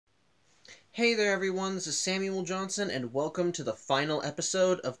Hey there everyone, this is Samuel Johnson, and welcome to the final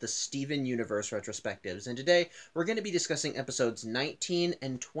episode of the Steven Universe Retrospectives. And today, we're going to be discussing episodes 19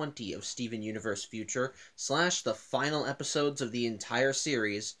 and 20 of Steven Universe Future, / the final episodes of the entire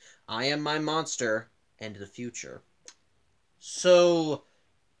series, I Am My Monster, and the Future. So,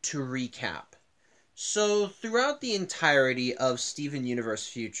 to recap. So, throughout the entirety of Steven Universe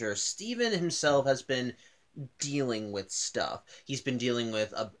Future, Steven himself has been dealing with stuff. He's been dealing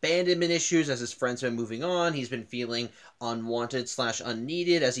with abandonment issues as his friends have been moving on. He's been feeling unwanted /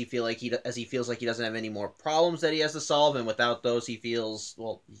 unneeded as he feels like he doesn't have any more problems that he has to solve, and without those he feels,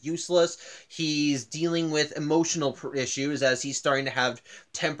 well, useless. He's dealing with emotional issues as he's starting to have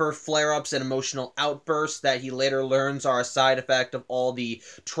temper flare-ups and emotional outbursts that he later learns are a side effect of all the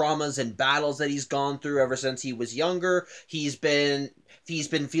traumas and battles that he's gone through ever since he was younger. He's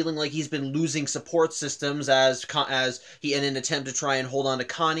been feeling like he's been losing support systems as he, in an attempt to try and hold on to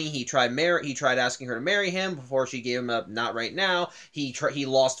Connie, he tried asking her to marry him before she gave him a not right now. He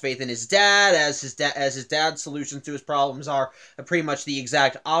lost faith in his dad as his dad's solutions to his problems are pretty much the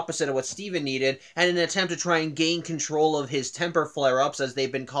exact opposite of what Steven needed, and in an attempt to try and gain control of his temper flare-ups as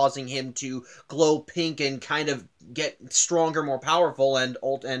they've been causing him to glow pink and kind of get stronger, more powerful, and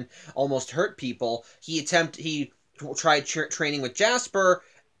almost hurt people. He tried training with Jasper,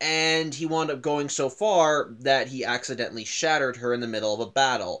 and he wound up going so far that he accidentally shattered her in the middle of a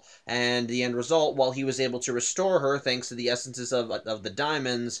battle. And the end result, while he was able to restore her thanks to the essences of the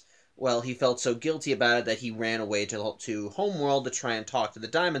diamonds, well, he felt so guilty about it that he ran away to Homeworld to try and talk to the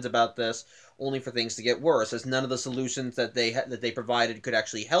diamonds about this, only for things to get worse, as none of the solutions that they provided could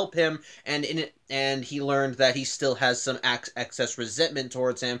actually help him, and he learned that he still has some excess resentment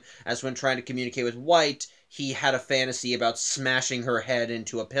towards him, as when trying to communicate with White, he had a fantasy about smashing her head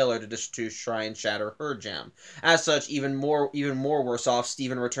into a pillar to try and shatter her gem. As such, even more worse off,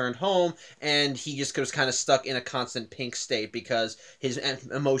 Steven returned home, and he just was kind of stuck in a constant pink state because his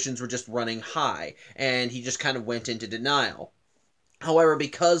emotions were just running high, and he just kind of went into denial. However,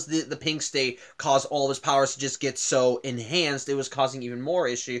 because the pink state caused all of his powers to just get so enhanced, it was causing even more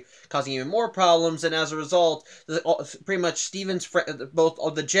problems, and as a result, pretty much Steven's both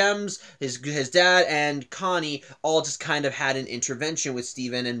of the gems, his dad, and Connie all just kind of had an intervention with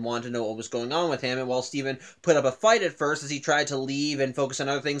Steven and wanted to know what was going on with him. And while Steven put up a fight at first as he tried to leave and focus on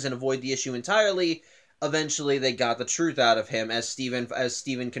other things and avoid the issue entirely, eventually they got the truth out of him as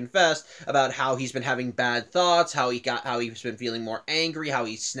Steven confessed about how he's been having bad thoughts, how he's been feeling more angry, how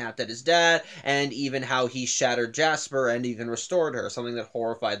he snapped at his dad, and even how he shattered Jasper and even restored her, something that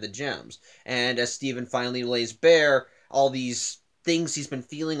horrified the gems. And as Steven finally lays bare all these things he's been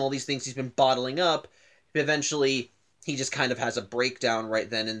feeling, all these things he's been bottling up, eventually he just kind of has a breakdown right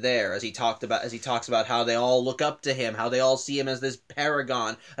then and there as he talks about how they all look up to him, how they all see him as this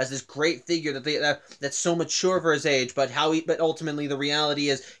paragon, as this great figure that's so mature for his age, but ultimately the reality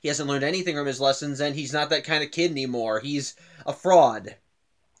is he hasn't learned anything from his lessons, and he's not that kind of kid anymore. He's a fraud,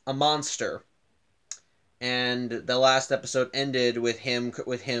 a monster. And the last episode ended with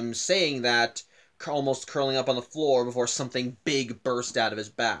him saying that, almost curling up on the floor before something big burst out of his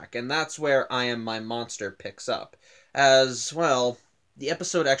back. And that's where I Am My Monster picks up. As well, the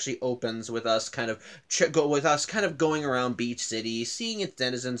episode actually opens with us kind of going around Beach City, seeing its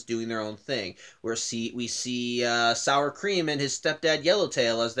denizens doing their own thing. We see Sour Cream and his stepdad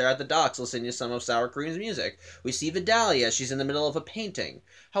Yellowtail as they're at the docks listening to some of Sour Cream's music. We see Vidalia, she's in the middle of a painting.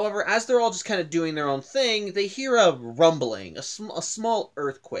 However, as they're all just kind of doing their own thing, they hear a rumbling, a small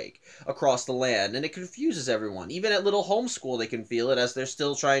earthquake across the land, and it confuses everyone. Even at Little Homeschool, they can feel it as they're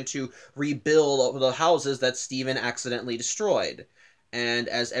still trying to rebuild the houses that Steven accidentally destroyed. And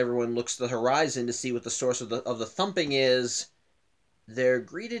as everyone looks to the horizon to see what the source of the thumping is, they're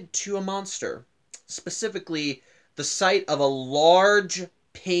greeted to a monster. Specifically, the sight of a large,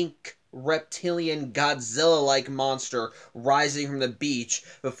 pink, reptilian Godzilla-like monster rising from the beach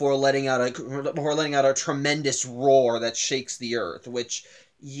before letting out a tremendous roar that shakes the earth, which,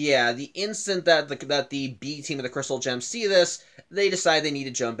 yeah, the instant that the B team of the Crystal Gems see this, they decide they need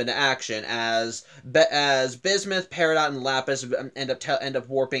to jump into action as Bismuth, Peridot, and Lapis end up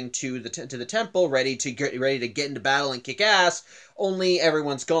warping to the temple, ready to get into battle and kick ass. Only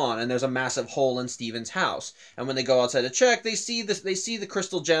everyone's gone, and there's a massive hole in Steven's house. And when they go outside to check, they see the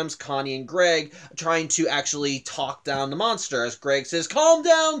Crystal Gems, Connie and Greg, trying to actually talk down the monster, as Greg says, "Calm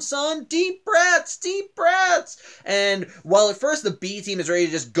down, son! Deep breaths! Deep breaths!" And while at first the B team is ready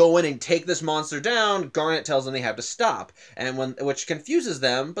to just go in and take this monster down, Garnet tells them they have to stop, which confuses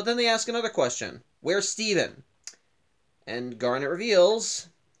them, but then they ask another question. Where's Steven? And Garnet reveals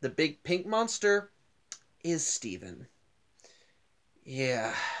the big pink monster is Steven.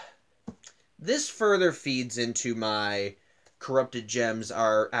 Yeah. This further feeds into my corrupted gems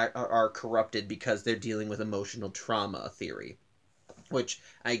are corrupted because they're dealing with emotional trauma theory, which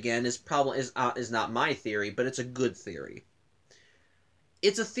again is not my theory, but it's a good theory.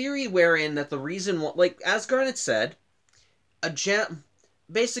 It's a theory wherein that the reason, like as Garnet said, a gem,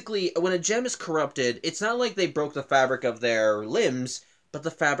 basically when a gem is corrupted, it's not like they broke the fabric of their limbs, but the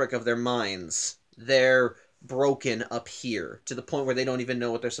fabric of their minds. They're broken up here to the point where they don't even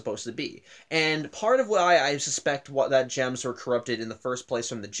know what they're supposed to be. And part of why I suspect that gems were corrupted in the first place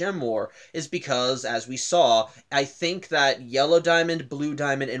from the Gem War is because, as we saw, I think that Yellow Diamond, Blue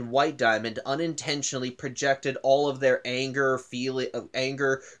Diamond, and White Diamond unintentionally projected all of their anger,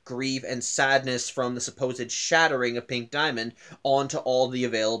 grief, and sadness from the supposed shattering of Pink Diamond onto all the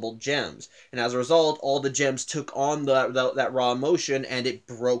available gems. And as a result, all the gems took on that raw emotion, and it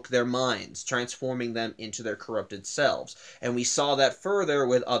broke their minds, transforming them into their corrupted selves. And we saw that further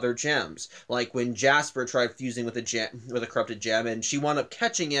with other gems, like when Jasper tried fusing with a corrupted gem, and she wound up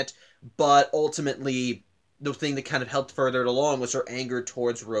catching it, but ultimately the thing that kind of helped further it along was her anger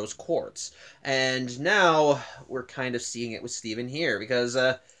towards Rose Quartz. And now we're kind of seeing it with Steven here, because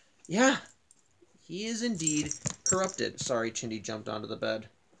yeah, he is indeed corrupted. Sorry, Chindy jumped onto the bed.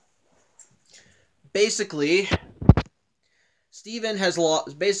 Basically,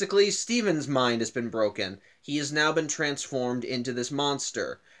 Steven's mind has been broken. He has now been transformed into this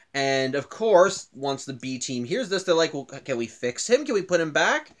monster. And, of course, once the B team hears this, they're like, well, can we fix him? Can we put him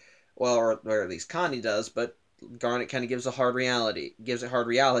back? Well, or at least Connie does, but Garnet kind of gives a hard reality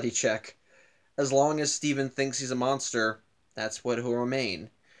check. As long as Steven thinks he's a monster, that's what he'll remain.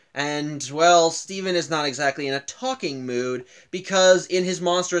 And, well, Steven is not exactly in a talking mood, because in his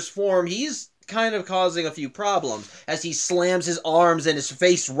monstrous form, he's kind of causing a few problems as he slams his arms and his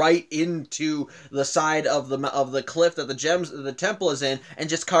face right into the side of the cliff that the temple is in, and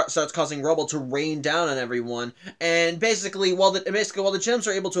just starts causing rubble to rain down on everyone. And basically, while the gems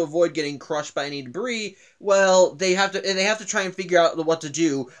are able to avoid getting crushed by any debris, well, they have to try and figure out what to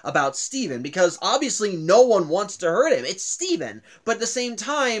do about Steven, because obviously no one wants to hurt him. It's Steven, but at the same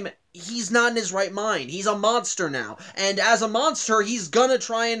time, he's not in his right mind. He's a monster now. And as a monster, he's gonna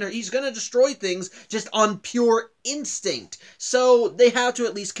destroy things just on pure instinct. So they have to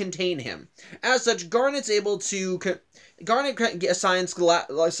at least contain him. As such, Garnet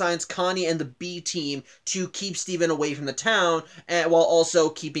assigns Connie and the B team to keep Steven away from the town, while also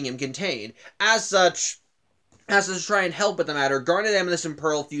keeping him contained. As such, to try and help with the matter, Garnet, Amethyst, and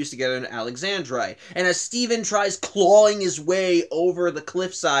Pearl fuse together into Alexandrite. And as Steven tries clawing his way over the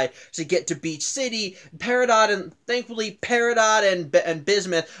cliffside to get to Beach City, thankfully Peridot and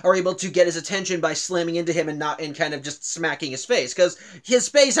Bismuth are able to get his attention by slamming into him and kind of just smacking his face, because his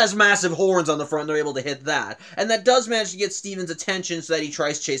face has massive horns on the front, and they're able to hit that. And that does manage to get Steven's attention so that he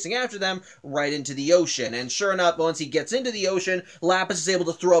tries chasing after them right into the ocean. And sure enough, once he gets into the ocean, Lapis is able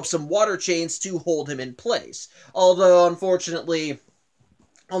to throw up some water chains to hold him in place. Although, unfortunately,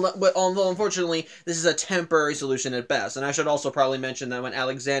 this is a temporary solution at best. And I should also probably mention that when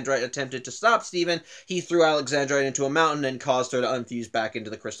Alexandrite attempted to stop Steven, he threw Alexandrite into a mountain and caused her to unfuse back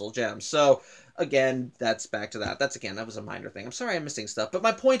into the crystal gems. So, again, that's back to that. That was a minor thing. I'm sorry I'm missing stuff. But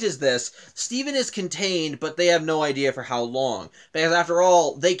my point is this. Steven is contained, but they have no idea for how long. Because after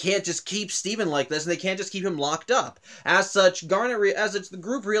all, they can't just keep Steven like this, and they can't just keep him locked up. As such, the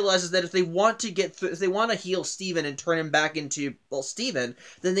group realizes that if they want to heal Steven and turn him back into, well, Steven,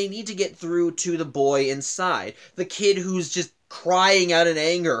 then they need to get through to the boy inside. The kid who's just crying out in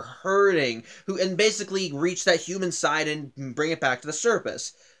anger, hurting, and basically reach that human side and bring it back to the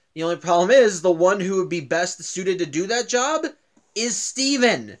surface. The only problem is, the one who would be best suited to do that job is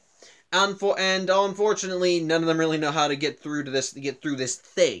Steven. And unfortunately, none of them really know how to get through this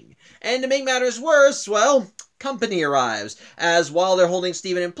thing. And to make matters worse, well, company arrives. As while they're holding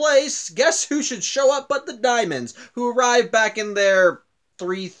Steven in place, guess who should show up but the Diamonds, who arrive back in their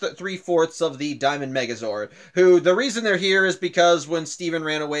three-fourths of the Diamond Megazord, who, the reason they're here is because when Steven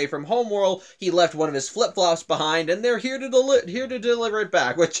ran away from Homeworld, he left one of his flip-flops behind, and they're here to deliver it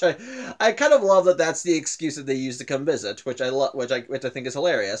back, which I kind of love that that's the excuse that they use to come visit, which I think is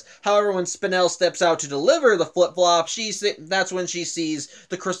hilarious. However, when Spinel steps out to deliver the flip-flop, that's when she sees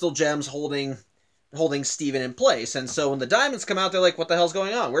the crystal gems holding Steven in place. And so when the Diamonds come out, they're like, what the hell's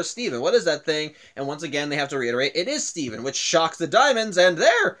going on? Where's Steven? What is that thing? And once again, they have to reiterate, it is Steven, which shocks the Diamonds, and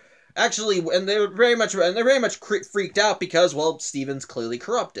they're very much freaked out because, well, Steven's clearly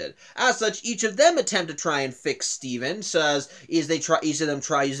corrupted. As such, each of them attempt to try and fix Steven, each of them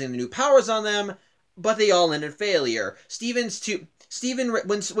try using the new powers on them, but they all end in failure. Steven's Steven,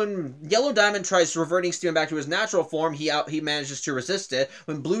 when Yellow Diamond tries reverting Steven back to his natural form, he manages to resist it.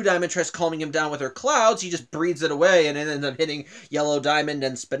 When Blue Diamond tries calming him down with her clouds, he just breathes it away, and it ends up hitting Yellow Diamond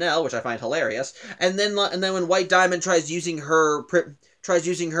and Spinel, which I find hilarious. And then when White Diamond tries using her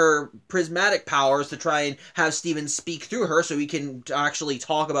prismatic powers to try and have Steven speak through her so he can actually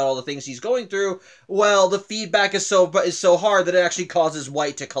talk about all the things he's going through, well, the feedback is so hard that it actually causes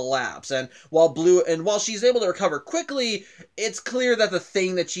White to collapse. And while she's able to recover quickly, it's clear that the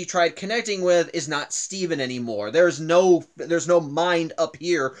thing that she tried connecting with is not Steven anymore. There's no mind up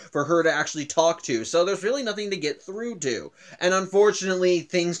here for her to actually talk to, so there's really nothing to get through to. And unfortunately,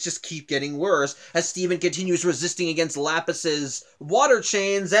 things just keep getting worse as Steven continues resisting against Lapis's water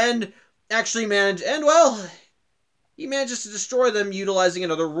chains and he manages to destroy them utilizing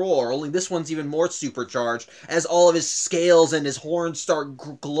another roar, only this one's even more supercharged as all of his scales and his horns start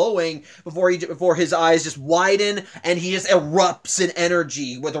glowing before his eyes just widen and he just erupts in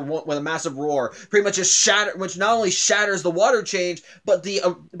energy with a massive roar, pretty much which not only shatters the water change, but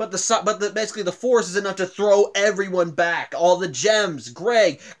basically the force is enough to throw everyone back, all the gems,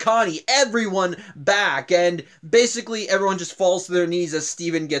 Greg, Connie, everyone back, and basically everyone just falls to their knees as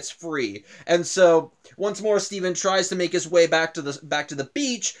Steven gets free. And so once more, Steven tries to make his way back to the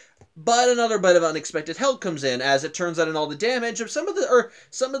beach, but another bit of unexpected help comes in, as it turns out in all the damage of some of the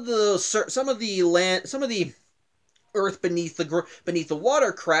earth beneath the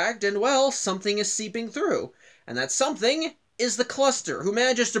water cracked, and well, something is seeping through, and that something is the cluster, who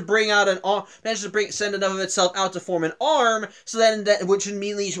manages to send enough of itself out to form an arm, so which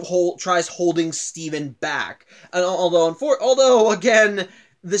immediately tries holding Steven back. And although again,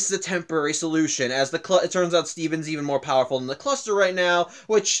 this is a temporary solution, as it turns out Steven's even more powerful than the cluster right now,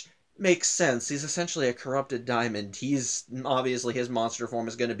 which makes sense. He's essentially a corrupted diamond. Obviously his monster form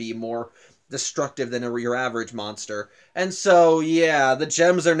is going to be more destructive than your average monster. And so, yeah, the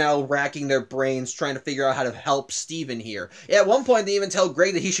gems are now racking their brains trying to figure out how to help Steven here. At one point, they even tell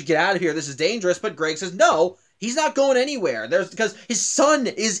Greg that he should get out of here. This is dangerous, but Greg says, no, he's not going anywhere. Because his son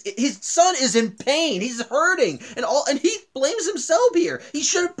is in pain. He's hurting, and he blames himself here. He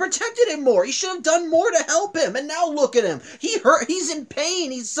should have protected him more. He should have done more to help him. And now look at him. He's in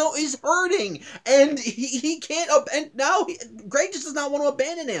pain. He's hurting, and he can't. And now Greg just does not want to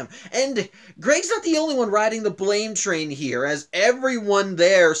abandon him. And Greg's not the only one riding the blame train here, as everyone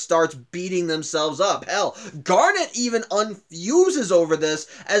there starts beating themselves up. Hell, Garnet even unfuses over this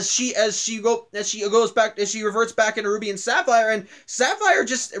as she reverts back into Ruby and Sapphire, and Sapphire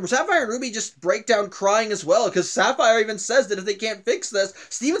and Ruby just break down crying as well, because Sapphire even says that if they can't fix this,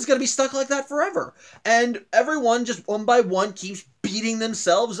 Steven's gonna be stuck like that forever. And everyone just one by one keeps beating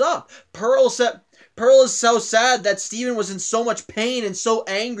themselves up. Pearl is so sad that Steven was in so much pain and so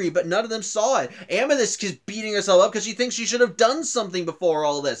angry, but none of them saw it. Amethyst is beating herself up because she thinks she should have done something before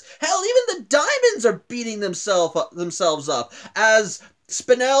all this. Hell, even the diamonds are beating themselves up, as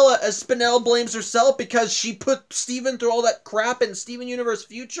Spinel blames herself because she put Steven through all that crap in Steven Universe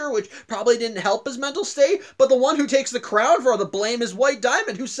Future, which probably didn't help his mental state, but the one who takes the crown for all the blame is White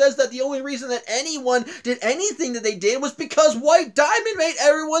Diamond, who says that the only reason that anyone did anything that they did was because White Diamond made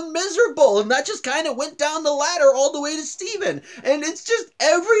everyone miserable, and that just kind of went down the ladder all the way to Steven. And it's just,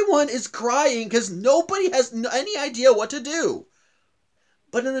 everyone is crying because nobody has any idea what to do.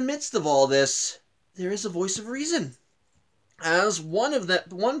 But in the midst of all this, there is a voice of reason, as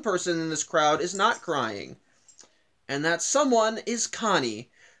one person in this crowd is not crying. And that someone is Connie,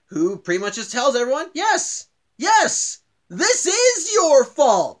 who pretty much just tells everyone, yes, this is your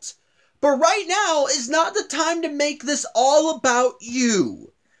fault. But right now is not the time to make this all about you.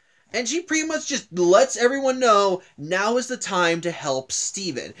 And she pretty much just lets everyone know now is the time to help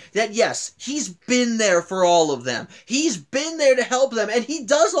Steven. That yes, he's been there for all of them. He's been there to help them, and he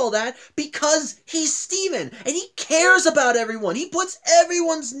does all that because he's Steven, and he cares about everyone. He puts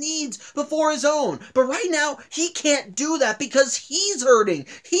everyone's needs before his own. But right now, he can't do that because he's hurting.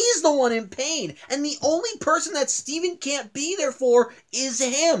 He's the one in pain, and the only person that Steven can't be there for is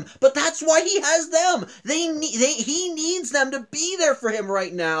him. But that's why he has them. He needs them to be there for him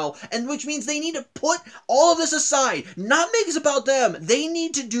right now. And which means they need to put all of this aside, not make this about them. They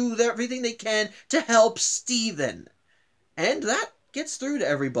need to do everything they can to help Steven. And that gets through to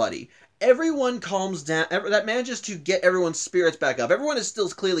everybody. Everyone calms down. That manages to get everyone's spirits back up. Everyone is still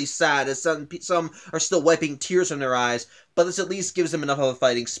clearly sad, as some are still wiping tears from their eyes, but this at least gives them enough of a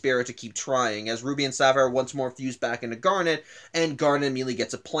fighting spirit to keep trying, as Ruby and Sapphire once more fuse back into Garnet, and Garnet immediately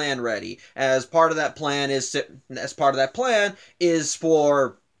gets a plan ready. As part of that plan is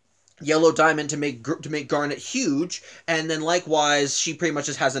for Yellow Diamond to make Garnet huge, and then likewise she pretty much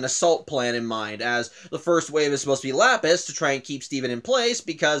just has an assault plan in mind, as the first wave is supposed to be Lapis to try and keep Steven in place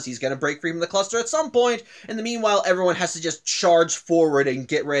because he's going to break free from the cluster at some point. In the meanwhile, everyone has to just charge forward and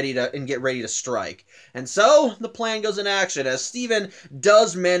get ready to strike. And so the plan goes in action as Steven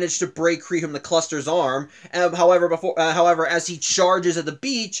does manage to break free from the cluster's arm. However, as he charges at the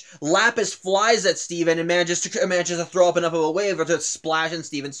beach, Lapis flies at Steven and manages to throw up enough of a wave to splash in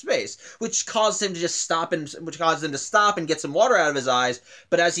Steven's face, which causes him to stop and get some water out of his eyes.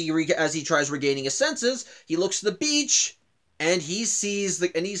 But as he tries regaining his senses, he looks to the beach and he sees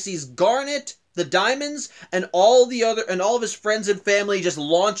Garnet, the diamonds, and all of his friends and family just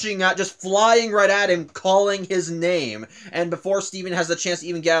launching out, just flying right at him, calling his name. And before Steven has the chance to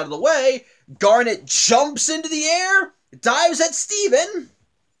even get out of the way, Garnet jumps into the air, dives at Steven,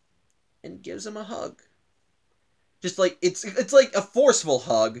 and gives him a hug. Just like it's like a forceful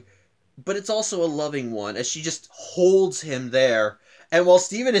hug, but it's also a loving one, as she just holds him there. And while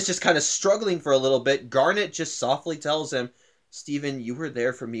Steven is just kind of struggling for a little bit, Garnet just softly tells him, "Steven, you were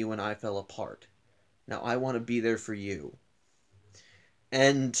there for me when I fell apart. Now I want to be there for you."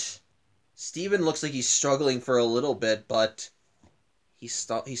 And Steven looks like he's struggling for a little bit, but he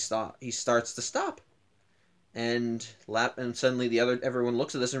starts to stop. And suddenly everyone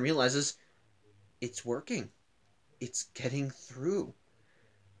looks at this and realizes it's working. It's getting through.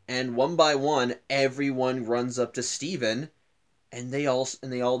 And one by one, everyone runs up to Steven, and they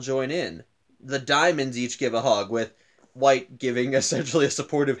all join in. The diamonds each give a hug, with White giving essentially a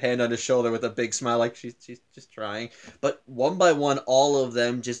supportive hand on his shoulder with a big smile, like she's just trying. But one by one, all of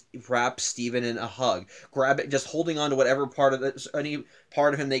them just wrap Steven in a hug, just holding on to whatever any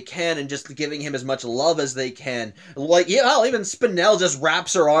part of him they can, and just giving him as much love as they can. Like, yeah, even Spinel just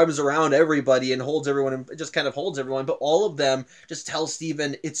wraps her arms around everybody and holds everyone, and just kind of holds everyone. But all of them just tell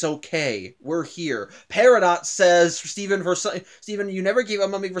Steven, "It's okay, we're here." Peridot says, "Steven, you never gave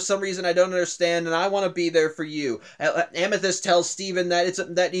up on me for some reason I don't understand, and I want to be there for you." Amethyst tells Steven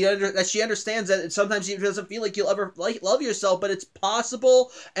that she understands that sometimes he doesn't feel like you'll ever love yourself, but it's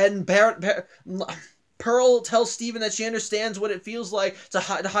possible. And Pearl tells Steven that she understands what it feels like to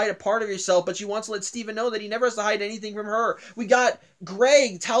hide a part of yourself, but she wants to let Steven know that he never has to hide anything from her. We got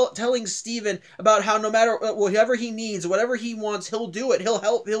Greg telling Steven about how no matter whatever he needs, whatever he wants, he'll do it.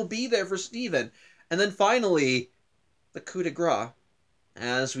 He'll be there for Steven. And then finally, the coup de grace,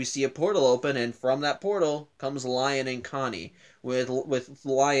 as we see a portal open, and from that portal comes Lion and Connie, with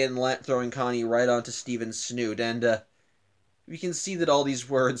Lion throwing Connie right onto Steven's snoot. And we can see that all these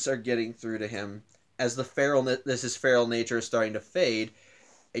words are getting through to him, as his feral nature is starting to fade,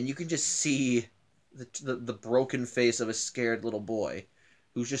 and you can just see the broken face of a scared little boy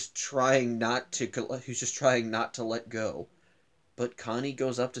who's just trying not to let go. But Connie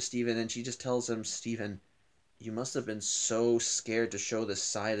goes up to Steven and she just tells him, "Steven, you must have been so scared to show this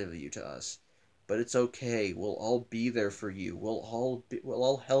side of you to us, but it's okay. We'll all be there for you. We'll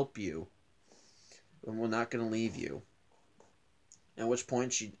all help you, and we're not going to leave you." At which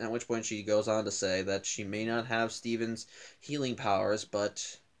point she goes on to say that she may not have Steven's healing powers,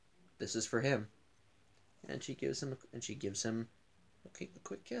 but this is for him. And she gives him a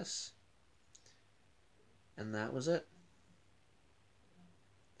quick kiss. And that was it.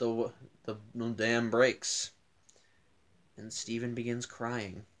 The dam breaks, and Steven begins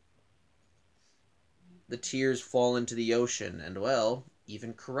crying. The tears fall into the ocean, and well,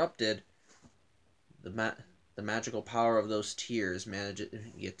 even corrupted, the magical power of those tears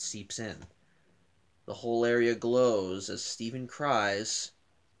seeps in. The whole area glows as Steven cries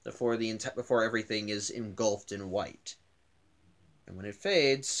before everything is engulfed in white. And when it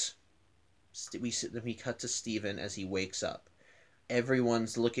fades, we cut to Steven as he wakes up. Everyone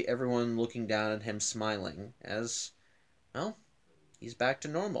looking down at him, smiling, as, well, he's back to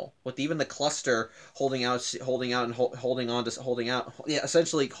normal. With even the cluster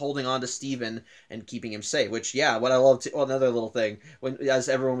essentially holding on to Steven and keeping him safe. Which, yeah, what I love another little thing, as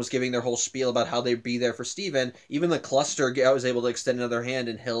everyone was giving their whole spiel about how they'd be there for Steven, even the cluster was able to extend another hand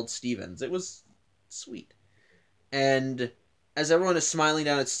and held Steven's. It was sweet. And as everyone is smiling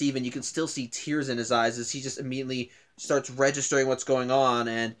down at Steven, you can still see tears in his eyes as he just immediately starts registering what's going on.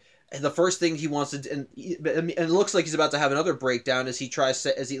 And the first thing he wants to, and it looks like he's about to have another breakdown as he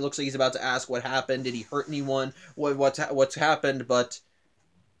looks like he's about to ask what happened. Did he hurt anyone? What's happened? But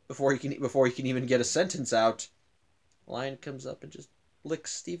before he can even get a sentence out, Lion comes up and just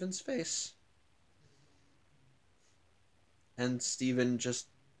licks Steven's face, and Steven just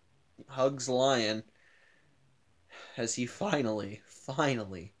hugs Lion as he finally,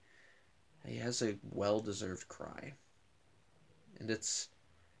 he has a well-deserved cry. And it's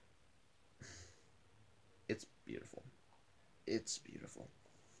beautiful. It's beautiful.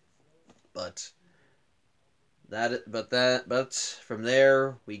 But from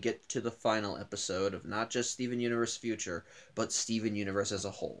there we get to the final episode of not just Steven Universe Future, but Steven Universe as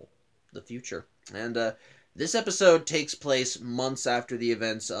a whole, the future. And this episode takes place months after the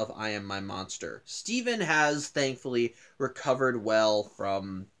events of I Am My Monster. Steven has thankfully recovered well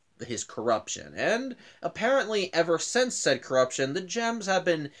from his corruption, and apparently ever since said corruption, the Gems have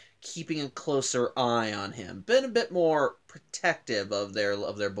been keeping a closer eye on him, been a bit more protective of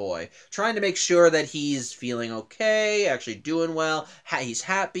their boy, trying to make sure that he's feeling okay, actually doing well, he's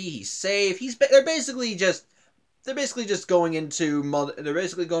happy, he's safe. They're basically just going into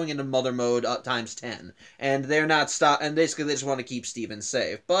mother mode times 10, and they're not and basically they just want to keep Steven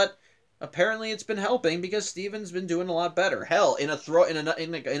safe. But apparently it's been helping because Steven's been doing a lot better. Hell, in a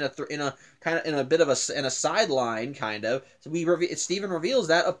sideline kind of. So Steven reveals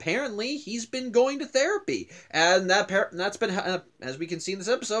that apparently he's been going to therapy, and that's been, as we can see in this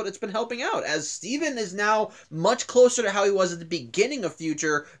episode, it's been helping out, as Steven is now much closer to how he was at the beginning of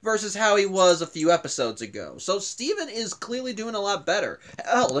Future versus how he was a few episodes ago. So Steven is clearly doing a lot better.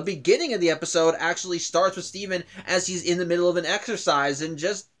 Hell, the beginning of the episode actually starts with Steven as he's in the middle of an exercise and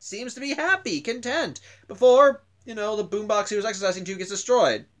just seems to be happy, content, before, the boombox he was exercising to gets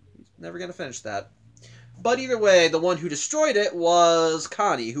destroyed. He's never going to finish that. But either way, the one who destroyed it was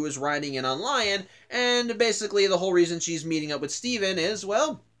Connie, who was riding in on Lion, and basically the whole reason she's meeting up with Steven is,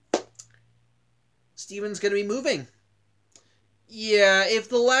 well, Steven's going to be moving. Yeah, if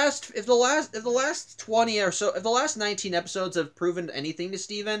the last 20 or so, if the last 19 episodes have proven anything to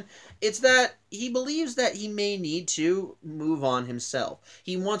Steven, it's that he believes that he may need to move on himself.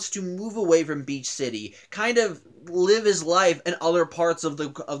 He wants to move away from Beach City, kind of live his life in other parts of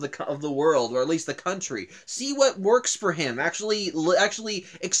the world, or at least the country. See what works for him. Actually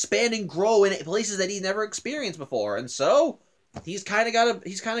expand and grow in places that he's never experienced before. And so he's kind of got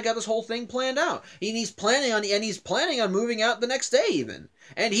this whole thing planned out. He's planning on moving out the next day even.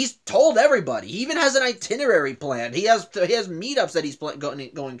 And he's told everybody. He even has an itinerary planned. He has meetups that he's going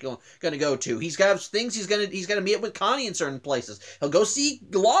to go to. He's got things he's going to meet up with Connie in certain places. He'll go see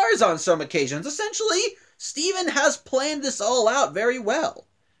Lars on some occasions. Essentially, Steven has planned this all out very well.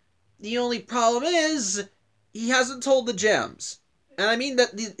 The only problem is he hasn't told the Gems. And I mean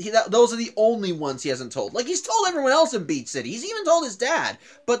that those are the only ones he hasn't told. Like, he's told everyone else in Beach City. He's even told his dad.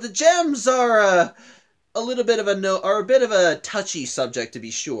 But the Gems are a bit of a touchy subject, to be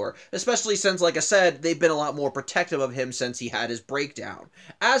sure. Especially since, like I said, they've been a lot more protective of him since he had his breakdown.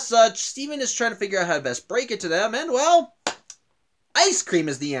 As such, Steven is trying to figure out how to best break it to them, and, well, ice cream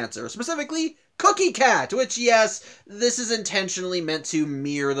is the answer. Specifically, Cookie Cat, which, yes, this is intentionally meant to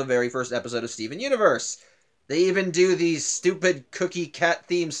mirror the very first episode of Steven Universe. They even do the stupid Cookie Cat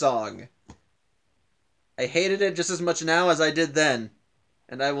theme song. I hated it just as much now as I did then.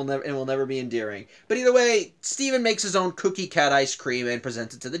 And it will never be endearing. But either way, Steven makes his own Cookie Cat ice cream and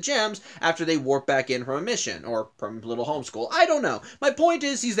presents it to the Gems after they warp back in from a mission, or from little homeschool. I don't know. My point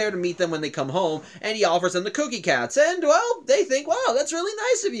is, he's there to meet them when they come home, and he offers them the Cookie Cats, and, well, they think, wow, that's really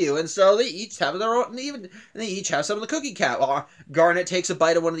nice of you, and so they each have their own, and they each have some of the Cookie Cat. Garnet takes a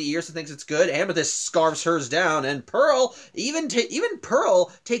bite of one of the ears and thinks it's good, Amethyst scarfs hers down, and Pearl, even Pearl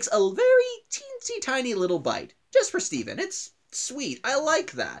takes a very teensy tiny little bite, just for Steven. It's sweet. I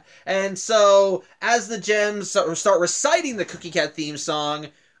like that. And so, as the Gems start reciting the Cookie Cat theme song,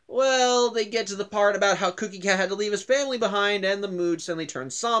 well, they get to the part about how Cookie Cat had to leave his family behind, and the mood suddenly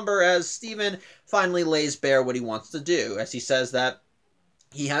turns somber as Steven finally lays bare what he wants to do, as he says that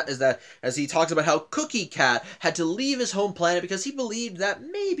as he talks about how Cookie Cat had to leave his home planet because he believed that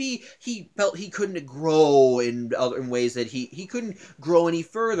maybe he felt he couldn't grow in ways that he couldn't grow any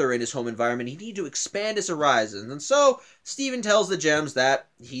further in his home environment. He needed to expand his horizons. And so Steven tells the Gems that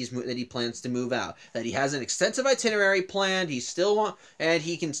he plans to move out, that he has an extensive itinerary planned. And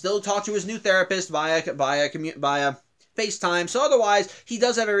he can still talk to his new therapist via FaceTime, so otherwise, he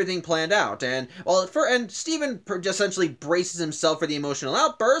does have everything planned out, and Steven essentially braces himself for the emotional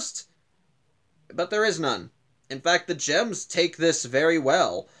outburst, but there is none. In fact, the Gems take this very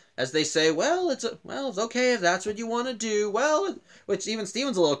well, as they say, it's okay if that's what you want to do, which even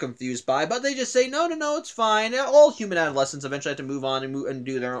Steven's a little confused by, but they just say, no, it's fine. All human adolescents eventually have to move on and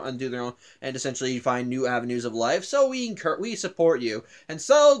do their own, and essentially find new avenues of life, so we support you. And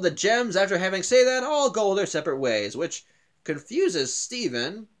so, the Gems, after having say that, all go their separate ways, which confuses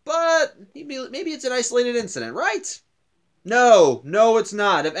Steven, but maybe it's an isolated incident, right? No, it's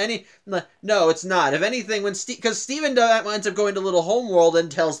not. No, it's not. If anything, because Steven ends up going to Little Homeworld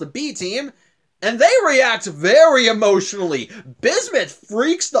and tells the B team, and they react very emotionally. Bismuth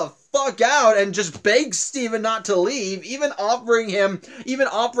freaks the fuck fuck out and just begs Steven not to leave, even offering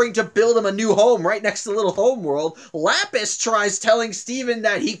to build him a new home right next to Little Homeworld. Lapis tries telling Steven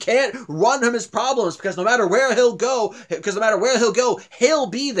that he can't run from his problems because no matter where he'll go, he'll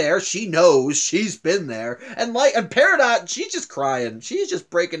be there. She knows, she's been there. And Peridot, she's just crying. She's just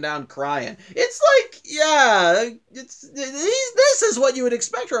breaking down crying. It's like, yeah, this is what you would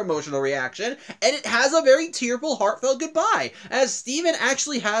expect her emotional reaction, and it has a very tearful, heartfelt goodbye, as Steven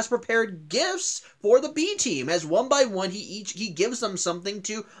actually has prepared gifts for the B team, as one by one he gives them something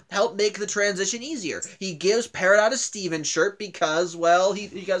to help make the transition easier. He gives Peridot a Steven shirt because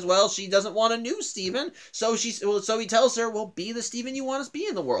she doesn't want a new Steven, so he tells her, well, be the Steven you want to be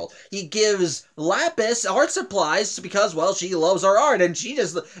in the world. He gives Lapis art supplies because, well, she loves our art, and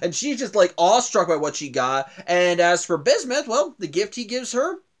she's just like awestruck by what she got. And as for Bismuth, well, the gift he gives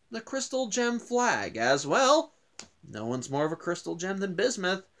her, the crystal gem flag, as well. No one's more of a crystal gem than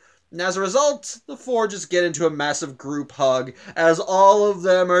Bismuth. And as a result, the four just get into a massive group hug, as all of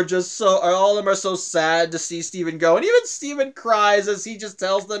them are so sad to see Steven go. And even Steven cries as he just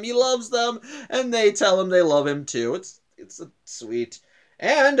tells them he loves them, and they tell him they love him too. It's sweet.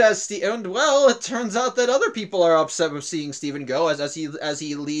 And it turns out that other people are upset with seeing Steven go, as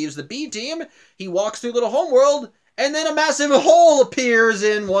he leaves the B team. He walks through Little Homeworld, and then a massive hole appears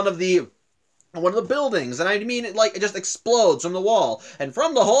in one of the buildings, and I mean, it just explodes from the wall. And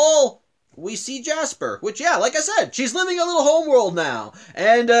from the hole, we see Jasper, which, yeah, like I said, she's living a Little Homeworld now.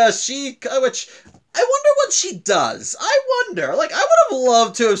 And I wonder what she does. I would have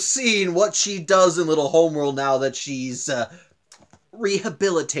loved to have seen what she does in Little Homeworld now that she's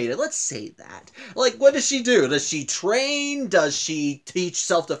rehabilitated. Let's say that. Like, what does she do? Does she train? Does she teach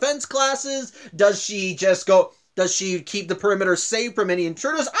self-defense classes? Does she keep the perimeter safe from any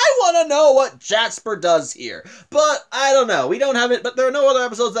intruders? I want to know what Jasper does here. But I don't know. We don't have it, but there are no other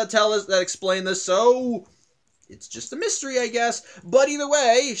episodes that explain this, so it's just a mystery, I guess. But either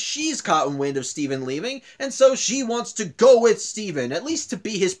way, she's caught wind of Steven leaving, and so she wants to go with Steven, at least to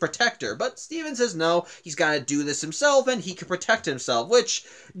be his protector. But Steven says no, he's got to do this himself, and he can protect himself, which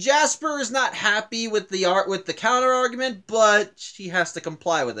Jasper is not happy with the counter-argument, but she has to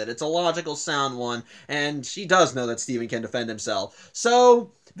comply with it. It's a logical, sound one, and she does know that Steven can defend himself.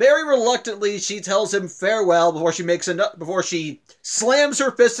 So very reluctantly, she tells him farewell before she slams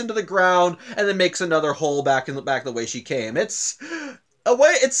her fist into the ground and then makes another hole back the way she came. It's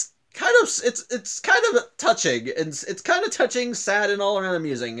kind of touching, and it's kind of touching, sad, and all around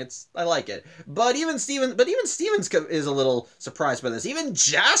amusing. I like it. But even Steven is a little surprised by this. Even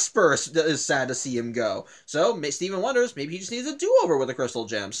Jasper is sad to see him go. So Steven wonders, maybe he just needs a do-over with the crystal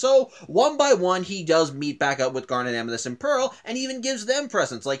gem. So one by one, he does meet back up with Garnet, Amethyst, and Pearl, and even gives them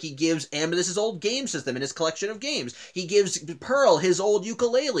presents. Like, he gives Amethyst his old game system in his collection of games. He gives Pearl his old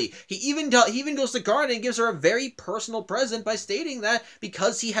ukulele. He even goes to Garnet and gives her a very personal present by stating that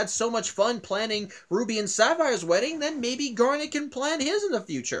because he had so much fun planning Ruby and Sapphire's wedding, then maybe Garnet can plan his in the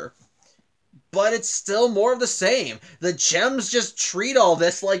future. But it's still more of the same. The gems just treat all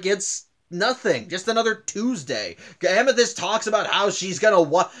this like it's nothing, just another Tuesday. Amethyst talks about how she's gonna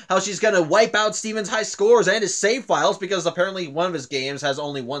wipe out Steven's high scores and his save files, because apparently one of his games has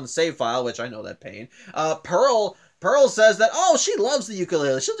only one save file, which I know that pain. Pearl says that, oh, she loves the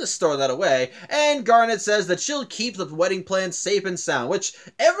ukulele, she'll just store that away. And Garnet says that she'll keep the wedding plan safe and sound, which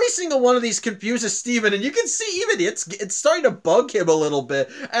every single one of these confuses Steven, and you can see even it's starting to bug him a little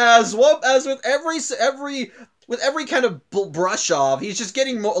bit, as with every kind of brush off, he's just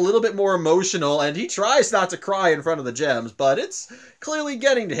getting a little bit more emotional, and he tries not to cry in front of the gems, but it's clearly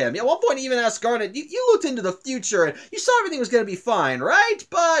getting to him. At one point, he even asked Garnet, you looked into the future, and you saw everything was going to be fine, right?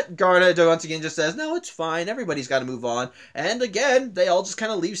 But Garnet, once again, just says, no, it's fine, everybody's got to move on. And again, they all just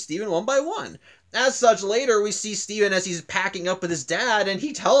kind of leave Steven one by one. As such, later we see Steven as he's packing up with his dad, and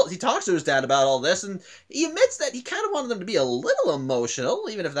he talks to his dad about all this, and he admits that he kind of wanted them to be a little emotional,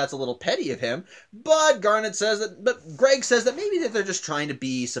 even if that's a little petty of him. But Greg says that maybe that they're just trying to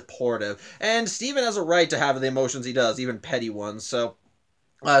be supportive, and Steven has a right to have the emotions he does, even petty ones. So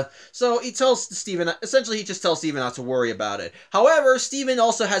he tells Steven, essentially he just tells Steven not to worry about it. However, Steven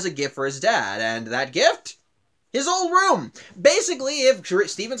also has a gift for his dad, and that gift? His old room. Basically, if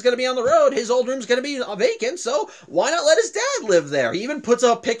Steven's going to be on the road, his old room's going to be vacant, so why not let his dad live there? He even puts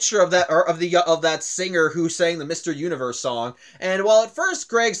a picture of that singer who sang the Mr. Universe song. And while at first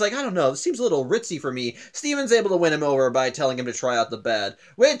Greg's like, I don't know, this seems a little ritzy for me, Steven's able to win him over by telling him to try out the bed.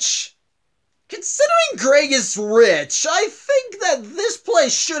 Which, considering Greg is rich, I think that this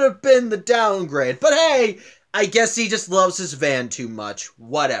place should have been the downgrade. But hey, I guess he just loves his van too much.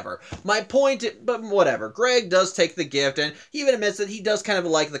 Whatever. My point, but whatever. Greg does take the gift, and he even admits that he does kind of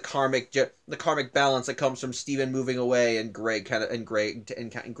like the karmic balance that comes from Steven moving away and Greg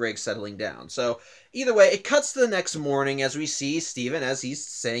settling down. So either way, it cuts to the next morning as we see Steven as he's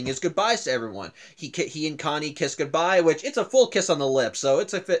saying his goodbyes to everyone. He and Connie kiss goodbye, which it's a full kiss on the lips. So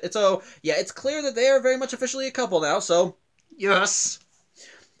it's clear that they are very much officially a couple now. So yes.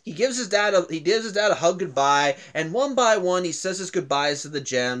 He gives his dad a hug goodbye, and one by one he says his goodbyes to the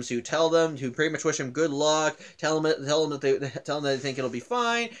Gems, who pretty much wish him good luck, tell him that they think it'll be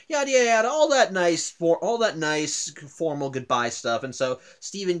fine, yada yada yada, all that nice formal goodbye stuff. And so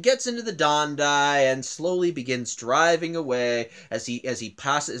Steven gets into the Dondai and slowly begins driving away. As he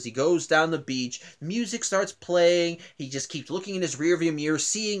goes down the beach, music starts playing. He just keeps looking in his rearview mirror,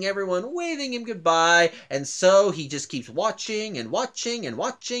 seeing everyone waving him goodbye, and so he just keeps watching and watching and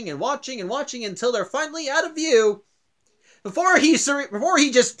watching and watching and watching until they're finally out of view, before he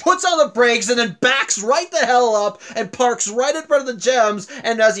just puts on the brakes and then backs right the hell up and parks right in front of the Gems,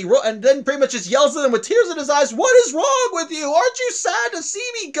 and then pretty much just yells at them with tears in his eyes, "What is wrong with you? Aren't you sad to see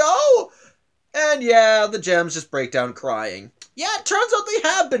me go?" And yeah, the Gems just break down crying. Yeah, it turns out they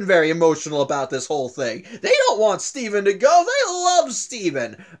have been very emotional about this whole thing. They don't want Steven to go. They love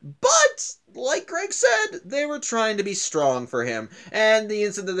Steven. But, like Greg said, they were trying to be strong for him. And the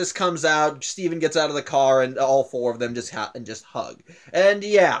instant that this comes out, Steven gets out of the car and all four of them just hug. And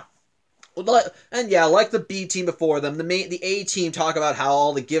yeah. Like the B team before them, the A team talk about how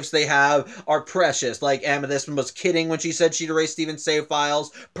all the gifts they have are precious. Like Amethyst was kidding when she said she'd erase Steven's save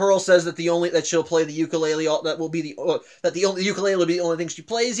files. Pearl says that she'll play the ukulele. The ukulele will be the only thing she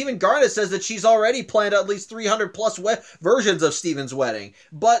plays. Even Garnet says that she's already planned at least 300 plus versions of Steven's wedding.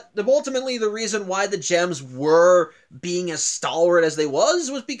 But ultimately, the reason why the Gems were being as stalwart as they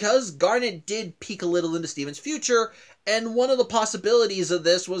was because Garnet did peek a little into Steven's future. And one of the possibilities of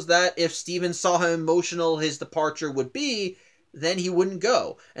this was that if Steven saw how emotional his departure would be, then he wouldn't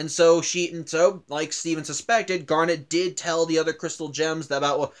go. And so like Steven suspected, Garnet did tell the other Crystal Gems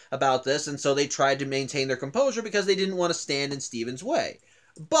about this, and so they tried to maintain their composure because they didn't want to stand in Steven's way.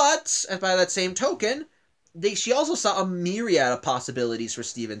 But, by that same token, she also saw a myriad of possibilities for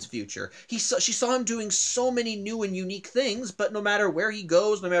Steven's future. She saw him doing so many new and unique things, but no matter where he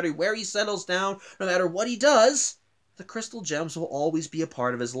goes, no matter where he settles down, no matter what he does, the Crystal Gems will always be a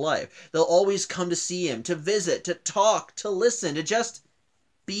part of his life. They'll always come to see him, to visit, to talk, to listen, to just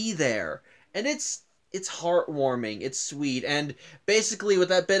be there. And it's heartwarming, it's sweet, and basically with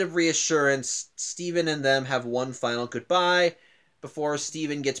that bit of reassurance, Steven and them have one final goodbye before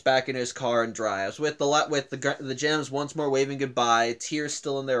Steven gets back in his car and drives, with the Gems once more waving goodbye, tears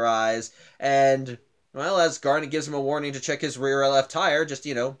still in their eyes, and, well, as Garnet gives him a warning to check his rear left tire, just,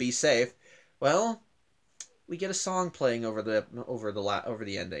 be safe, well, we get a song playing over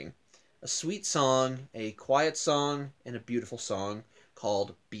the ending. A sweet song, a quiet song, and a beautiful song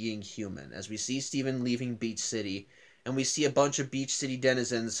called Being Human, as we see Steven leaving Beach City, and we see a bunch of Beach City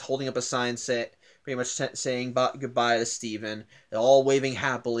denizens holding up a sign pretty much saying goodbye to Steven. They're all waving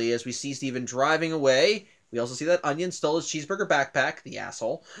happily as we see Steven driving away. We also see that Onion stole his cheeseburger backpack, the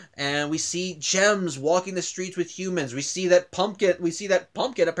asshole. And we see Gems walking the streets with humans. We see that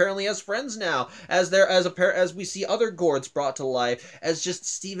Pumpkin apparently has friends now, as we see other gourds brought to life, as just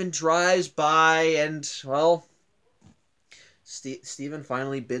Steven drives by and, well, Steven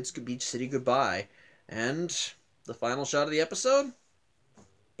finally bids Beach City goodbye. And the final shot of the episode,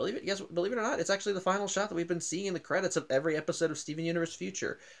 believe it or not, it's actually the final shot that we've been seeing in the credits of every episode of Steven Universe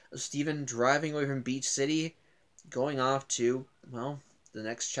Future. Steven driving away from Beach City, going off to, well, the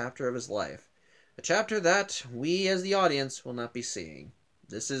next chapter of his life. A chapter that we, as the audience, will not be seeing.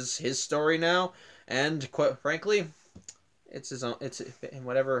 This is his story now, and quite frankly, it's his own.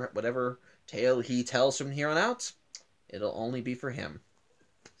 Whatever tale he tells from here on out, it'll only be for him.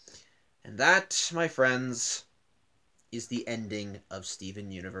 And that, my friends, is the ending of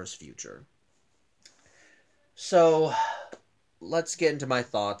Steven Universe Future. So, let's get into my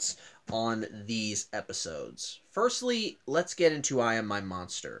thoughts on these episodes. Firstly, let's get into I Am My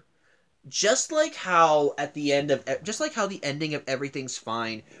Monster. Just like how the ending of Everything's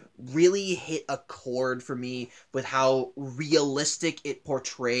Fine really hit a chord for me with how realistic it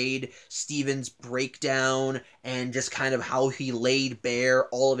portrayed Steven's breakdown and just kind of how he laid bare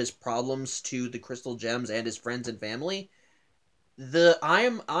all of his problems to the Crystal Gems and his friends and family. The I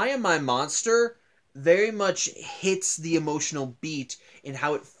Am My Monster very much hits the emotional beat in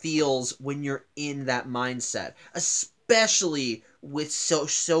how it feels when you're in that mindset, especially with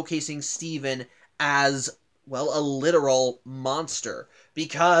showcasing Steven as, well, a literal monster.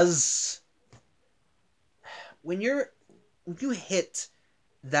 Because, when you hit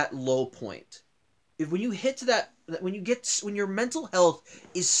that low point, when you hit to that, when your mental health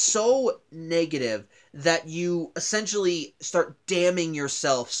is so negative that you essentially start damning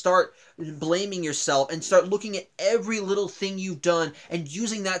yourself, start blaming yourself, and start looking at every little thing you've done and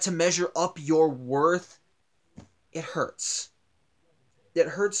using that to measure up your worth, it hurts. It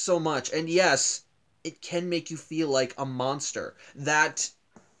hurts so much. And yes, it can make you feel like a monster. That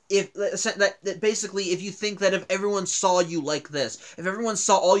basically, if you think that if everyone saw you like this, if everyone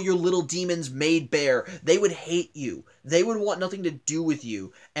saw all your little demons made bare, they would hate you. They would want nothing to do with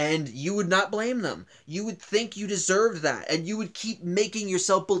you, and you would not blame them. You would think you deserved that, and you would keep making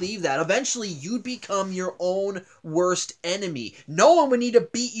yourself believe that. Eventually, you'd become your own worst enemy. No one would need to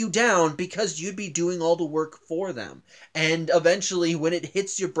beat you down because you'd be doing all the work for them. And eventually, when it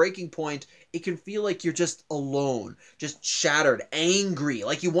hits your breaking point, it can feel like you're just alone, just shattered, angry,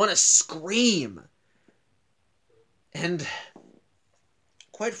 like you want to scream. And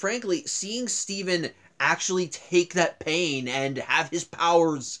quite frankly, seeing Steven actually take that pain and have his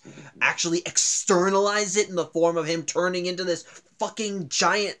powers actually externalize it in the form of him turning into this fucking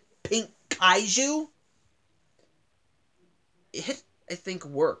giant pink kaiju, it, I think,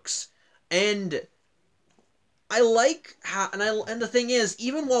 works. And I like how, and the thing is,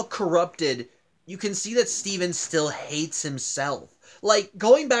 even while corrupted, you can see that Steven still hates himself. Like,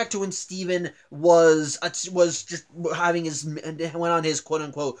 going back to when Steven was just having went on his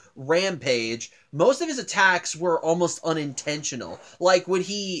quote-unquote rampage, most of his attacks were almost unintentional. Like when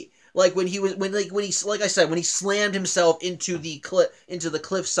he slammed himself into the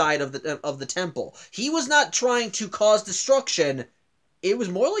cliffside of the temple. He was not trying to cause destruction. It was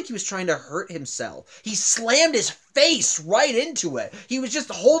more like he was trying to hurt himself. He slammed his face right into it. He was just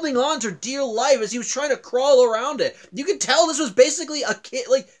holding on to dear life as he was trying to crawl around it. You could tell this was basically a kid.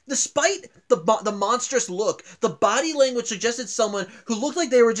 Like, despite the monstrous look, the body language suggested someone who looked like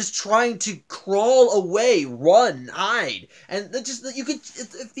they were just trying to crawl away, run, hide. And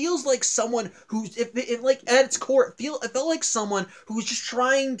it feels like someone who's, like, at its core, it felt like someone who was just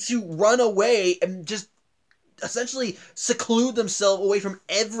trying to run away and just essentially seclude themselves away from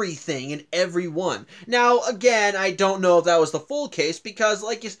everything and everyone. Now, again, I don't know if that was the full case, because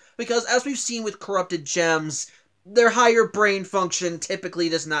as we've seen with corrupted gems, their higher brain function typically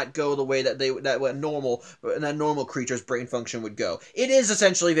does not go the way that normal creature's brain function would go. It is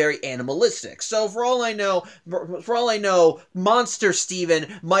essentially very animalistic. So for all I know, Monster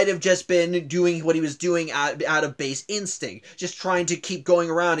Steven might have just been doing what he was doing out of base instinct, just trying to keep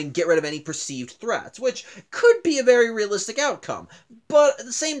going around and get rid of any perceived threats, which could be a very realistic outcome. But at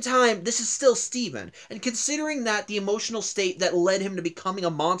the same time, this is still Steven, and considering that the emotional state that led him to becoming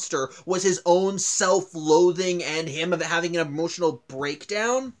a monster was his own self-loathing and him having an emotional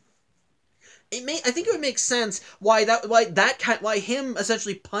breakdown, I think it would make sense why him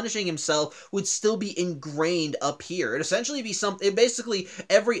essentially punishing himself would still be ingrained up here. It'd essentially be basically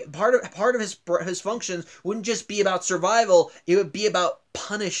every part of his functions wouldn't just be about survival, it would be about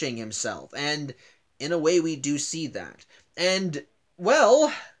punishing himself. And in a way, we do see that. And,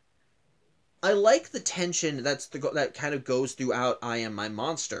 well, I like the tension that kind of goes throughout I Am My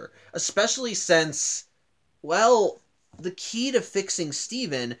Monster, especially since, well, the key to fixing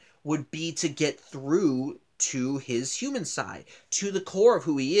Steven would be to get through to his human side, to the core of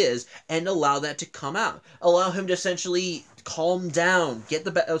who he is, and allow that to come out. Allow him to essentially calm down,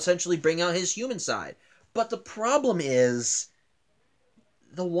 essentially bring out his human side. But the problem is,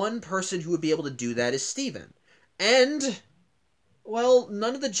 the one person who would be able to do that is Steven. And, well,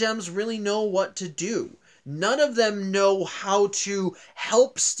 none of the gems really know what to do. None of them know how to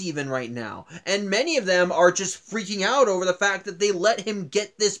help Steven right now. And many of them are just freaking out over the fact that they let him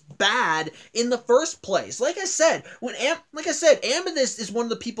get this bad in the first place. Like I said, Amethyst is one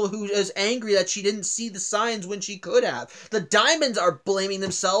of the people who is angry that she didn't see the signs when she could have. The Diamonds are blaming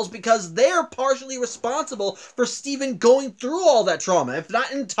themselves because they're partially responsible for Steven going through all that trauma, if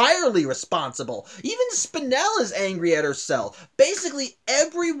not entirely responsible. Even Spinel is angry at herself. Basically,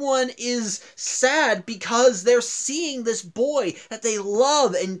 everyone is sad because they're seeing this boy that they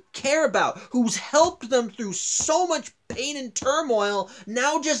love and care about, who's helped them through so much pain and turmoil,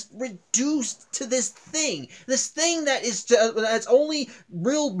 now just reduced to this thing that is its only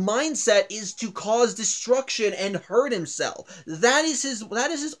real mindset is to cause destruction and hurt himself. That is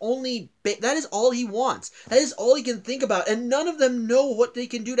all he wants. That is all he can think about, and none of them know what they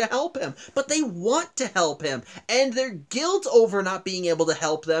can do to help him, but they want to help him, and their guilt over not being able to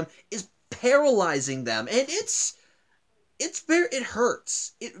help them is paralyzing them, and it's it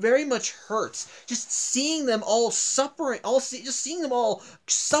hurts. It very much hurts. Just seeing them all suffering, just seeing them all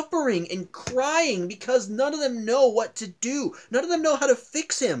suffering and crying because none of them know what to do. None of them know how to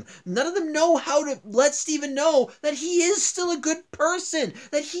fix him. None of them know how to let Steven know that he is still a good person,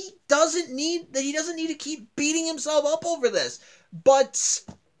 that he doesn't need to keep beating himself up over this. But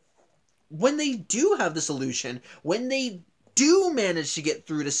when they do have the solution, when they do manage to get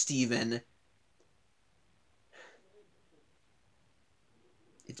through to Steven,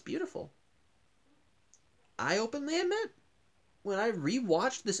 it's beautiful. I openly admit, when I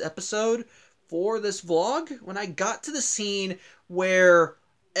rewatched this episode for this vlog, when I got to the scene where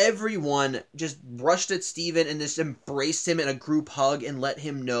everyone just rushed at Steven and just embraced him in a group hug and let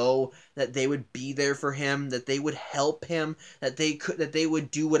him know that they would be there for him, that they would help him, that they would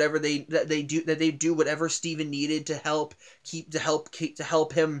do whatever they do whatever Steven needed to help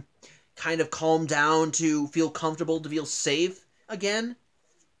him kind of calm down, to feel comfortable, to feel safe again.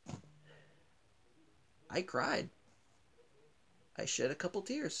 I cried. I shed a couple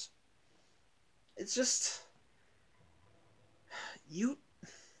tears. It's just,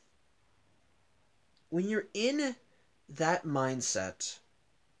 when you're in that mindset,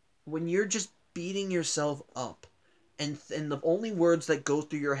 when you're just beating yourself up, and the only words that go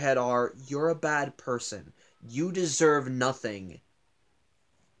through your head are, you're a bad person, you deserve nothing,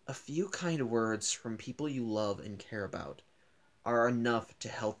 a few kind words from people you love and care about are enough to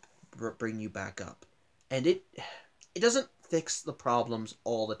help bring you back up. And it doesn't fix the problems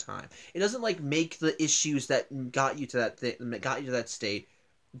all the time. It doesn't like make the issues that got you to that state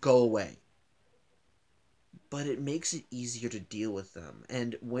go away. But it makes it easier to deal with them.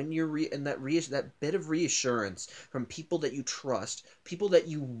 And when you're that bit of reassurance from people that you trust, people that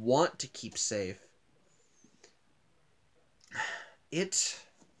you want to keep safe, it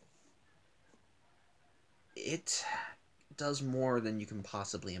does more than you can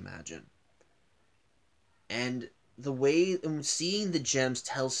possibly imagine. And seeing the gems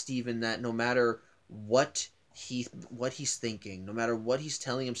tell Steven that no matter what he's thinking, no matter what he's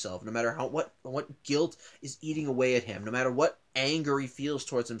telling himself, no matter what guilt is eating away at him, no matter what anger he feels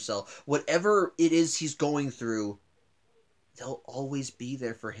towards himself, whatever it is he's going through, they'll always be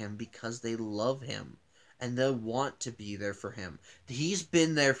there for him because they love him and they'll want to be there for him. He's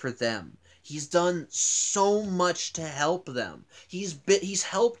been there for them. He's done so much to help them. He's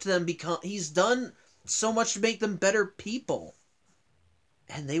helped them he's done so much to make them better people.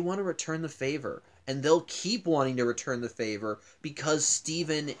 And they want to return the favor. And they'll keep wanting to return the favor because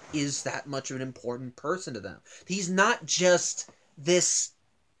Steven is that much of an important person to them. He's not just this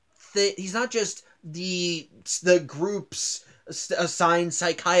thing. He's not just the group's assigned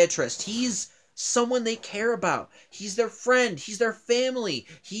psychiatrist. He's someone they care about. He's their friend. He's their family.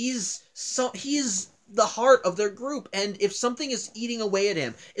 He's the heart of their group. And if something is eating away at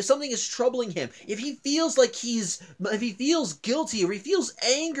him, if something is troubling him, if he feels guilty, or he feels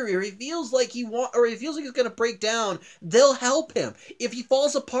angry, or he feels like he's going to break down, they'll help him. If he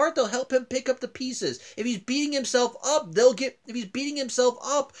falls apart, they'll help him pick up the pieces. If he's beating himself up, they'll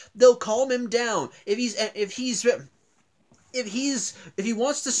calm him down. If he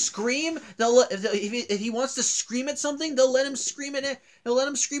wants to scream, if he wants to scream at something, they'll let him scream at it. They'll let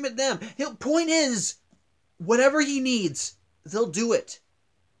him scream at them. Point is, whatever he needs, they'll do it.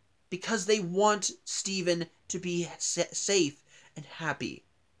 Because they want Steven to be safe and happy.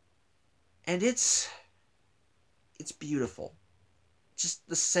 And it's beautiful. Just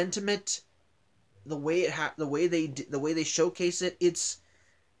the sentiment, the way they showcase it, it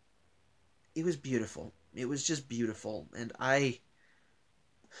was beautiful. It was just beautiful, and it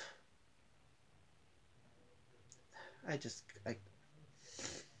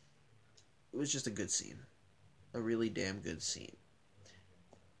was just a good scene. A really damn good scene.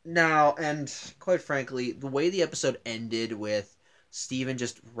 Now, and quite frankly, the way the episode ended with Steven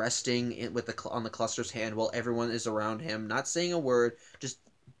just resting on the cluster's hand while everyone is around him, not saying a word, just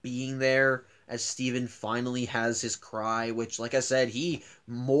being there as Steven finally has his cry, which, like I said, he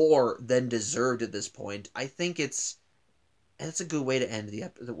more than deserved at this point. I think it's a good way to end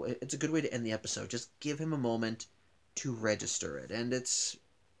it's a good way to end the episode. Just give him a moment to register it, and it's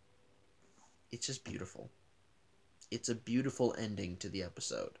just beautiful. It's a beautiful ending to the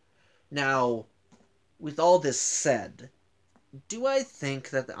episode. Now, with all this said, do I think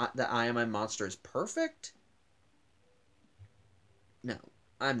that the I Am My Monster is perfect? No.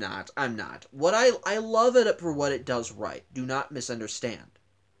 I'm not. I love it for what it does right. Do not misunderstand.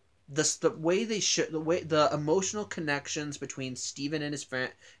 The emotional connections between Steven and his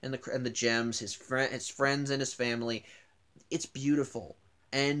friend and the gems, his friends and his family, it's beautiful.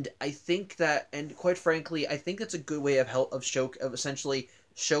 And I think that, and quite frankly, I think that's a good way of essentially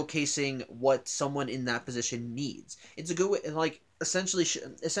showcasing what someone in that position needs. It's a good way, like,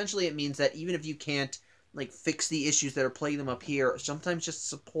 essentially it means that even if you can't, like, fix the issues that are plaguing them up here, sometimes just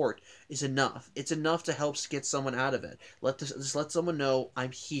support is enough. It's enough to help get someone out of it. Just let someone know,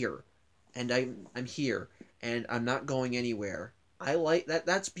 I'm here, and I'm here, and I'm not going anywhere. I like that.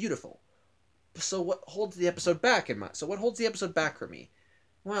 That's beautiful. So what holds the episode back what holds the episode back for me?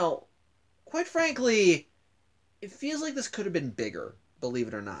 Well, quite frankly, it feels like this could have been bigger, believe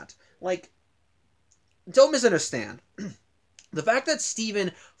it or not. Like, don't misunderstand. The fact that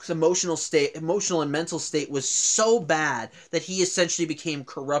Steven's emotional and mental state was so bad that he essentially became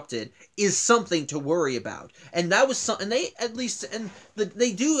corrupted is something to worry about. And that was something,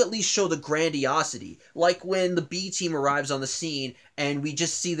 they do at least show the grandiosity. Like when the B team arrives on the scene and we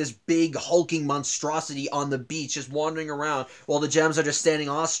just see this big hulking monstrosity on the beach just wandering around while the gems are just standing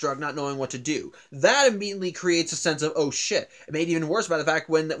awestruck, not knowing what to do. That immediately creates a sense of, oh shit. It made it even worse by the fact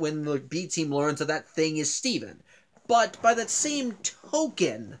when the B team learns that that thing is Steven. But by that same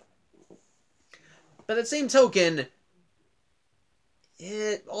token,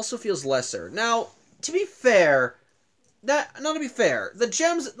 it also feels lesser. Now, to be fair, the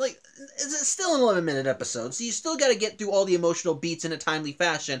gems, like, it's still an 11-minute episode, so you still gotta get through all the emotional beats in a timely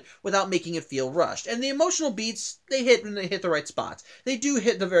fashion without making it feel rushed. And the emotional beats, they hit when they hit the right spots. They do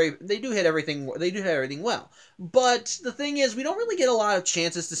hit everything well. But the thing is, we don't really get a lot of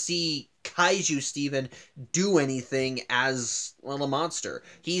chances to see Kaiju Steven do anything as, well, a monster.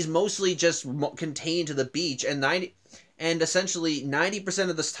 He's mostly just contained to the beach, and essentially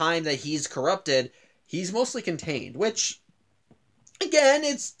 90% of this time that he's corrupted, he's mostly contained, which, again,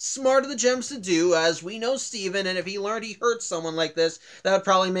 it's smart of the gems to do, as we know Steven, and if he learned he hurt someone like this, that would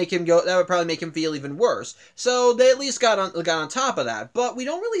probably make him feel even worse. So they at least got on top of that, but we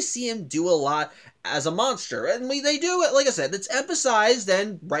don't really see him do a lot as a monster. And they do, like I said, it's emphasized,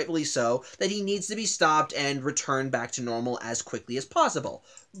 and rightfully so, that he needs to be stopped and returned back to normal as quickly as possible.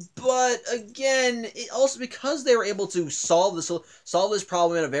 But again, it also, because they were able to solve this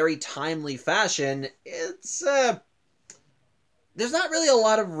problem in a very timely fashion, it's there's not really a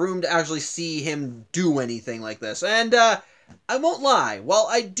lot of room to actually see him do anything like this. And I won't lie, while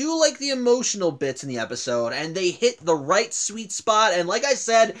I do like the emotional bits in the episode, and they hit the right sweet spot, and like I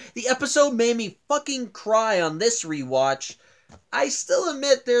said, the episode made me fucking cry on this rewatch, I still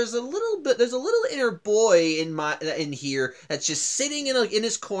admit there's a little inner boy in here that's just sitting in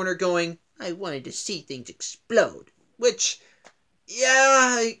his corner going, I wanted to see things explode. Which, yeah,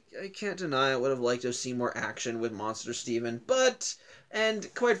 I can't deny I would have liked to have seen more action with Monster Steven, and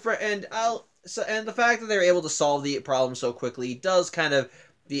the fact that they were able to solve the problem so quickly does kind of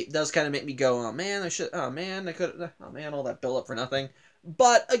make me go, all that build up for nothing.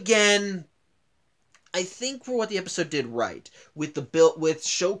 But again, I think for what the episode did right, with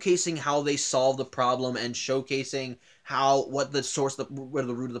showcasing how they solved the problem and showcasing where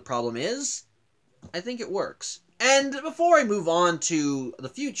the root of the problem is, I think it works. And before I move on to the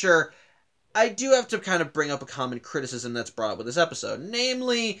future, I do have to kind of bring up a common criticism that's brought up with this episode.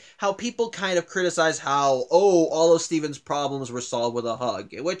 Namely, how people kind of criticize how, all of Steven's problems were solved with a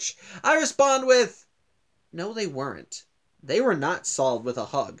hug. Which I respond with, no, they weren't. They were not solved with a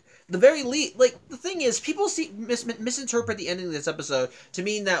hug. The very least, the thing is, people misinterpret the ending of this episode to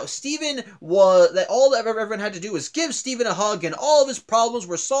mean that all that everyone had to do was give Steven a hug and all of his problems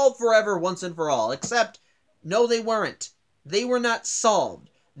were solved forever, once and for all. Except, no, they weren't. They were not solved.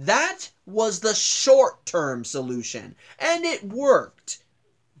 That was the short-term solution, and it worked.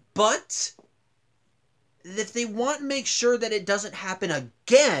 But if they want to make sure that it doesn't happen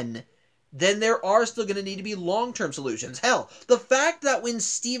again, then there are still going to need to be long-term solutions. Hell, the fact that when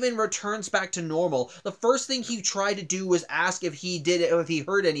Steven returns back to normal, the first thing he tried to do was ask if he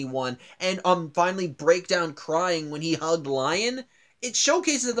hurt anyone, and finally break down crying when he hugged Lion. It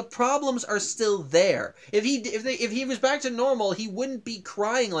showcases that the problems are still there. If he was back to normal, he wouldn't be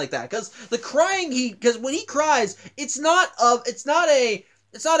crying like that. Because when he cries, it's not a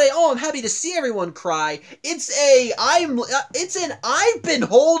oh, I'm happy to see everyone cry. It's I've been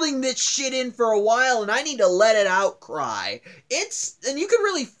holding this shit in for a while and I need to let it out cry. And you can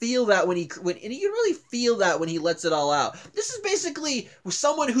really feel that when he lets it all out. This is basically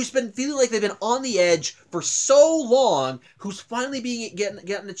someone who's been feeling like they've been on the edge for so long, who's finally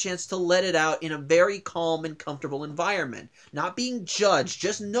getting a chance to let it out in a very calm and comfortable environment. Not being judged,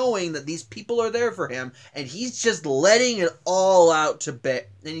 just knowing that these people are there for him, and he's just letting it all out to bed.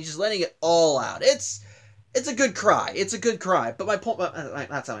 And he's just letting it all out. It's a good cry. It's a good cry. But my point,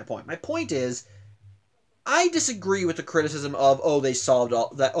 that's not my point. My point is, I disagree with the criticism of, oh, they solved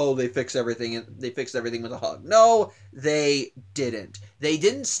all that, oh, they fixed everything and they fixed everything with a hug. No, they didn't. They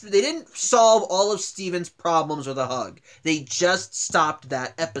didn't solve all of Steven's problems with a hug. They just stopped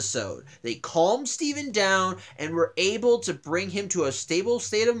that episode. They calmed Steven down and were able to bring him to a stable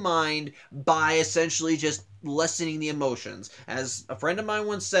state of mind by essentially just lessening the emotions. As a friend of mine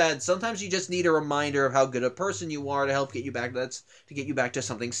once said, sometimes you just need a reminder of how good a person you are to help get you back to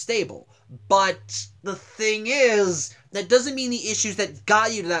something stable. But the thing is, that doesn't mean the issues that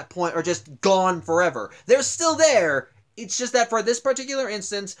got you to that point are just gone forever. They're still there. It's just that for this particular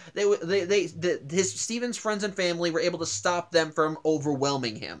instance, Steven's friends and family were able to stop them from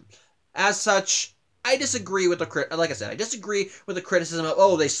overwhelming him. As such, I disagree with I disagree with the criticism of,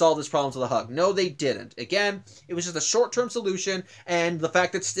 oh, they solved this problem with a hug. No, they didn't. Again, it was just a short-term solution, and the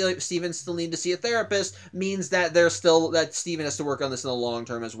fact that Steven still needed to see a therapist means that that Steven has to work on this in the long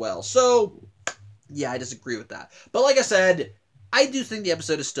term as well. So, yeah, I disagree with that. But like I said, I do think the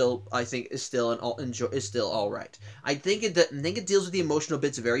episode is still all right. I think it deals with the emotional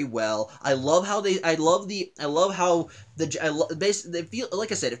bits very well. They feel,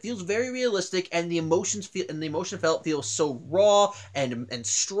 like I said, it feels very realistic, and the emotion feels so raw and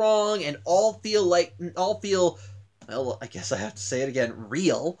strong, and all feel, well, I guess I have to say it again,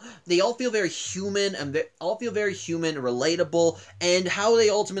 real. They all feel very human, and they all feel very human, relatable, and how they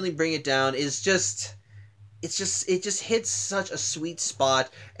ultimately bring it down is just... it just hits such a sweet spot,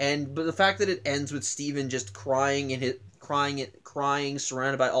 but the fact that it ends with Steven just crying,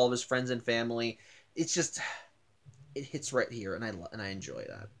 surrounded by all of his friends and family, it hits right here, and I enjoy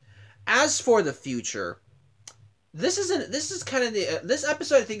that. As for the future, this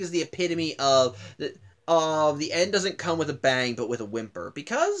episode I think is the epitome of the end doesn't come with a bang but with a whimper,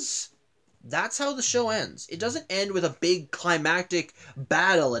 because that's how the show ends. It doesn't end with a big climactic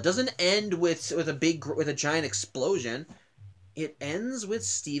battle. It doesn't end with a giant explosion. It ends with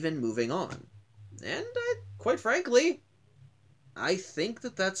Steven moving on. And quite frankly, I think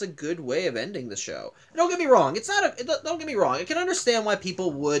that that's a good way of ending the show. Don't get me wrong. Don't get me wrong. I can understand why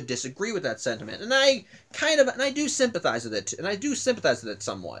people would disagree with that sentiment, and I do sympathize with it. And I do sympathize with it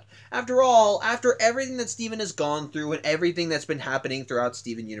somewhat. After all, after everything that Steven has gone through and everything that's been happening throughout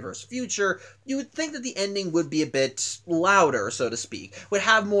Steven Universe Future, you would think that the ending would be a bit louder, so to speak. Would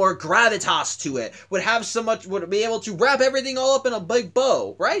have more gravitas to it. Would be able to wrap everything all up in a big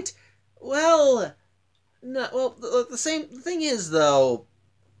bow, right? Well, no, well, the thing is, though,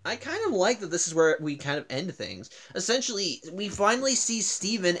 I kind of like that this is where we kind of end things. Essentially, we finally see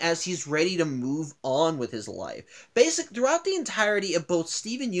Steven as he's ready to move on with his life. Throughout the entirety of both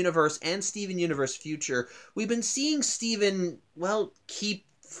Steven Universe and Steven Universe Future, we've been seeing Steven, well, keep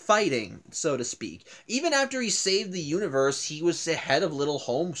fighting, so to speak. Even after he saved the universe, he was the head of Little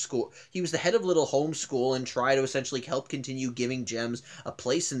Home School. He was the head of Little Home School and tried to essentially help continue giving gems a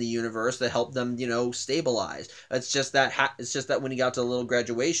place in the universe that helped them, stabilize. It's just that when he got to the little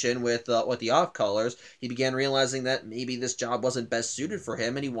graduation with the off colors, he began realizing that maybe this job wasn't best suited for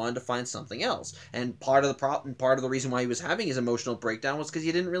him, and he wanted to find something else. And part of the reason why he was having his emotional breakdown was because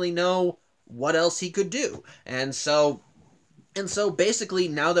he didn't really know what else he could do. And so basically,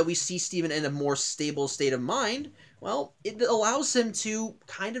 now that we see Steven in a more stable state of mind, well, it allows him to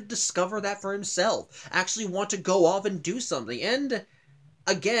kind of discover that for himself, actually want to go off and do something. And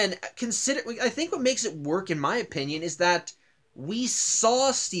again, I think what makes it work, in my opinion, is that we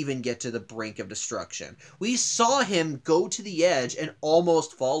saw Steven get to the brink of destruction. We saw him go to the edge and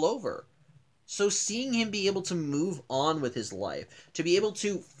almost fall over. So seeing him be able to move on with his life, to be able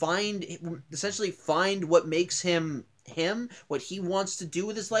to essentially find what makes him, what he wants to do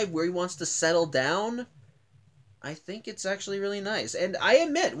with his life, where he wants to settle down, I think it's actually really nice. And I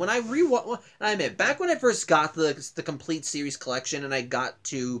admit, back when I first got the complete series collection, and I got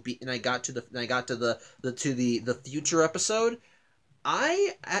to the future episode,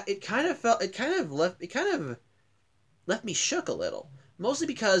 it kind of left me shook a little. Mostly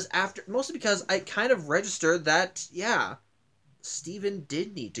because I kind of registered that, yeah, Steven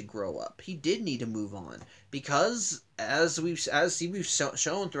did need to grow up. He did need to move on. Because, as we've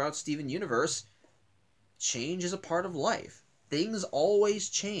shown throughout Steven Universe, change is a part of life. Things always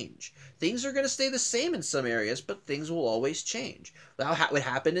change. Things are going to stay the same in some areas, but things will always change. What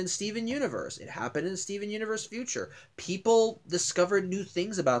happened in Steven Universe? It happened in Steven Universe Future. People discovered new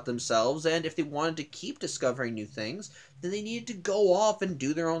things about themselves, and if they wanted to keep discovering new things, then they needed to go off and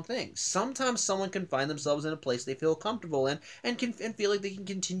do their own thing. Sometimes someone can find themselves in a place they feel comfortable in and feel like they can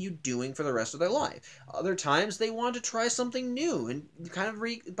continue doing for the rest of their life. Other times they want to try something new and kind of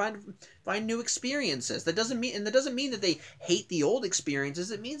find new experiences. That doesn't mean that they hate hate the old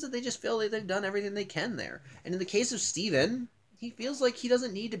experiences. It means that they just feel like they've done everything they can there. And in the case of Steven, he feels like he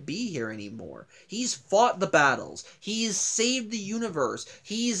doesn't need to be here anymore. He's fought the battles. He's saved the universe.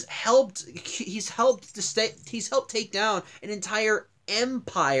 He's helped take down an entire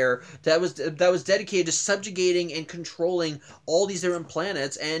empire that was dedicated to subjugating and controlling all these different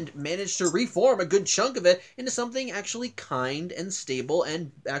planets, and managed to reform a good chunk of it into something actually kind and stable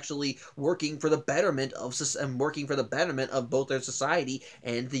and actually working for the betterment of both their society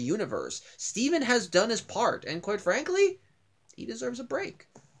and the universe. Steven has done his part, and quite frankly, he deserves a break.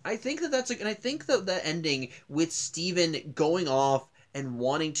 I think that ending with Steven going off and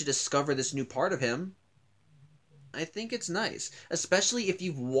wanting to discover this new part of him, I think it's nice, especially if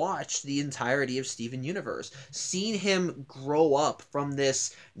you've watched the entirety of Steven Universe, seen him grow up from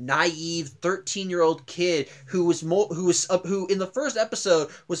this naive 13-year-old kid who in the first episode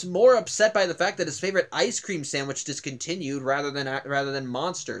was more upset by the fact that his favorite ice cream sandwich discontinued rather than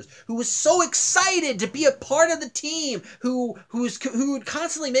Monsters, who was so excited to be a part of the team, who would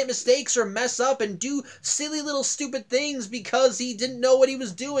constantly make mistakes or mess up and do silly little stupid things because he didn't know what he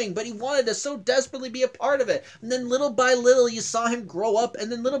was doing, but he wanted to so desperately be a part of it. And then little by little you saw him grow up,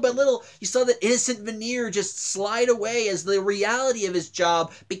 and then little by little you saw that innocent veneer just slide away as the reality of his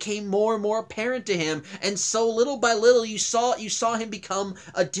job became more and more apparent to him. And so little by little you saw him become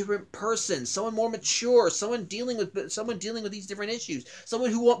a different person, someone more mature, someone dealing with these different issues,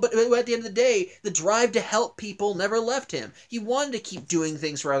 someone who at the end of the day, the drive to help people never left him. He wanted to keep doing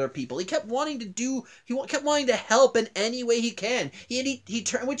things for other people. He kept wanting to help in any way he can. He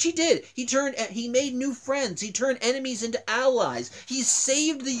turned, which he did. He made new friends. He turned enemies into allies. He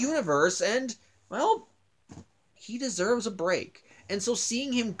saved the universe, and, well, he deserves a break. And so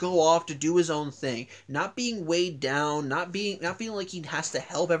seeing him go off to do his own thing, not being weighed down, not feeling like he has to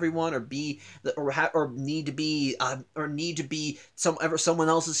help everyone or need to be someone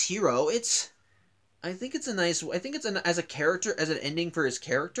else's hero. I think it's as a character, as an ending for his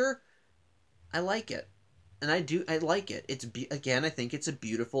character, I like it. And I like it. I think it's a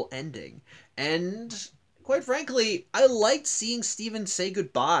beautiful ending. And quite frankly, I liked seeing Steven say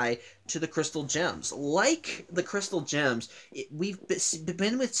goodbye to the Crystal Gems. Like the Crystal Gems, we've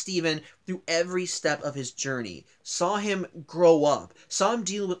been with Steven through every step of his journey. Saw him grow up. Saw him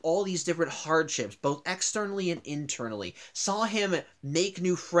deal with all these different hardships, both externally and internally. Saw him make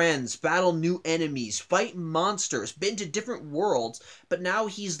new friends, battle new enemies, fight monsters, been to different worlds. But now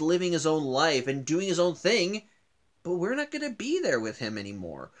he's living his own life and doing his own thing. But we're not going to be there with him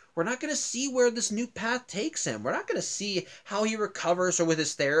anymore. We're not going to see where this new path takes him. We're not going to see how he recovers or with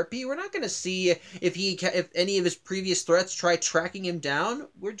his therapy. We're not going to see if any of his previous threats try tracking him down.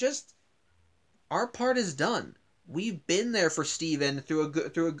 Our part is done. We've been there for Steven through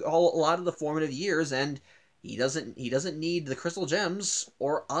a lot of the formative years, and he doesn't need the Crystal Gems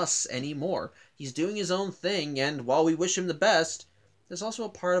or us anymore. He's doing his own thing, and while we wish him the best, there's also a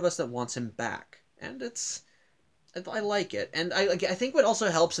part of us that wants him back. And I like it, and I think what also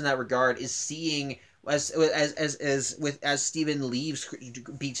helps in that regard is seeing as Steven leaves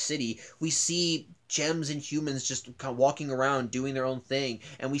Beach City, we see gems and humans just kind of walking around doing their own thing,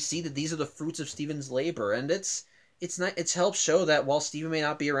 and we see that these are the fruits of Steven's labor, and it's helped show that while Steven may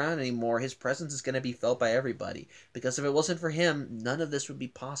not be around anymore, his presence is going to be felt by everybody, because if it wasn't for him, none of this would be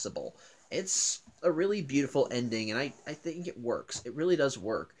possible. It's a really beautiful ending, and I think it works. It really does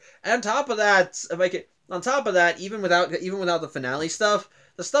work. And on top of that, even without the finale stuff,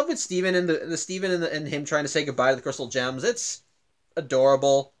 the stuff with Steven and him trying to say goodbye to the Crystal Gems, it's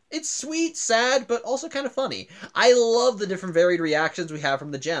adorable. It's sweet, sad, but also kind of funny. I love the different varied reactions we have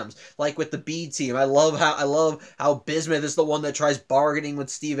from the gems. Like with the B team, I love how Bismuth is the one that tries bargaining with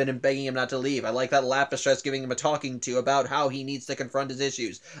Steven and begging him not to leave. I like that Lapis tries giving him a talking to about how he needs to confront his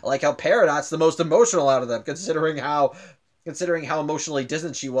issues. I like how Peridot's the most emotional out of them, considering how emotionally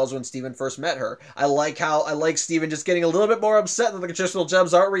distant she was when Steven first met her. I like Steven just getting a little bit more upset that the Crystal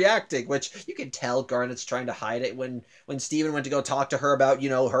Gems aren't reacting, which you can tell Garnet's trying to hide it. When Steven went to go talk to her about,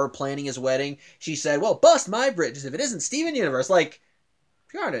 her planning his wedding, she said, well, bust my bridges if it isn't Steven Universe. Like,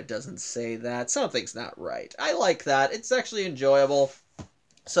 Garnet doesn't say that. Something's not right. I like that. It's actually enjoyable.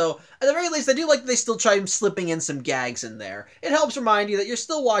 So, at the very least, I do like that they still try slipping in some gags in there. It helps remind you that you're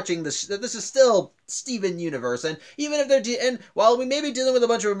still watching this, that this is still Steven Universe. And even if and while we may be dealing with a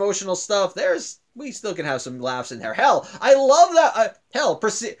bunch of emotional stuff, we still can have some laughs in there. Hell, I love that. Hell,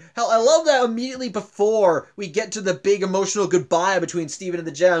 I love that immediately before we get to the big emotional goodbye between Steven and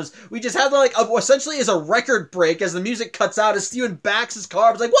the Gems, we just have like essentially as a record break as the music cuts out as Steven backs his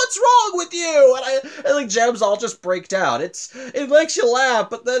car. It's like, what's wrong with you? And like Gems all just break down. It makes you laugh,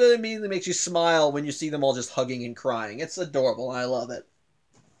 but then it immediately makes you smile when you see them all just hugging and crying. It's adorable. I love it.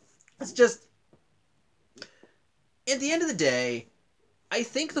 It's just, at the end of the day, I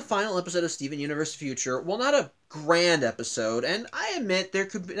think the final episode of Steven Universe Future, while not a grand episode, and I admit there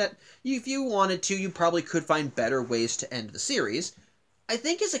could be that if you wanted to, you probably could find better ways to end the series. I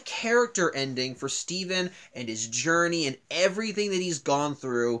think as a character ending for Steven and his journey and everything that he's gone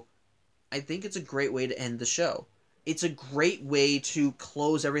through, I think it's a great way to end the show. It's a great way to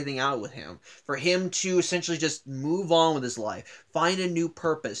close everything out with him. For him to essentially just move on with his life, find a new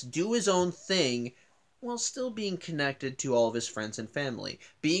purpose, do his own thing, while still being connected to all of his friends and family.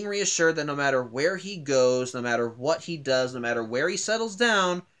 Being reassured that no matter where he goes, no matter what he does, no matter where he settles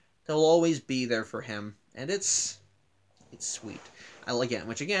down, they'll always be there for him. And it's sweet.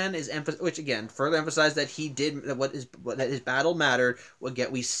 Which again further emphasized that he did that his battle mattered.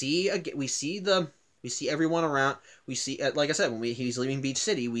 Again, we see everyone around. We see, like I said, when he's leaving Beach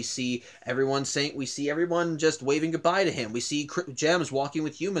City, we see everyone just waving goodbye to him. We see Gems walking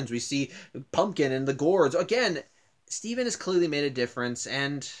with humans. We see Pumpkin and the Gourds. Again, Steven has clearly made a difference,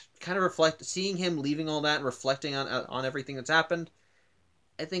 and kind of seeing him leaving all that and reflecting on everything that's happened.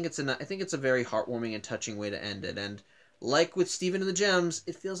 I think it's a very heartwarming and touching way to end it. And like with Steven and the Gems,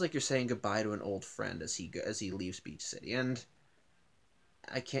 it feels like you're saying goodbye to an old friend as he leaves Beach City. And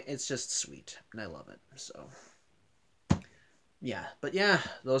it's just sweet, and I love it. So, yeah. But yeah,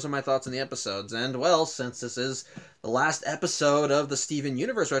 those are my thoughts on the episodes. And, well, since this is the last episode of the Steven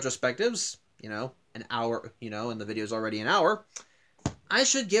Universe Retrospectives, an hour, and the video's already an hour, I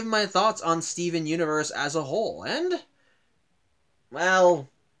should give my thoughts on Steven Universe as a whole. And, well,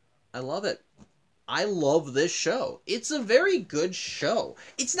 I love it. I love this show. It's a very good show.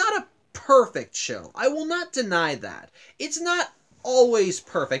 It's not a perfect show. I will not deny that. It's not always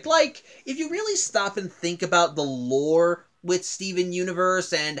perfect. Like, if you really stop and think about the lore with Steven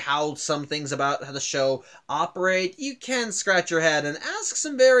Universe and how some things about how the show operate, you can scratch your head and ask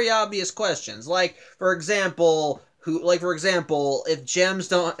some very obvious questions. Like, for example, if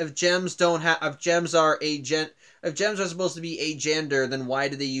Gems are supposed to be a gender, then why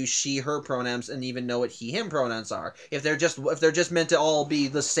do they use she, her pronouns and even know what he, him pronouns are? If they're just meant to all be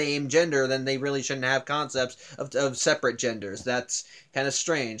the same gender, then they really shouldn't have concepts of separate genders. That's kind of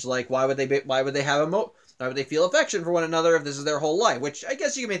strange. Like, why would they feel affection for one another if this is their whole life? Which, I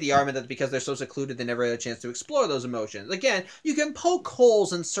guess you can make the argument that because they're so secluded, they never had a chance to explore those emotions. Again, you can poke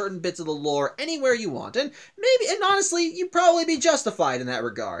holes in certain bits of the lore anywhere you want, and honestly, you'd probably be justified in that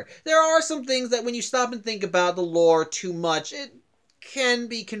regard. There are some things that when you stop and think about the lore too much, it can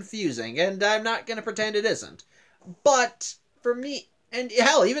be confusing, and I'm not going to pretend it isn't. But, for me, and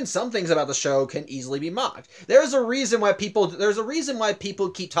hell, even some things about the show can easily be mocked. There's a reason why people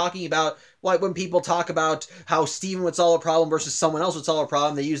keep talking about, like, when people talk about how Steven would solve a problem versus someone else would solve a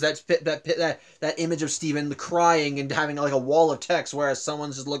problem, they use that image of Steven crying and having like a wall of text, whereas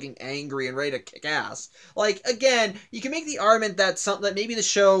someone's just looking angry and ready to kick ass. Like, again, you can make the argument that maybe the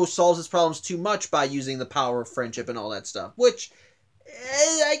show solves its problems too much by using the power of friendship and all that stuff, which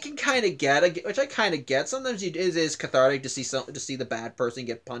I can kind of get. Sometimes it is cathartic to see the bad person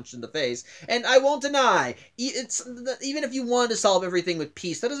get punched in the face, and I won't deny even if you want to solve everything with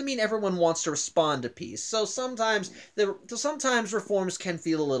peace, that doesn't mean everyone wants to respond to peace. So sometimes reforms can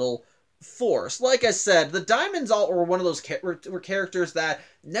feel a little forced. Like I said, the Diamonds were one of those were characters that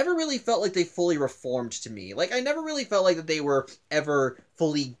never really felt like they fully reformed to me. Like, I never really felt like that they were ever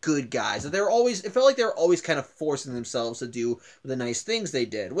fully good guys. That it felt like they were always kind of forcing themselves to do the nice things they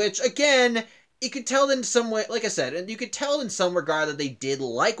did, which, again, you could tell in some way, like I said, and you could tell in some regard that they did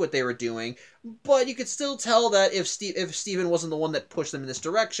like what they were doing, but you could still tell that if Steven wasn't the one that pushed them in this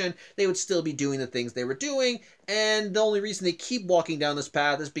direction, they would still be doing the things they were doing, and the only reason they keep walking down this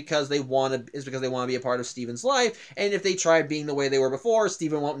path is because they want to be a part of Steven's life, and if they tried being the way they were before,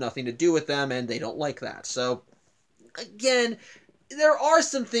 Steven won't have nothing to do with them, and they don't like that. So, again, there are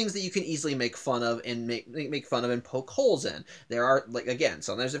some things that you can easily make fun of and make fun of and poke holes in. There are, like, again,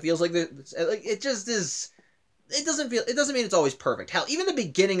 sometimes it feels like it just is. It doesn't mean it's always perfect. Hell, even the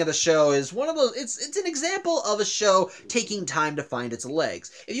beginning of the show is one of those. It's an example of a show taking time to find its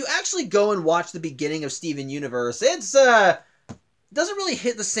legs. If you actually go and watch the beginning of Steven Universe, doesn't really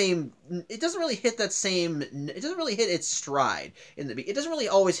hit the same. It doesn't really hit that same. It doesn't really hit its stride in the. It doesn't really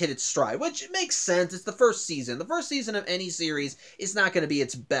always hit its stride, which makes sense. It's the first season. The first season of any series is not going to be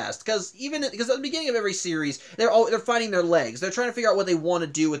its best because at the beginning of every series, they're finding their legs. They're trying to figure out what they want to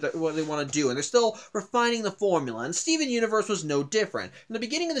do with what they want to do, and they're still refining the formula. And Steven Universe was no different. In the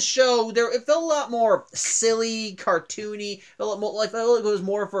beginning of the show, it felt a lot more silly, cartoony. It felt like it was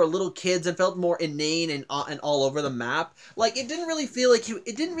more for little kids and felt more inane and all over the map. Like it didn't really feel like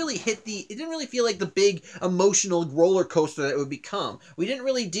it didn't really feel like the big emotional roller coaster that it would become. We didn't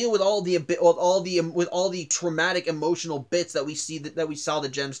really deal with all the traumatic emotional bits that we saw the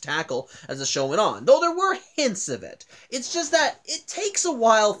gems tackle as the show went on. Though there were hints of it. It's just that it takes a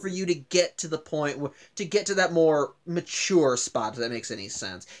while for you to get to the point to get to that more mature spot, if that makes any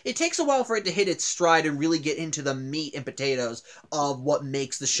sense. It takes a while for it to hit its stride and really get into the meat and potatoes of what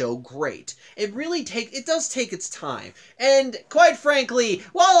makes the show great. It does take its time. And quite frankly,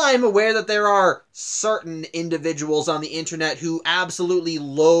 while I'm aware that there are certain individuals on the internet who absolutely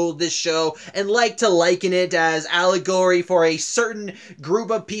loathe this show and like to liken it as allegory for a certain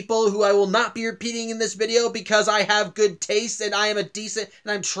group of people who I will not be repeating in this video because I have good taste and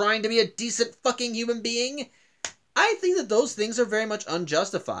I'm trying to be a decent fucking human being, I think that those things are very much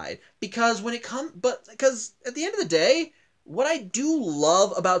unjustified because because at the end of the day, what I do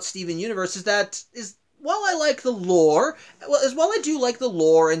love about Steven Universe is while I like the lore, while I do like the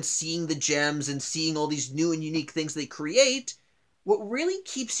lore and seeing the gems and seeing all these new and unique things they create, what really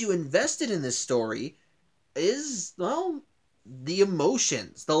keeps you invested in this story is, well, the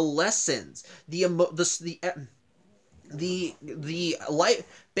emotions, the lessons,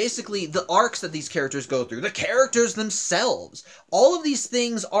 basically the arcs that these characters go through, the characters themselves. All of these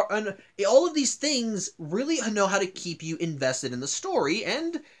things really know how to keep you invested in the story,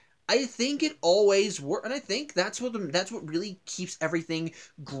 and I think it always works, and I think that's what really keeps everything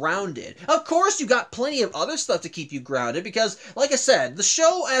grounded. Of course, you got plenty of other stuff to keep you grounded because, like I said, the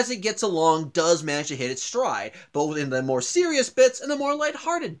show as it gets along does manage to hit its stride, both in the more serious bits and the more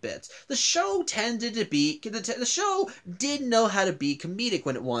lighthearted bits. The show the show did know how to be comedic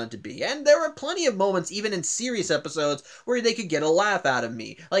when it wanted to be, and there were plenty of moments, even in serious episodes, where they could get a laugh out of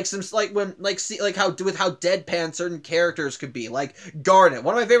me, how deadpan certain characters could be, like Garnet.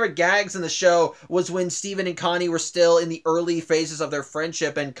 One of my favorite gags in the show was when Steven and Connie were still in the early phases of their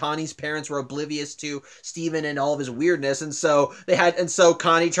friendship, and Connie's parents were oblivious to Steven and all of his weirdness, and so when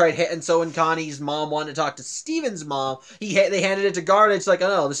Connie's mom wanted to talk to Steven's mom, they handed it to Garnet. It's like, oh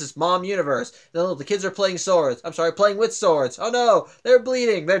no, this is Mom Universe. No, the kids are playing swords. I'm sorry, playing with swords. Oh no, they're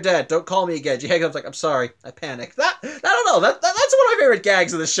bleeding. They're dead. Don't call me again. She hangs up like, I'm sorry. I panicked. I don't know. That's one of my favorite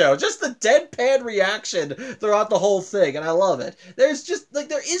gags of the show. Just the deadpan reaction throughout the whole thing, and I love it. There is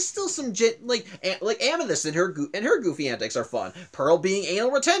still some Amethyst and her goofy antics are fun. Pearl being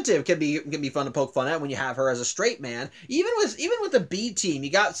anal retentive can be fun to poke fun at when you have her as a straight man. Even with the B team, you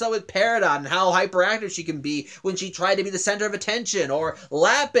got with Peridot and how hyperactive she can be when she tried to be the center of attention, or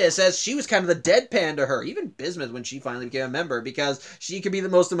Lapis as she was kind of the deadpan to her. Even Bismuth when she finally became a member because she could be the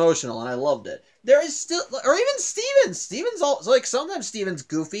most emotional, and I loved it. There is still, or even Steven. Steven's also, sometimes Steven's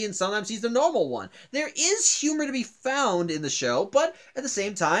goofy and sometimes he's the normal one. There is humor to be found in the show, but at the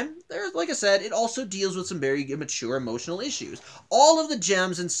same time, like I said, it also deals with some very mature emotional issues. All of the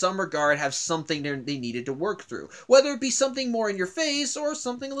gems in some regard have something they needed to work through, whether it be something more in your face or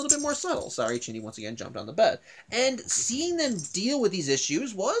something a little bit more subtle. Sorry, Chinny once again jumped on the bed. And seeing them deal with these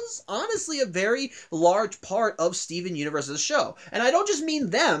issues was honestly a very large part of Steven Universe's show. And I don't just mean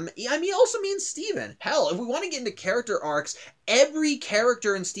them, I also mean Steven. Hell, if we want to get into character arcs, every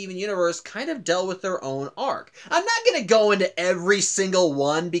character in Steven Universe kind of dealt with their own arc. I'm not going to go into every single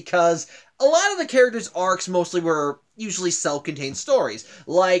one because a lot of the characters' arcs mostly were usually self-contained stories,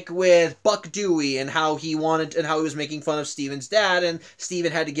 like with Buck Dewey and how he was making fun of Steven's dad, and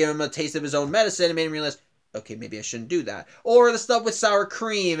Steven had to give him a taste of his own medicine and made him realize, okay, maybe I shouldn't do that. Or the stuff with Sour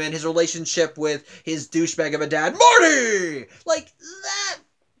Cream and his relationship with his douchebag of a dad, Marty! Like, that...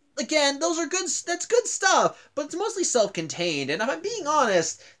 Again, that's good stuff, but it's mostly self-contained, and if I'm being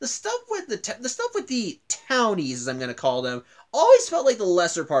honest, the stuff with the townies, as I'm going to call them, always felt like the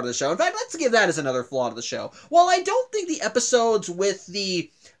lesser part of the show. In fact, let's give that as another flaw to the show. While I don't think the episodes with the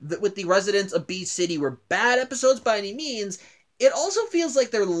residents of Beach City were bad episodes by any means, it also feels like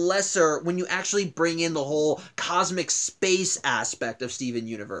they're lesser when you actually bring in the whole cosmic space aspect of Steven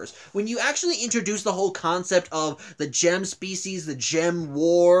Universe. When you actually introduce the whole concept of the gem species, the gem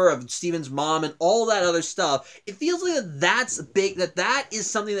war of Steven's mom, and all that other stuff, it feels like that's big, that is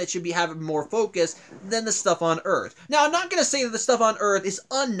something that should be having more focus than the stuff on Earth. Now, I'm not going to say that the stuff on Earth is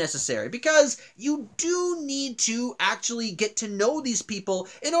unnecessary, because you do need to actually get to know these people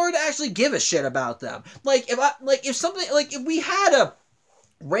in order to actually give a shit about them. Like, if we had a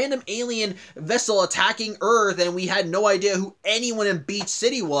random alien vessel attacking Earth and we had no idea who anyone in Beach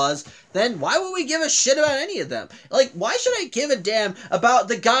City was, then why would we give a shit about any of them? Like, why should I give a damn about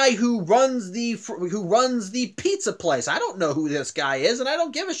the guy who runs the pizza place? I don't know who this guy is, and I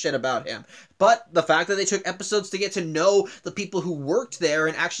don't give a shit about him. But the fact that they took episodes to get to know the people who worked there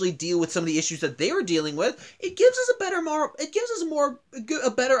and actually deal with some of the issues that they were dealing with, it gives us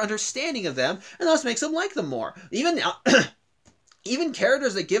a better understanding of them, and thus makes them like them more. Even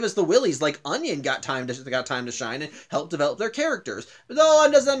characters that give us the willies, like Onion, got time to shine and help develop their characters. Though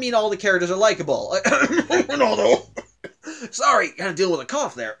it doesn't mean all the characters are likable. Sorry, kind of dealing with a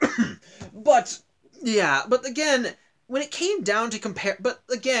cough there. But again, when it came down to compare,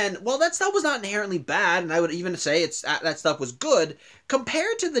 while that stuff was not inherently bad, and I would even say that stuff was good,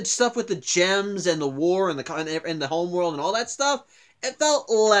 compared to the stuff with the gems and the war and the homeworld and all that stuff, it felt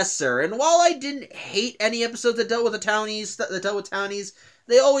lesser. And while I didn't hate any episodes that dealt with townies,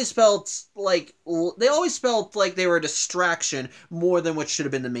 they always felt like they were a distraction more than what should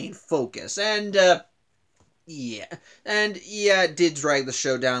have been the main focus. And it did drag the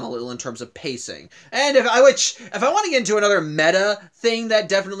show down a little in terms of pacing. And if I want to get into another meta thing that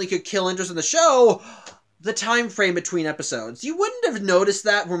definitely could kill interest in the show, the time frame between episodes. You wouldn't have noticed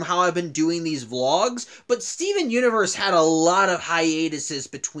that from how I've been doing these vlogs, but Steven Universe had a lot of hiatuses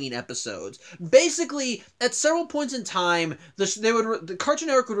between episodes. Basically, at several points in time, the Cartoon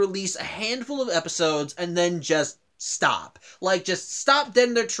Network would release a handful of episodes and then just stop. Like, just stop dead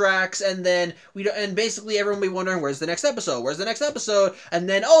in their tracks, and then basically everyone would be wondering, where's the next episode? Where's the next episode? And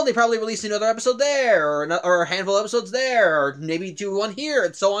then, they probably released another episode there, or a handful of episodes there, or maybe do one here,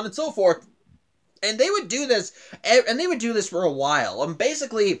 and so on and so forth. And they would do this, for a while.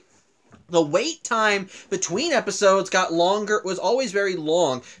 Basically, the wait time between episodes was always very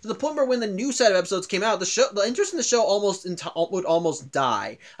long, to the point where when the new set of episodes came out, the interest in the show would almost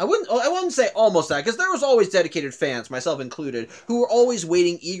die. I wouldn't say almost die, because there was always dedicated fans, myself included, who were always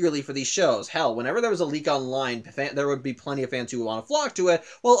waiting eagerly for these shows. Hell, whenever there was a leak online, there would be plenty of fans who would want to flock to it,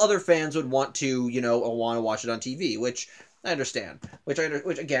 while other fans would want to, want to watch it on TV, which I understand. Both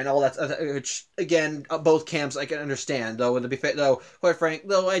camps I can understand. Quite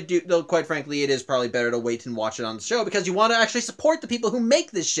frankly, it is probably better to wait and watch it on the show, because you want to actually support the people who make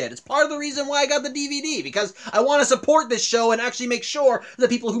this shit. It's part of the reason why I got the DVD, because I want to support this show and actually make sure the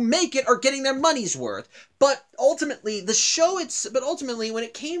people who make it are getting their money's worth. But ultimately, when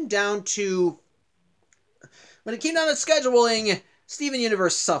it came down to scheduling, Steven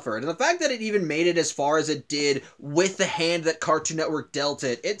Universe suffered, and the fact that it even made it as far as it did with the hand that Cartoon Network dealt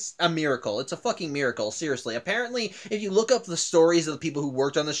it, it's a miracle. It's a fucking miracle, seriously. Apparently, if you look up the stories of the people who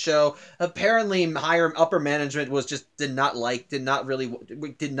worked on the show, apparently upper management did not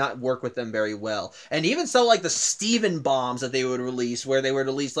work with them very well. And even so, like the Steven bombs that they would release, where they would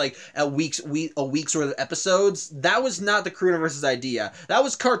release like a week's worth of episodes, that was not the Crewniverse's idea. That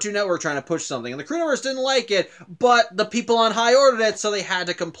was Cartoon Network trying to push something, and the Crewniverse didn't like it, but the people on high ordered it, so they had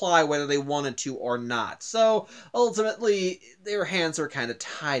to comply whether they wanted to or not. So ultimately, their hands were kind of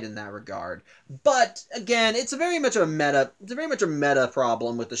tied in that regard. But again, it's very much a meta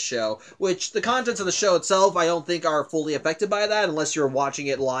problem with the show, which the contents of the show itself I don't think are fully affected by that, unless you're watching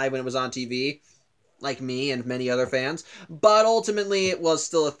it live when it was on TV, like me and many other fans. But ultimately, it was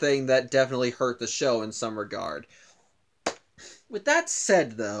still a thing that definitely hurt the show in some regard. With that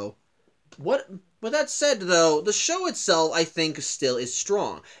said, though, the show itself, I think, still is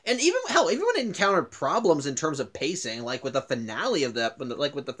strong. And even when it encountered problems in terms of pacing, like with the finale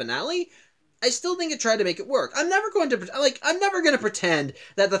I still think it tried to make it work. I'm never going to pretend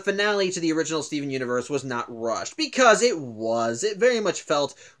that the finale to the original Steven Universe was not rushed, because it was. It very much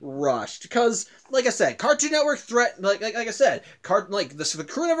felt rushed, because, like I said, Cartoon Network the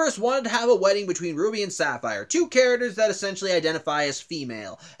Crewniverse wanted to have a wedding between Ruby and Sapphire, two characters that essentially identify as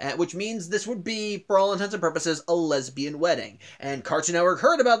female, which means this would be, for all intents and purposes, a lesbian wedding. And Cartoon Network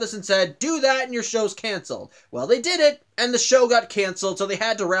heard about this and said, do that and your show's canceled. Well, they did it, and the show got canceled, so they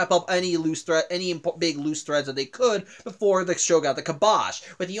had to wrap up any loose big loose threads that they could before the show got the kibosh.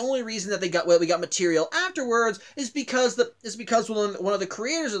 But the only reason that we got material afterwards is because one of the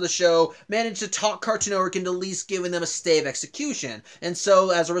creators of the show managed to talk Cartoon Network into at least giving them a stay of execution. And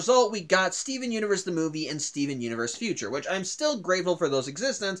so as a result, we got Steven Universe the movie and Steven Universe Future, which I'm still grateful for those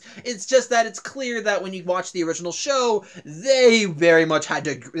existence. It's just that it's clear that when you watch the original show, they very much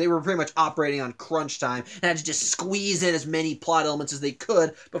they were pretty much operating on crunch time and had to just squeeze in as many plot elements as they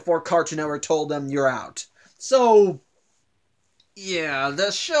could before Cartoon Network told them you're out. So yeah,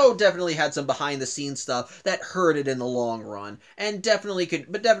 the show definitely had some behind-the-scenes stuff that hurt it in the long run, and definitely could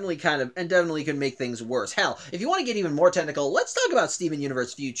make things worse. Hell, if you want to get even more technical, let's talk about Steven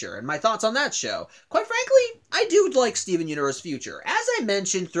Universe Future and my thoughts on that show. Quite frankly, I do like Steven Universe Future. As I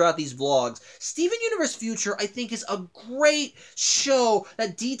mentioned throughout these vlogs, Steven Universe Future, I think, is a great show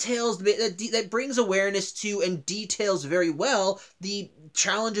that that brings awareness to and details very well the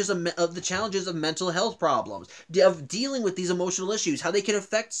challenges of mental health problems, of dealing with these emotional issues, how they can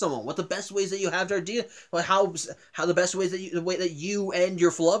affect someone, what the best ways that you have to deal, how the best ways the way that you and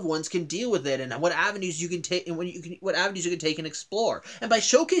your loved ones can deal with it, and what avenues you can take and what avenues you can take and explore. And by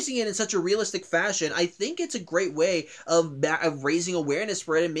showcasing it in such a realistic fashion, I think it's a great way of raising awareness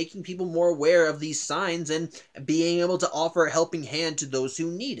for it and making people more aware of these signs and being able to offer a helping hand to those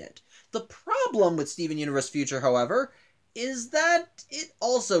who need it. The problem with Steven Universe Future, however, is that it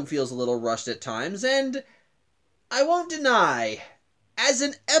also feels a little rushed at times, and I won't deny, as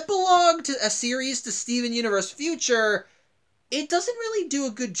an epilogue to a series to Steven Universe Future, it doesn't really do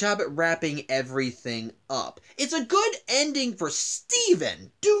a good job at wrapping everything up. It's a good ending for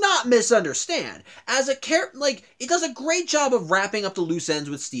Steven, do not misunderstand. As a it does a great job of wrapping up the loose ends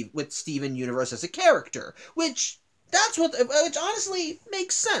with Steven Universe as a character, which honestly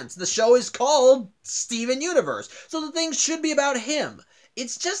makes sense. The show is called Steven Universe, so the thing should be about him.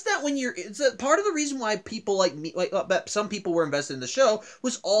 It's just that it's a part of the reason why people like me, some people were invested in the show,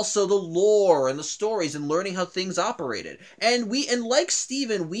 was also the lore and the stories and learning how things operated. And like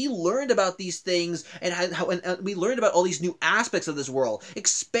Steven, we learned about these things and we learned about all these new aspects of this world,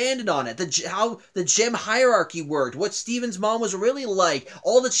 expanded on it, how the gem hierarchy worked, what Steven's mom was really like,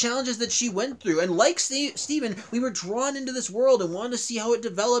 all the challenges that she went through. And like Steven, we were drawn into this world and wanted to see how it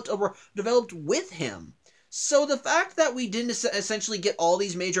developed with him. So the fact that we didn't essentially get all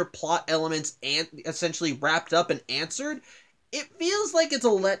these major plot elements and essentially wrapped up and answered, it feels like it's a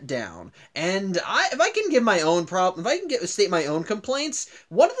letdown. And if I can state my own complaints,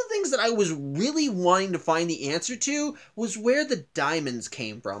 one of the things that I was really wanting to find the answer to was where the diamonds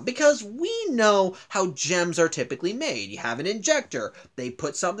came from. Because we know how gems are typically made. You have an injector, they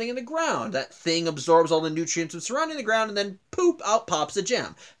put something in the ground, that thing absorbs all the nutrients surrounding the ground, and then poop, out pops a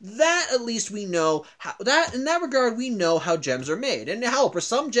gem. That, at least we know, in that regard, we know how gems are made. And hell, for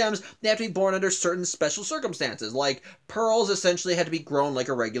some gems, they have to be born under certain special circumstances, like pearls essentially had to be grown like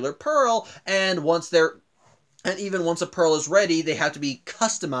a regular pearl, and even once a pearl is ready, they have to be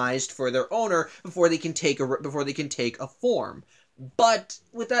customized for their owner before they can take a form. But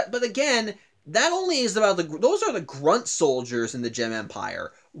again, that only is about those are the grunt soldiers in the Gem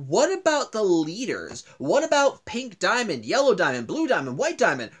Empire. What about the leaders? What about Pink Diamond, Yellow Diamond, Blue Diamond, White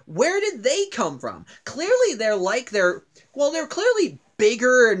Diamond? Where did they come from? Clearly they're clearly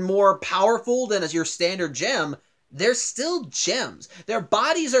bigger and more powerful than as your standard gem. They're still gems. Their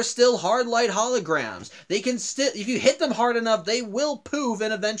bodies are still hard light holograms. They can still, if you hit them hard enough, they will poof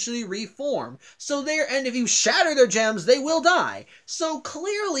and eventually reform. And if you shatter their gems, they will die. So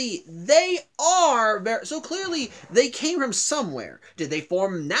clearly they came from somewhere. Did they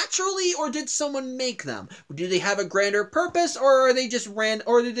form naturally, or did someone make them? Do they have a grander purpose, or are they just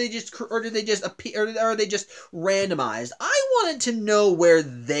randomized? I wanted to know where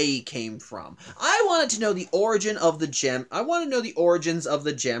they came from. I wanted to know the origin of the gem. I want to know the origins of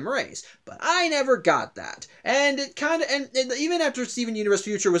the gem race, but I never got that. And even after Steven Universe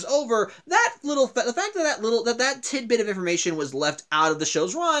Future was over, the fact that tidbit of information was left out of the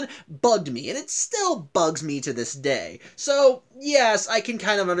show's run bugged me, and it still bugs me to this day. So yes, I can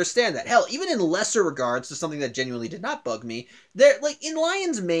kind of understand that. Hell, even in lesser regards to something that genuinely did not bug me, in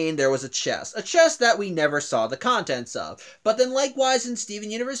Lion's Mane, there was a chest that we never saw the contents of. But then likewise in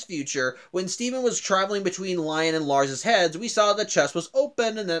Steven Universe Future, when Steven was traveling between Lion and Lars's heads, we saw the chest was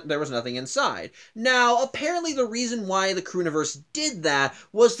open and that there was nothing inside. Now, apparently the reason why the Crewniverse did that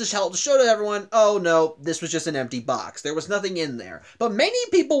was to show to everyone, oh no, this was just an empty box. There was nothing in there. But many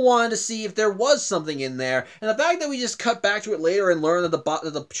people wanted to see if there was something in there, and the fact that we just cut back to it later and learned that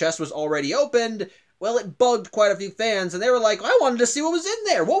the chest was already opened, well, it bugged quite a few fans, and they were like, I wanted to see what was in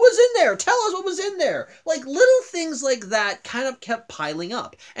there. What was in there? Tell us what was in there. Like, little things like that kind of kept piling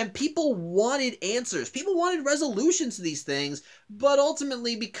up, and people wanted answers. People wanted resolutions to these things, but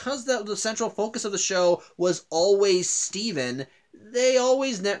ultimately, because the central focus of the show was always Steven,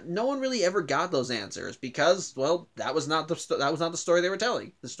 no one really ever got those answers because, well, that was not the story they were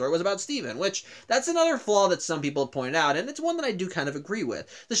telling. The story was about Steven, which that's another flaw that some people have pointed out, and it's one that I do kind of agree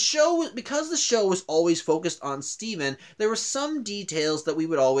with. Because the show was always focused on Steven, there were some details that we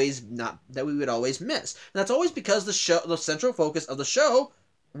would always miss. And that's always because the central focus of the show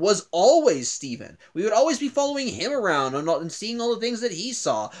was always Steven. We would always be following him around and seeing all the things that he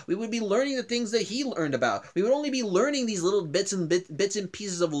saw. We would be learning the things that he learned about. We would only be learning these little bits and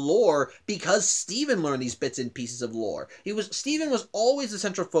pieces of lore because Steven learned these bits and pieces of lore. Steven was always the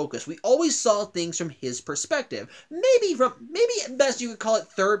central focus. We always saw things from his perspective. Maybe at best you could call it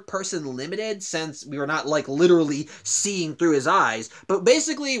third person limited, since we were not like literally seeing through his eyes. But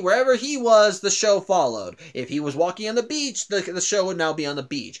basically, wherever he was, the show followed. If he was walking on the beach, the show would now be on the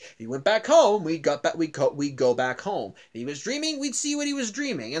beach. If he went back home, we'd go back home. If he was dreaming, we'd see what he was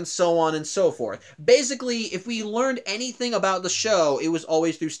dreaming, and so on and so forth. Basically, if we learned anything about the show, it was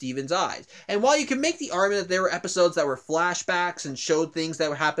always through Steven's eyes. And while you can make the argument that there were episodes that were flashbacks and showed things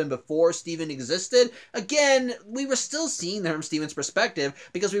that happened before Steven existed, again, we were still seeing them from Steven's perspective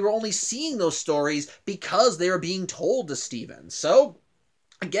because we were only seeing those stories because they were being told to Steven. So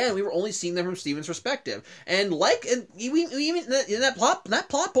again, we were only seeing them from Steven's perspective, and even that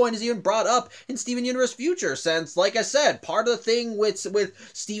plot point is even brought up in Steven Universe Future, since, like I said, part of the thing with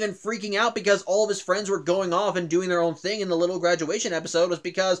Steven freaking out because all of his friends were going off and doing their own thing in the little graduation episode was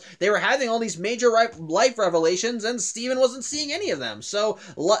because they were having all these major life revelations, and Steven wasn't seeing any of them. So,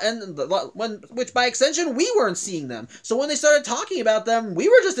 which by extension we weren't seeing them. So when they started talking about them, we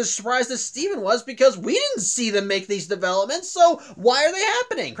were just as surprised as Steven was because we didn't see them make these developments. So why are they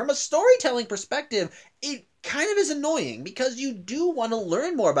happening? From a storytelling perspective, it kind of is annoying because you do want to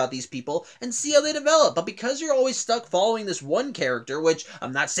learn more about these people and see how they develop, but because you're always stuck following this one character, which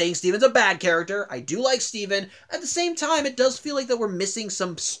I'm not saying Steven's a bad character, I do like Steven, at the same time it does feel like that we're missing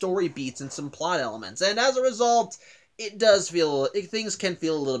some story beats and some plot elements, and as a result, things can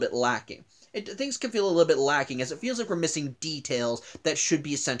feel a little bit lacking. Things can feel a little bit lacking as it feels like we're missing details that should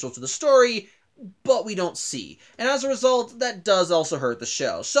be essential to the story, but we don't see. And as a result, that does also hurt the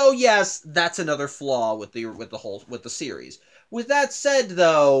show. So yes, that's another flaw with the series. With that said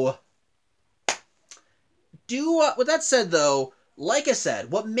though, like I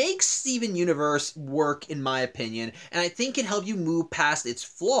said, what makes Steven Universe work, in my opinion, and I think can help you move past its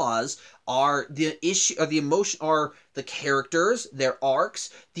flaws, are the characters, their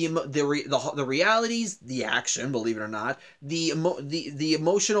arcs, the realities, the action, believe it or not, the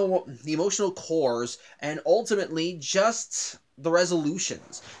emotional cores, and ultimately just the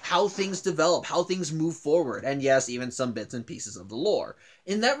resolutions, how things develop, how things move forward, and yes, even some bits and pieces of the lore.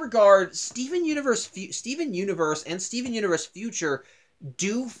 In that regard, Steven Universe and Steven Universe Future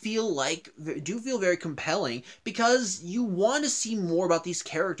do feel very compelling because you want to see more about these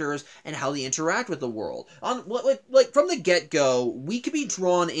characters and how they interact with the world. Like from the get-go, we could be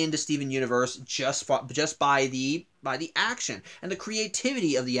drawn into Steven Universe just by the action and the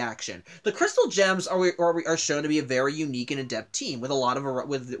creativity of the action. The Crystal Gems are shown to be a very unique and adept team with a lot of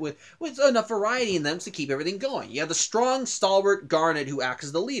with enough variety in them to keep everything going. You have the strong, stalwart Garnet who acts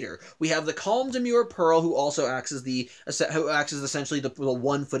as the leader. We have the calm, demure Pearl who also acts as essentially the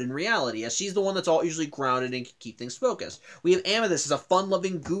one foot in reality, as she's the one that's usually grounded and can keep things focused. We have Amethyst as a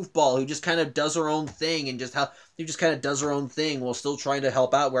fun-loving goofball who just kind of does her own thing while still trying to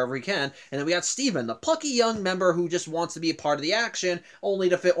help out wherever he can. And then we got Steven, the plucky young member who just wants to be a part of the action, only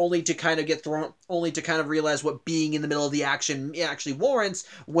to kind of realize what being in the middle of the action actually warrants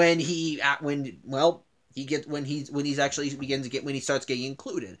when he starts getting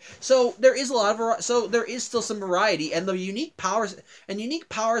included. So there is still some variety, and the unique powers and the unique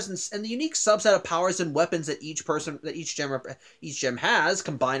subset of powers and weapons that each gem has,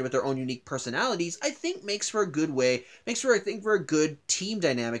 combined with their own unique personalities, I think makes for a good team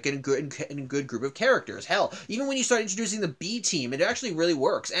dynamic and a good group of characters. Hell, even when you start introducing the B team, it actually really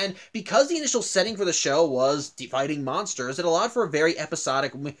works. And because the initial setting for the show was fighting monsters, it allowed for a very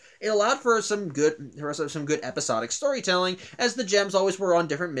episodic. It allowed for some good some good episodic storytelling, as the gems always were on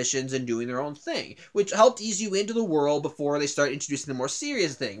different missions and doing their own thing, which helped ease you into the world before they start introducing the more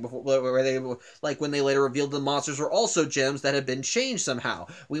serious thing, where they, like when they later revealed the monsters were also gems that had been changed somehow.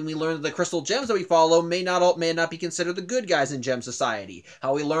 When we learned that the crystal gems that we follow may not be considered the good guys in Gem Society.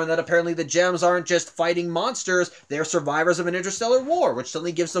 How we learned that apparently the gems aren't just fighting monsters, they're survivors of an interstellar war, which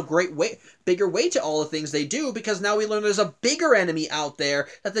suddenly gives a bigger weight to all the things they do, because now we learn there's a bigger enemy out there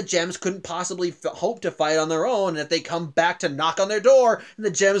that the gems couldn't possibly hope to fight on their own, and if they come back to knock on their door,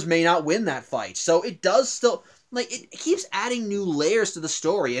 the gems may not win that fight. So it does still, like, it keeps adding new layers to the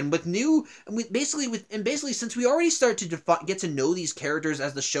story, and basically since we already start to get to know these characters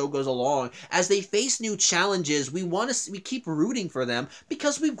as the show goes along, as they face new challenges, we keep rooting for them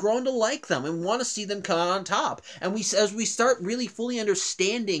because we've grown to like them and want to see them come out on top. And as we start really fully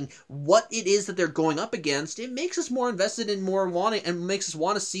understanding what it is that they're going up against, it makes us more invested in more wanting, and makes us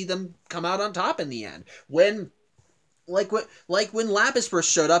want to see them come out on top in the end. Like when Lapis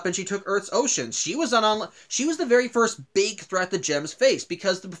first showed up and she took Earth's oceans, she was the very first big threat the gems faced,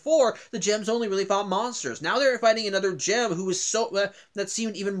 because before the gems only really fought monsters. Now they're fighting another gem who was that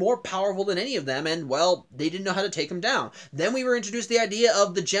seemed even more powerful than any of them, and well, they didn't know how to take him down. Then we were introduced to the idea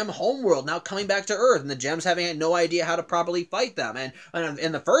of the gem homeworld now coming back to Earth, and the gems having no idea how to properly fight them. And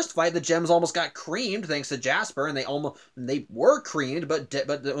in the first fight, the gems almost got creamed thanks to Jasper, and they were creamed, but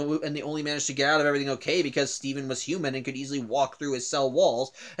they only managed to get out of everything okay because Steven was human and could easily walk through his cell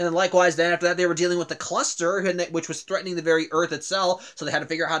walls. And then likewise, then after that, they were dealing with the cluster, which was threatening the very Earth itself, so they had to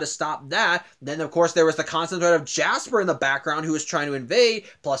figure out how to stop that. Then, of course, there was the constant threat of Jasper in the background, who was trying to invade,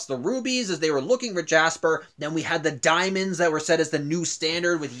 plus the rubies as they were looking for Jasper. Then we had the diamonds that were set as the new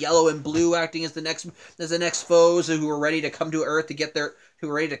standard, with yellow and blue acting as the next foes who were ready to come to Earth to get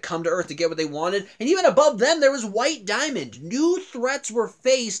what they wanted. And even above them, there was White Diamond. New threats were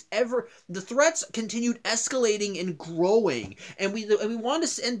faced. The threats continued escalating and growing. And we wanted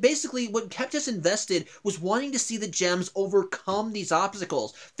to, and basically what kept us invested was wanting to see the gems overcome these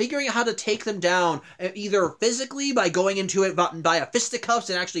obstacles, figuring out how to take them down, either physically by going into it via fisticuffs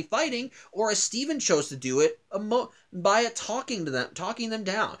and actually fighting, or as Steven chose to do it, by talking them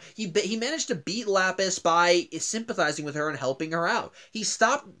down. He managed to beat Lapis by sympathizing with her and helping her out. He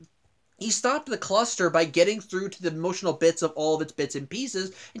stopped the cluster by getting through to the emotional bits of all of its bits and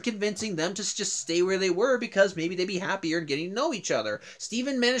pieces and convincing them to just stay where they were because maybe they'd be happier in getting to know each other.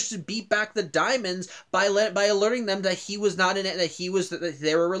 Steven managed to beat back the diamonds by alerting them that he was not in it, that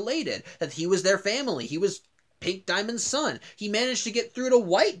they were related, that he was their family. He was Pink Diamond's son. He managed to get through to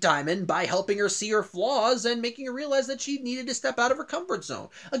White Diamond by helping her see her flaws and making her realize that she needed to step out of her comfort zone.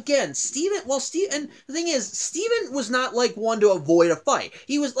 Again, and the thing is, Steven was not like one to avoid a fight.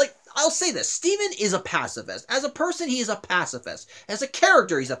 He was like, I'll say this, Steven is a pacifist. As a person, he is a pacifist. As a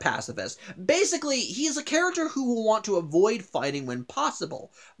character, he's a pacifist. Basically, he is a character who will want to avoid fighting when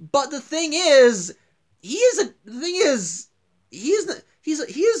possible. But the thing is, he uses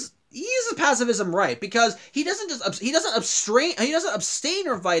pacifism right, because he doesn't abstain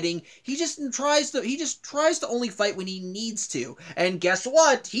from fighting. He just tries to only fight when he needs to. And guess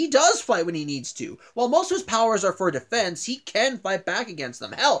what? He does fight when he needs to. While most of his powers are for defense, he can fight back against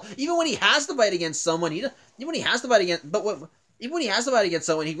them. Hell, even when he has to fight against someone, he'd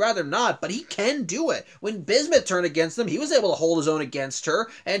rather not, but he can do it. When Bismuth turned against him, he was able to hold his own against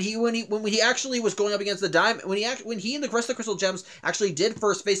her, and when he actually was going up against the diamond, when he and the rest of the crystal gems actually did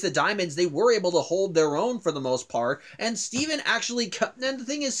first face the diamonds, they were able to hold their own for the most part, and the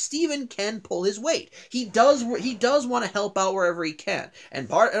thing is, Steven can pull his weight. He does want to help out wherever he can, and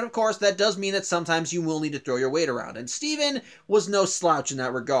of course, that does mean that sometimes you will need to throw your weight around, and Steven was no slouch in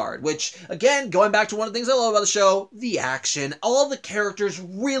that regard, which, again, going back to one of the things I love about the show, the action. All the characters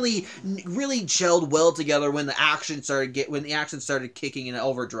really gelled well together when the action started kicking in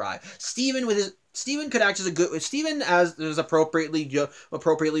overdrive. Steven could act as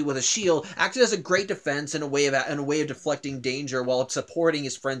appropriately with a shield, acted as a great defense in a way of deflecting danger while supporting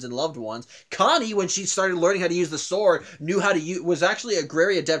his friends and loved ones. Connie, when she started learning how to use the sword, was actually a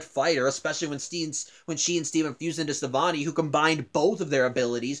very adept fighter, especially when she and Steven fused into Stevani, who combined both of their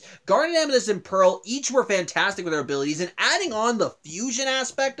abilities. Garnet, Amethyst, and Pearl each were fantastic with their abilities, and adding on the fusion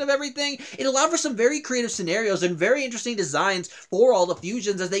aspect of everything, it allowed for some very creative scenarios and very interesting designs for all the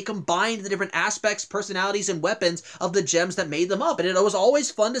fusions as they combined the different aspects, personalities, and weapons of the gems that made them up. And it was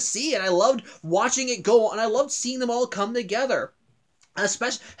always fun to see, and I loved watching it go, and I loved seeing them all come together.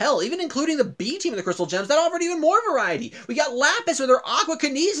 Especially, hell, even including the B team of the Crystal Gems, that offered even more variety. We got Lapis with her Aqua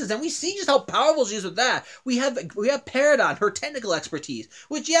Kinesis, and we see just how powerful she is with that. We have Peridot, her technical expertise,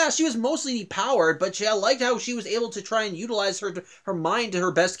 which, yeah, she was mostly depowered, but I liked how she was able to try and utilize her mind to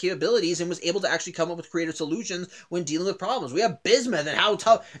her best capabilities and was able to actually come up with creative solutions when dealing with problems. We have Bismuth and how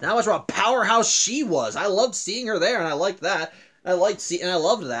tough and how much of a powerhouse she was. I loved seeing her there, and I liked that. I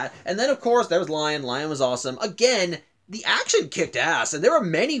loved that. And then, of course, there was Lion. Lion was awesome. Again, the action kicked ass, and there were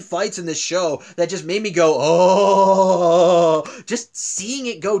many fights in this show that just made me go, oh, just seeing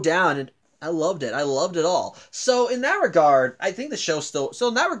it go down, and I loved it. I loved it all. So in that regard, I think the show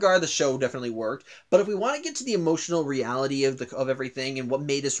the show definitely worked. But if we want to get to the emotional reality of everything and what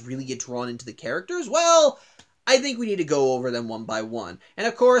made us really get drawn into the characters, well, I think we need to go over them one by one. And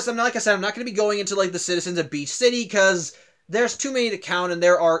of course, like I said, I'm not going to be going into like the citizens of Beach City because there's too many to count, and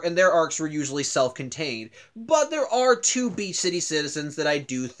their arcs were usually self-contained. But there are two Beach City citizens that I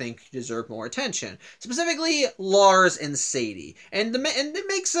do think deserve more attention. Specifically, Lars and Sadie. And it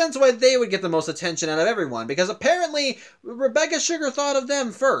makes sense why they would get the most attention out of everyone, because apparently Rebecca Sugar thought of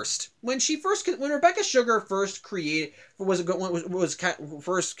them first. When Rebecca Sugar first came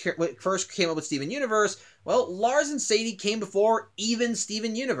up with Steven Universe, well, Lars and Sadie came before even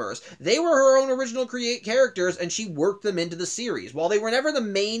Steven Universe. They were her own original characters, and she worked them into the series. While they were never the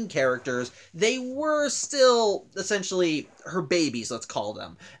main characters, they were still essentially her babies, let's call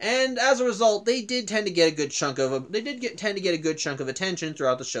them. And as a result, they did tend to get a good chunk of attention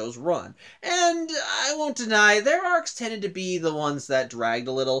throughout the show's run. And I won't deny, their arcs tended to be the ones that dragged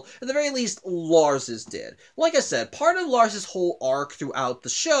a little. At the very least, Lars's did. Like I said, part of Lars's whole arc throughout the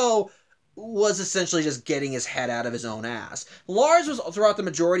show was essentially just getting his head out of his own ass. Lars was, throughout the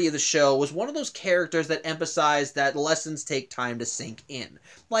majority of the show, was one of those characters that emphasized that lessons take time to sink in.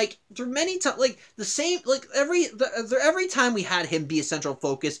 Like, through many times, every time we had him be a central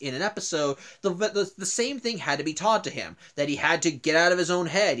focus in an episode, the same thing had to be taught to him. That he had to get out of his own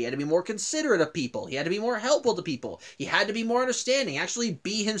head, he had to be more considerate of people, he had to be more helpful to people, he had to be more understanding, actually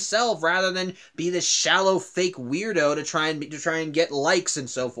be himself rather than be this shallow, fake weirdo to try and get likes and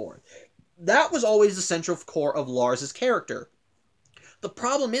so forth. That was always the central core of Lars's character. The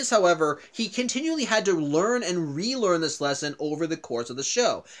problem is, however, he continually had to learn and relearn this lesson over the course of the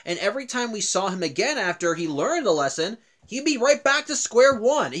show. And every time we saw him again after he learned a lesson, he'd be right back to square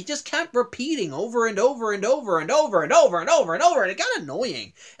one. He just kept repeating over and over and over and over and over and over and over, and it got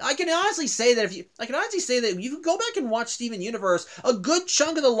annoying. I can honestly say that if you go back and watch Steven Universe, a good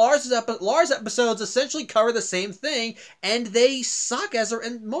chunk of the Lars episodes essentially cover the same thing, and they suck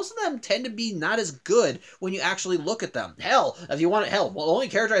and most of them tend to be not as good when you actually look at them. Hell, the only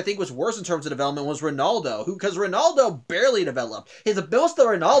character I think was worse in terms of development was Ronaldo, because Ronaldo barely developed. The most that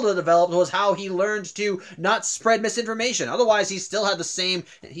Ronaldo developed was how he learned to not spread misinformation. Otherwise, he still had the same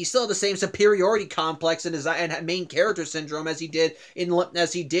superiority complex and main character syndrome as he did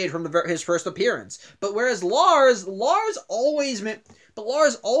from his first appearance. But whereas Lars always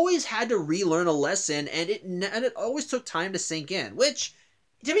had to relearn a lesson, and it always took time to sink in, which,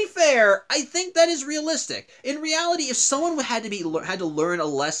 to be fair, I think that is realistic. In reality, if someone had to learn a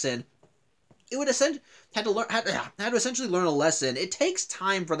lesson, it would had to essentially learn a lesson. It takes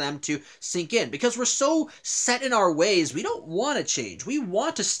time for them to sink in, because we're so set in our ways. We don't want to change. We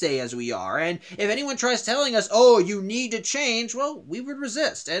want to stay as we are. And if anyone tries telling us, oh, you need to change, well, we would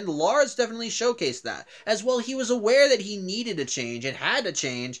resist. And Lars definitely showcased that. As well, he was aware that he needed to change and had to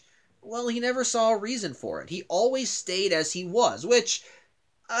change. Well, he never saw a reason for it. He always stayed as he was, which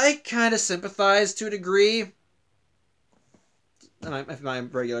I kind of sympathize to a degree. If my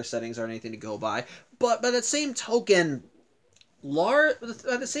regular settings aren't anything to go by. But by that same token,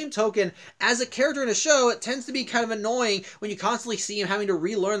 as a character in a show, it tends to be kind of annoying when you constantly see him having to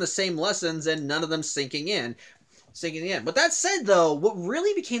relearn the same lessons and none of them sinking in. But that said, though, what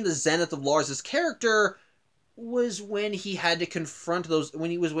really became the zenith of Lars's character was when he had to confront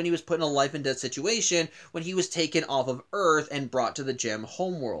when he was put in a life and death situation, when he was taken off of Earth and brought to the Gem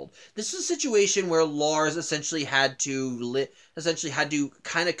homeworld. This is a situation where Lars essentially had to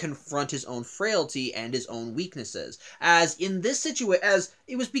kind of confront his own frailty and his own weaknesses. As in this situation, as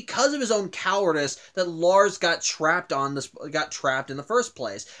it was because of his own cowardice that Lars got trapped in the first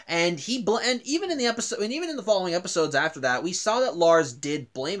place. And even in the following episodes after that, we saw that Lars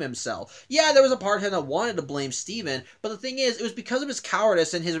did blame himself. Yeah, there was a part of him that wanted to blame Steven, but the thing is, it was because of his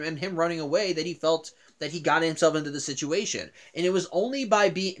cowardice and him running away that he felt that he got himself into the situation. And it was only by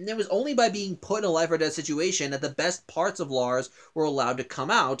being put in a life or death situation that the best parts of Lars were allowed to come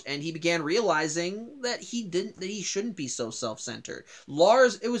out, and he began realizing that he shouldn't be so self-centered.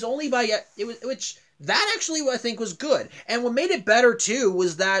 Lars, it was only by that actually I think was good. And what made it better too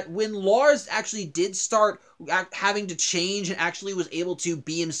was that when Lars actually did start having to change and actually was able to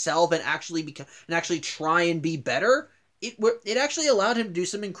be himself and actually try and be better, it actually allowed him to do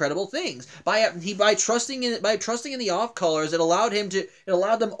some incredible things. By trusting in the off colors, it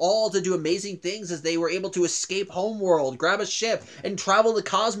allowed them all to do amazing things as they were able to escape homeworld, grab a ship, and travel the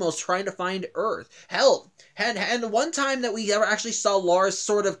cosmos trying to find Earth. Hell, and the one time that we ever actually saw Lars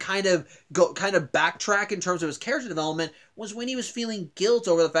sort of kind of backtrack in terms of his character development was when he was feeling guilt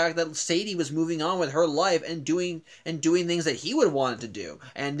over the fact that Sadie was moving on with her life and doing things that he would have wanted to do.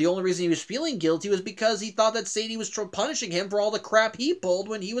 And the only reason he was feeling guilty was because he thought that Sadie was punishing him for all the crap he pulled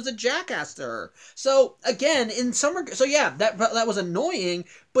when he was a jackass to her. So again, that was annoying,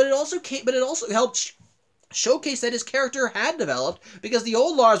 but it also helped showcase that his character had developed, because the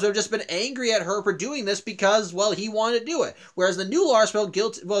old Lars would have just been angry at her for doing this because, well, he wanted to do it. Whereas the new Lars felt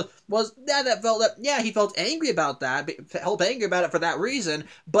guilty, he felt angry about that, felt angry about it for that reason,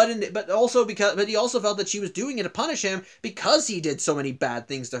 but he also felt that she was doing it to punish him because he did so many bad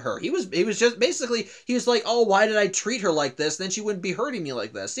things to her. He was like, oh, why did I treat her like this? Then she wouldn't be hurting me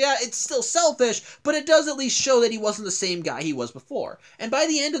like this. Yeah, it's still selfish, but it does at least show that he wasn't the same guy he was before. And by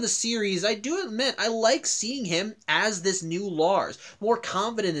the end of the series, I do admit, I like seeing him as this new Lars, more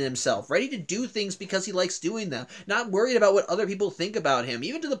confident in himself, ready to do things because he likes doing them, not worried about what other people think about him,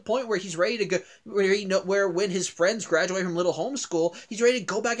 even to the point where he's ready to go, where when his friends graduate from little homeschool, he's ready to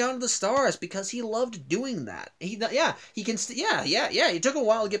go back out into the stars because he loved doing that. It took a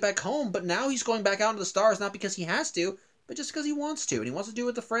while to get back home, but now he's going back out into the stars not because he has to, but just because he wants to, and he wants to do it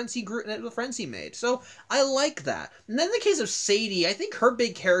with the friends he made. So I like that. And then in the case of Sadie, I think her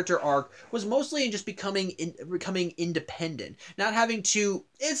big character arc was mostly in just becoming independent, not having to,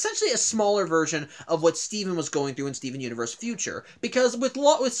 essentially a smaller version of what Steven was going through in Steven Universe Future. Because with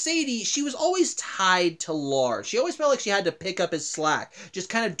Sadie, she was always tied to Lars. She always felt like she had to pick up his slack, just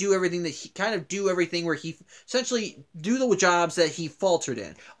kind of do everything where he essentially do the jobs that he faltered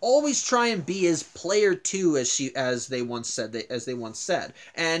in. Always try and be his player two, as they once said.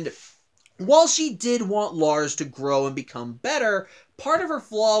 And while she did want Lars to grow and become better, part of her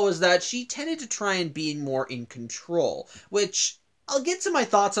flaw was that she tended to try and be more in control, which I'll get to my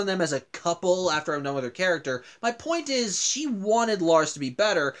thoughts on them as a couple after I'm done with her character. My point is, she wanted Lars to be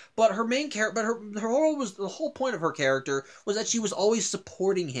better, but the whole point of her character was that she was always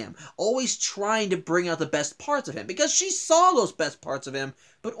supporting him, always trying to bring out the best parts of him, because she saw those best parts of him,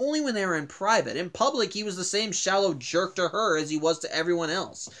 but only when they were in private. In public, he was the same shallow jerk to her as he was to everyone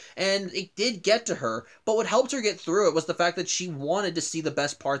else. And it did get to her, but what helped her get through it was the fact that she wanted to see the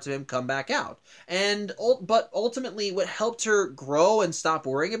best parts of him come back out. But ultimately, what helped her grow and stop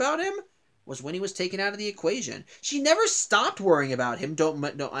worrying about him was when he was taken out of the equation. She never stopped worrying about him, don't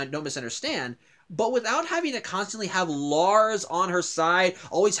misunderstand, but without having to constantly have Lars on her side,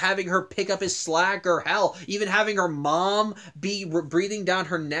 always having her pick up his slack, or hell, even having her mom be breathing down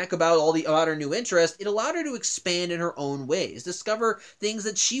her neck about her new interest, it allowed her to expand in her own ways, discover things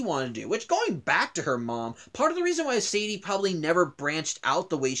that she wanted to do. Which, going back to her mom, part of the reason why Sadie probably never branched out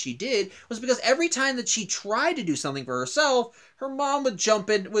the way she did was because every time that she tried to do something for herself, her mom would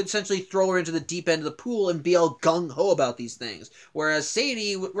would essentially throw her into the deep end of the pool and be all gung-ho about these things. Whereas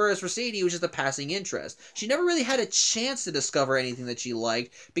for Sadie, it was just a passing interest. She never really had a chance to discover anything that she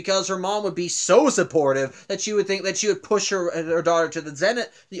liked, because her mom would be so supportive that she would think that she would push her daughter to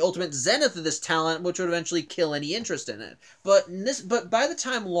the ultimate zenith of this talent, which would eventually kill any interest in it. But by the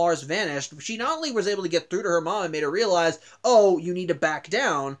time Lars vanished, she not only was able to get through to her mom and made her realize, oh, you need to back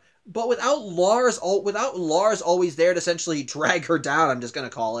down, but without Lars always there to essentially drag her down, I'm just going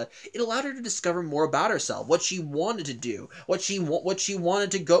to call it allowed her to discover more about herself, what she wanted to do, where she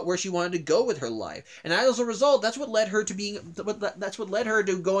wanted to go with her life. And as a result, that's what led her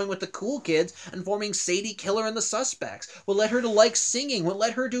to going with the cool kids and forming Sadie, Killer, and the Suspects. What led her to like singing, what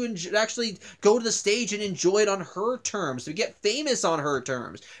led her to actually go to the stage and enjoy it on her terms, to get famous on her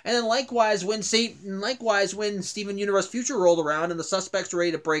terms. And then likewise, when Steven Universe Future rolled around and the Suspects were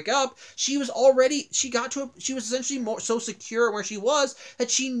ready to break up, she was essentially so secure where she was that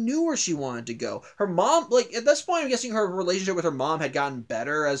she knew where she wanted to go. Her mom, at this point, I'm guessing her relationship with her mom had gotten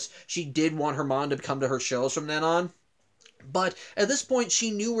better, as she did want her mom to come to her shows from then on. But at this point, she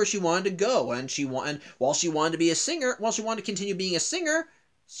knew where she wanted to go, and while she wanted to continue being a singer,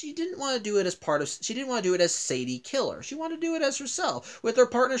 she didn't want to do it as Sadie Killer. She wanted to do it as herself, with her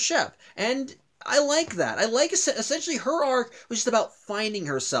partner Shep. And I like that. I like essentially her arc was just about finding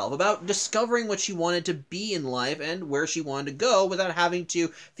herself, about discovering what she wanted to be in life and where she wanted to go without having to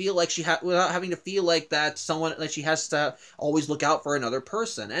feel like that someone that she has to always look out for another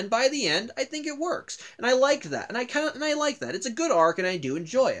person. And by the end, I think it works. And I like that. And I like that. It's a good arc and I do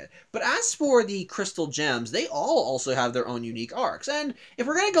enjoy it. But as for the Crystal Gems, they all also have their own unique arcs. And if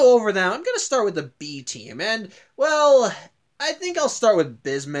we're going to go over them, I'm going to start with the B team. And well, I think I'll start with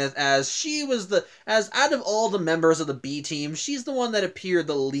Bismuth, as she was as out of all the members of the B team, she's the one that appeared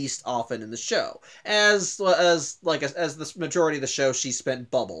the least often in the show. As the majority of the show, she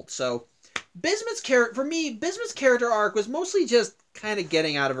spent bubbled. So Bismuth's character arc was mostly just kind of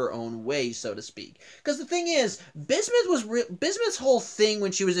getting out of her own way, so to speak. Because the thing is, Bismuth's whole thing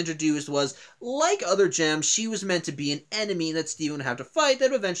when she was introduced was, like other gems, she was meant to be an enemy that Steven would have to fight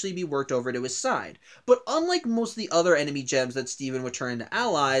that would eventually be worked over to his side. But unlike most of the other enemy gems that Steven would turn into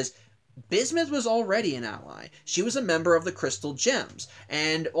allies, Bismuth was already an ally. She was a member of the Crystal Gems,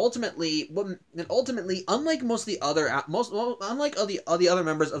 and ultimately, unlike most of the other, unlike all the other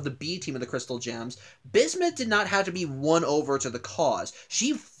members of the B team of the Crystal Gems, Bismuth did not have to be won over to the cause.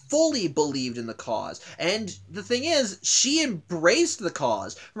 She fully believed in the cause, and the thing is, she embraced the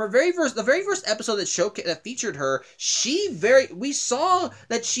cause. From the very first episode that featured her, we saw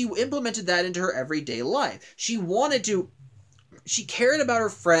that she implemented that into her everyday life. She cared about her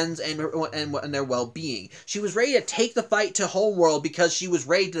friends and their well-being. She was ready to take the fight to Homeworld because she was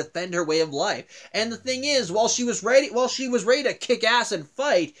ready to defend her way of life. And the thing is, while she was ready to kick ass and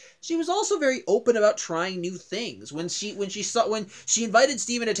fight, she was also very open about trying new things. When she invited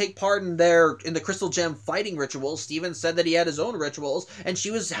Steven to take part in the Crystal Gem fighting rituals, Steven said that he had his own rituals, and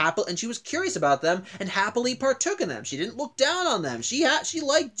she was curious about them and happily partook in them. She didn't look down on them. She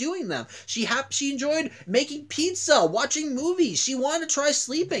liked doing them. She enjoyed making pizza, watching movies. She wanted to try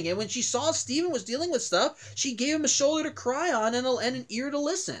sleeping, and when she saw Steven was dealing with stuff, she gave him a shoulder to cry on and an ear to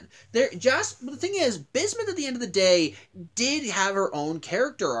listen. The thing is, Bismuth at the end of the day did have her own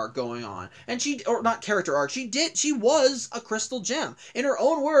character arc going on, and she was a Crystal Gem. In her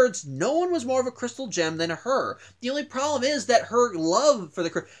own words, no one was more of a Crystal Gem than her. The only problem is that her love for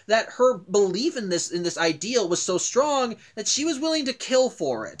her belief in this ideal was so strong that she was willing to kill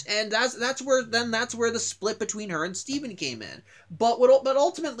for it, and that's where the split between her and Steven came in. But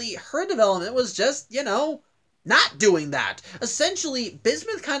ultimately, her development was just, not doing that. Essentially,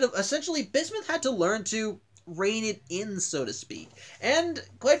 Bismuth had to learn to rein it in, so to speak. And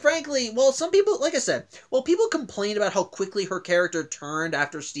quite frankly, some people, like I said, people complained about how quickly her character turned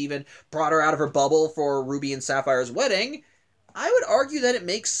after Steven brought her out of her bubble for Ruby and Sapphire's wedding. I would argue that it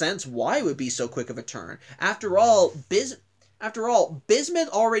makes sense why it would be so quick of a turn. After all, Bismuth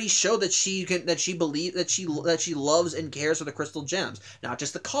already showed that she loves and cares for the Crystal Gems, not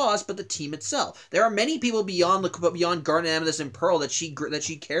just the cause, but the team itself. There are many people beyond Garnet, Amethyst, and Pearl that she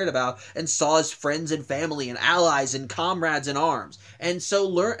cared about and saw as friends and family and allies and comrades in arms. And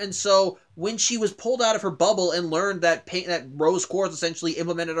so when she was pulled out of her bubble and learned that Rose Quartz essentially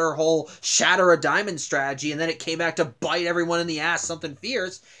implemented her whole shatter a diamond strategy, and then it came back to bite everyone in the ass something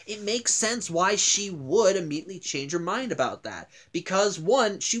fierce, it makes sense why she would immediately change her mind about that. Because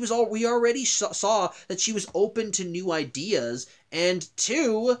one, we already saw that she was open to new ideas, and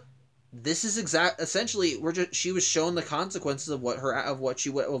two, this is essentially she was shown the consequences of what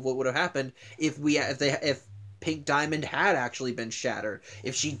would have happened if Pink Diamond had actually been shattered.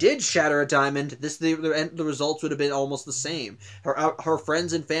 If she did shatter a diamond, the results would have been almost the same. Her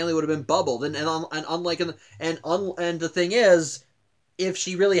friends and family would have been bubbled, and the thing is, if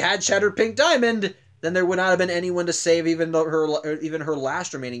she really had shattered Pink Diamond, then there would not have been anyone to save even her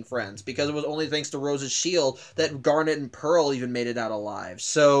last remaining friends, because it was only thanks to Rose's shield that Garnet and Pearl even made it out alive.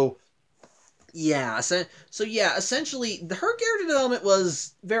 So essentially, her character development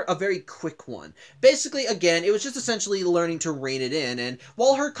was a very quick one. Basically, again, it was just essentially learning to rein it in, and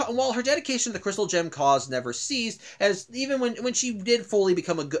while her dedication to the Crystal Gem cause never ceased, as even when she did fully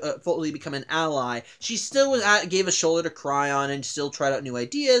become an ally, she still gave a shoulder to cry on and still tried out new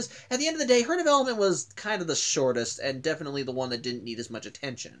ideas. At the end of the day, her development was kind of the shortest, and definitely the one that didn't need as much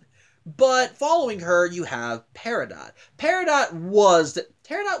attention. But following her, you have Peridot. Peridot was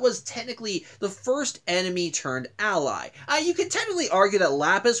technically the first enemy turned ally. You could technically argue that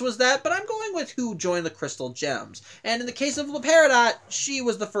Lapis was that, but I'm going with who joined the Crystal Gems. And in the case of Peridot, she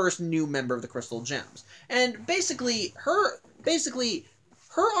was the first new member of the Crystal Gems. And basically, her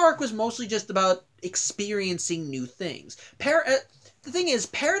arc was mostly just about experiencing new things. The thing is,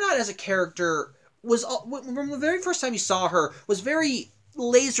 Peridot as a character was, from the very first time you saw her, was very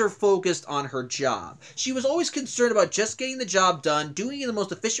laser focused on her job. She was always concerned about just getting the job done, doing it in the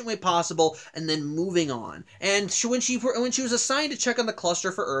most efficient way possible, and then moving on. And when she was assigned to check on the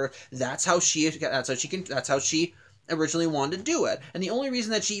cluster for Earth, that's how she originally wanted to do it. And the only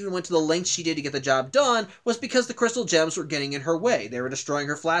reason that she even went to the lengths she did to get the job done was because the crystal gems were getting in her way. They were destroying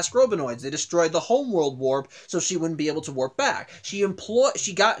her flask robinoids. They destroyed the homeworld warp so she wouldn't be able to warp back. She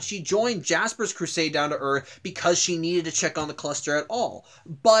joined Jasper's crusade down to Earth because she needed to check on the cluster at all.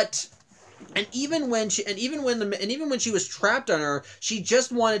 But even when she was trapped on Earth, she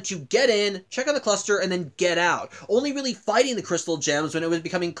just wanted to get in, check on the cluster, and then get out. Only really fighting the crystal gems when it was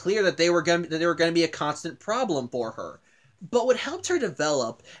becoming clear that they were going to be a constant problem for her. But what helped her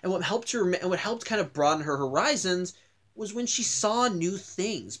develop, and what helped kind of broaden her horizons, was when she saw new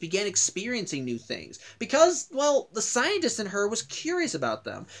things, began experiencing new things. Because, well, the scientist in her was curious about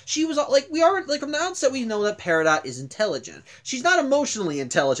them. She was, from the outset, we know that Peridot is intelligent. She's not emotionally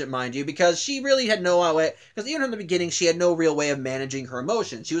intelligent, mind you, because she really had no way, because even from the beginning, she had no real way of managing her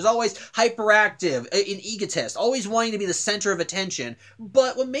emotions. She was always hyperactive, an egotist, always wanting to be the center of attention.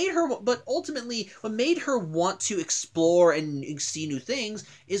 But ultimately, what made her want to explore and see new things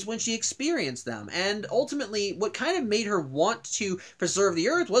is when she experienced them. And ultimately, what kind of made her want to preserve the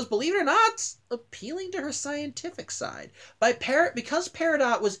Earth was, believe it or not, appealing to her scientific side. Because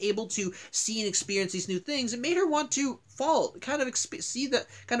Peridot was able to see and experience these new things, it made her want to follow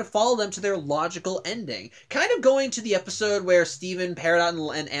them to their logical ending. Kind of going to the episode where Steven,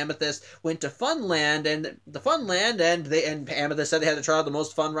 Peridot, and Amethyst went to Funland, and Amethyst said they had to try out the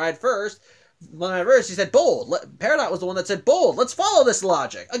most fun ride first. She said bold. Peridot was the one that said bold. Let's follow this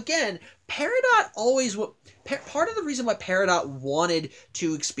logic. Again, part of the reason why Peridot wanted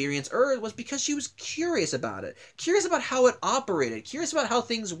to experience Earth was because she was curious about it. Curious about how it operated. Curious about how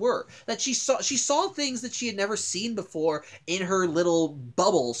things were. That she saw things that she had never seen before in her little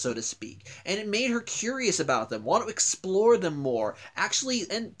bubble, so to speak. And it made her curious about them, want to explore them more. Actually,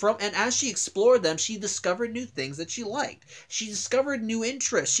 and as she explored them, she discovered new things that she liked. She discovered new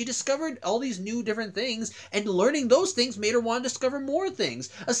interests. She discovered all these new different things, and learning those things made her want to discover more things.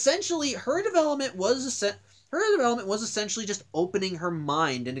 Essentially, her development was essentially just opening her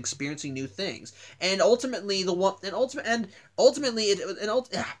mind and experiencing new things. And ultimately, the one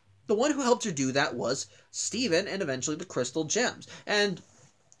who helped her do that was Steven, and eventually the crystal gems. And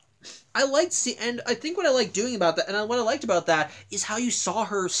I think what I liked doing about that, and what I liked about that, is how you saw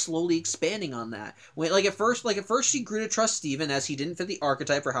her slowly expanding on that. At first she grew to trust Steven, as he didn't fit the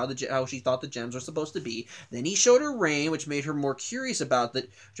archetype for how she thought the gems were supposed to be. Then he showed her Rain, which made her more curious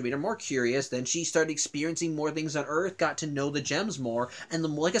Then she started experiencing more things on Earth, got to know the gems more, and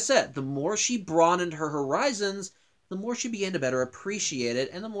like I said, the more she broadened her horizons, the more she began to better appreciate it,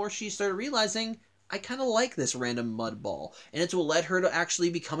 and the more she started realizing, I kind of like this random mud ball, and it's what led her to actually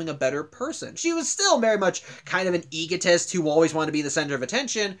becoming a better person. She was still very much kind of an egotist who always wanted to be the center of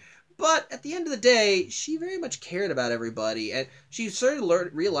attention, but at the end of the day, she very much cared about everybody, and she started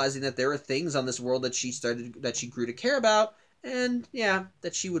realizing that there were things on this world that she grew to care about, and yeah,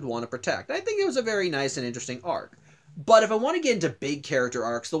 that she would want to protect. I think it was a very nice and interesting arc. But if I want to get into big character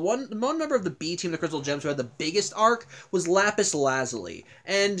arcs, the one member of the B team, the Crystal Gems, who had the biggest arc was Lapis Lazuli.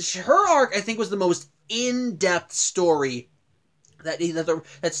 And her arc, I think, was the most in-depth story that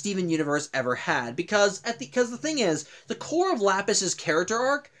Steven Universe ever had. Because the thing is, the core of Lapis's character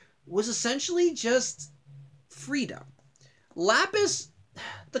arc was essentially just freedom.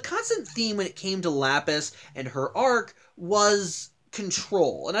 The constant theme when it came to Lapis and her arc was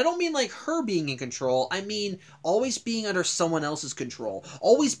control. And I don't mean like her being in control. I mean always being under someone else's control.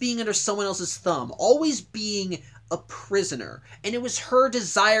 Always being under someone else's thumb. Always being a prisoner. And it was her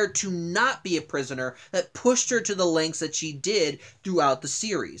desire to not be a prisoner that pushed her to the lengths that she did throughout the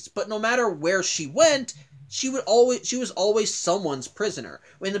series. But no matter where she went, she was always someone's prisoner.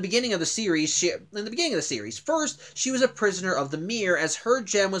 In the beginning of the series, first she was a prisoner of the mirror, as her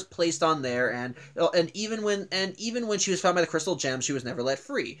gem was placed on there, and even when she was found by the crystal gem, she was never let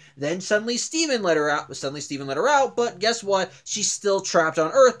free. Then suddenly Steven let her out. But guess what? She's still trapped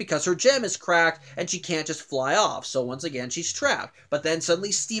on Earth because her gem is cracked and she can't just fly off. So once again, she's trapped. But then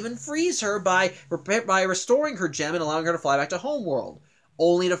suddenly Steven frees her by restoring her gem and allowing her to fly back to Homeworld,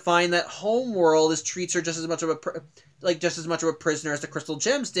 only to find that Homeworld treats her just as much of a prisoner as the Crystal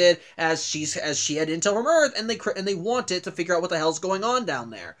Gems did, as she had intel from Earth, and they wanted to figure out what the hell's going on down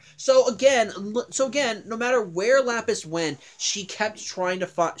there. So again, no matter where Lapis went, she kept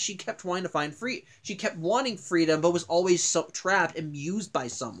wanting freedom, but was always so trapped and used by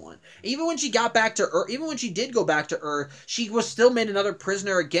someone. Even when she got back to Earth, even when she did go back to Earth, she was still made another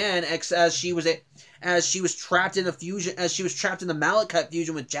prisoner again, as she was as she was trapped in the Malachite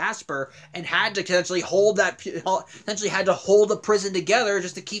fusion with Jasper, and had to essentially hold the prison together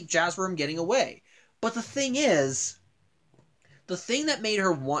just to keep Jasper from getting away. But the thing is, the thing that made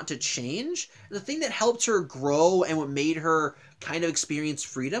her want to change, the thing that helped her grow and what made her kind of experience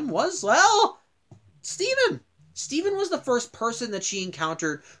freedom was, well, Steven. Steven was the first person that she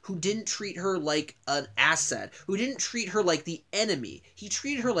encountered who didn't treat her like an asset, who didn't treat her like the enemy. He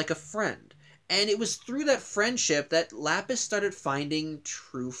treated her like a friend. And it was through that friendship that Lapis started finding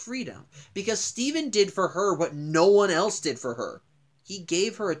true freedom. Because Steven did for her what no one else did for her. He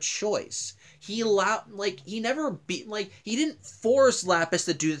gave her a choice. He didn't force Lapis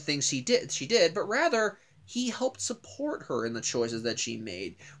to do the things she did, but rather he helped support her in the choices that she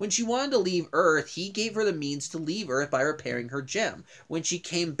made. When she wanted to leave Earth, he gave her the means to leave Earth by repairing her gem. When she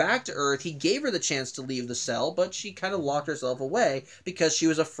came back to Earth, he gave her the chance to leave the cell, but she kind of locked herself away because she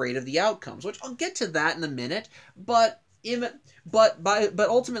was afraid of the outcomes, which I'll get to that in a minute, but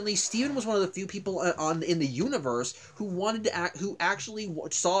ultimately, Steven was one of the few people in the universe who actually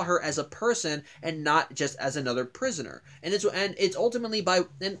saw her as a person and not just as another prisoner. And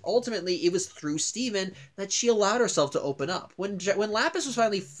ultimately it was through Steven that she allowed herself to open up. When Lapis was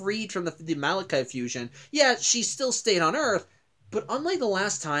finally freed from the Malachite fusion, yeah, she still stayed on Earth. But unlike the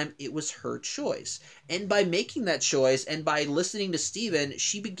last time, it was her choice. And by making that choice and by listening to Steven,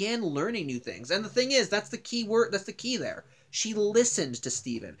 she began learning new things. And the thing is, that's the key word, that's the key there. She listened to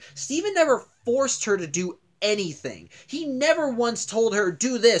Steven. Steven never forced her to do anything. He never once told her,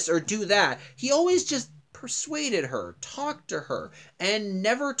 do this or do that. He always just persuaded her, talked to her, and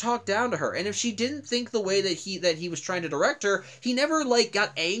never talked down to her. And if she didn't think the way that he was trying to direct her, he never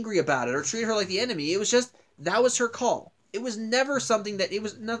got angry about it or treated her like the enemy. It was just, that was her call. It was never something that it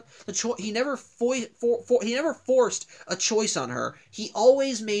was not the choice. He never forced a choice on her. He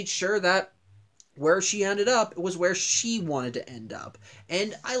always made sure that where she ended up was where she wanted to end up.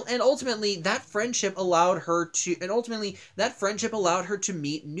 And ultimately that friendship allowed her to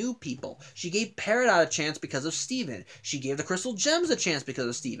meet new people. She gave Peridot a chance because of Steven. She gave the Crystal Gems a chance because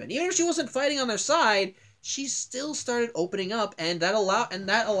of Steven. Even if she wasn't fighting on their side, she still started opening up, and that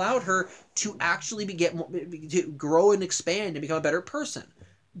allowed her to actually to grow and expand and become a better person.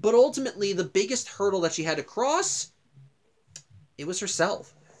 But ultimately, the biggest hurdle that she had to cross, it was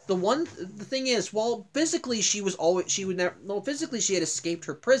herself. The thing is, while physically she had escaped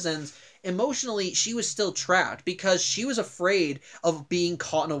her prisons, emotionally she was still trapped because she was afraid of being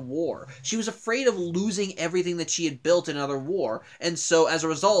caught in a war. She was afraid of losing everything that she had built in another war, and so as a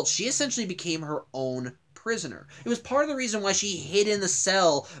result, she essentially became her own prisoner. It was part of the reason why she hid in the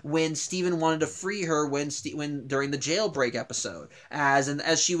cell when Steven wanted to free her during the jailbreak episode,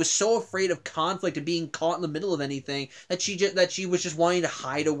 as she was so afraid of conflict and being caught in the middle of anything that she was just wanting to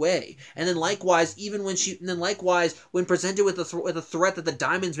hide away. And then likewise, when presented with the threat that the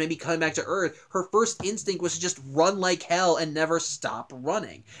diamonds may be coming back to Earth, her first instinct was to just run like hell and never stop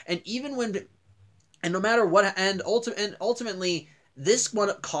running. Ultimately, this wound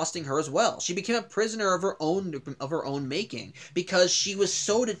up costing her as well. She became a prisoner of her own making because she was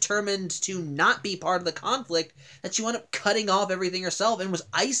so determined to not be part of the conflict that she wound up cutting off everything herself and was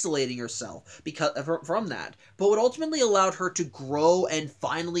isolating herself from that. But what ultimately allowed her to grow and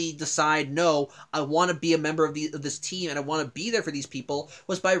finally decide, no, I want to be a member of this team and I want to be there for these people,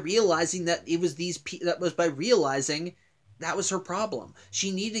 was by realizing that that was her problem. She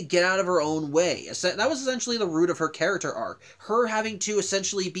needed to get out of her own way. That was essentially the root of her character arc. Her having to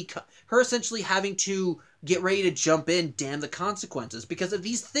get ready to jump in, damn the consequences. Because if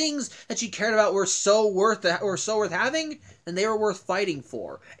these things that she cared about were so worth having, then they were worth fighting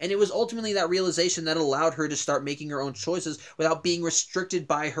for. And it was ultimately that realization that allowed her to start making her own choices without being restricted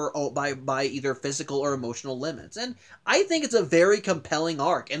by either physical or emotional limits. And I think it's a very compelling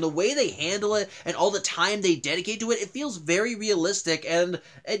arc. And the way they handle it and all the time they dedicate to it, it feels very realistic. And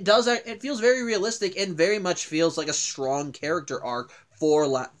it feels very realistic and very much feels like a strong character arc for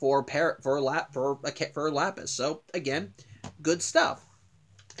Lapis. So again, good stuff.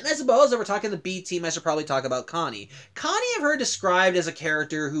 And I suppose if we're talking the B team, I should probably talk about Connie. Connie I've heard described as a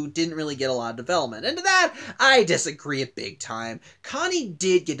character who didn't really get a lot of development. And to that, I disagree at big time. Connie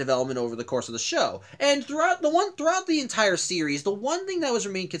did get development over the course of the show. And throughout the entire series, the one thing that was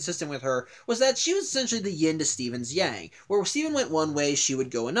remained consistent with her was that she was essentially the yin to Steven's yang. Where Steven went one way, she would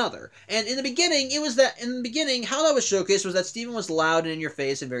go another. And in the beginning, how that was showcased was that Steven was loud and in your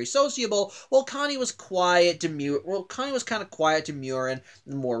face and very sociable, while Connie was quiet, demure. Well, Connie was kind of quiet, demure, and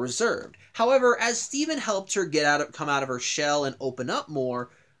more reserved. However, as Steven helped her come out of her shell and open up more,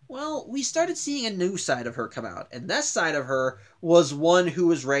 well, we started seeing a new side of her come out, and that side of her was one who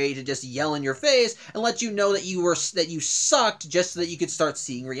was ready to just yell in your face and let you know that you sucked just so that you could start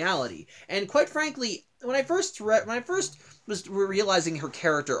seeing reality. And quite frankly, when I first was realizing her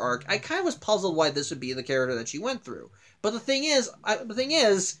character arc, I kind of was puzzled why this would be the character that she went through. But the thing is,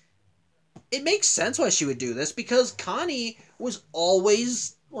 it makes sense why she would do this, because Connie was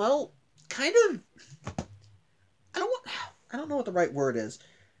always, well, kind of, I don't know what the right word is.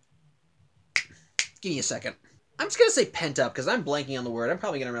 Give me a second. I'm just going to say pent up, because I'm blanking on the word. I'm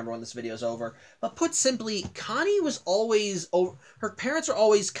probably going to remember when this video is over. But put simply, Connie was always, her parents were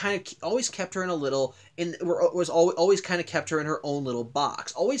always kept her in a little, always kind of kept her in her own little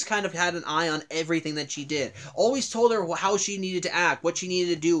box. Always kind of had an eye on everything that she did. Always told her how she needed to act, what she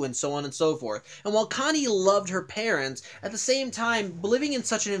needed to do, and so on and so forth. And while Connie loved her parents, at the same time, living in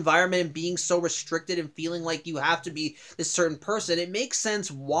such an environment and being so restricted and feeling like you have to be this certain person, it makes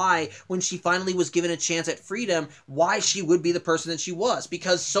sense why, when she finally was given a chance at freedom, why she would be the person that she was,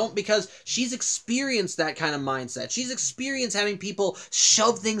 because she's experienced that kind of mindset. She's experienced having people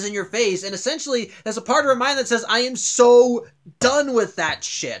shove things in your face, and essentially there's a part of her mind that says, I am so done with that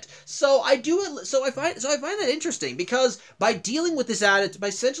shit. So I find that interesting, because by dealing with this attitude, by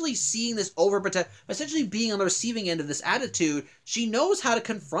essentially seeing this by essentially being on the receiving end of this attitude, she knows how to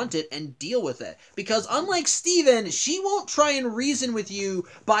confront it and deal with it. Because unlike Steven, she won't try and reason with you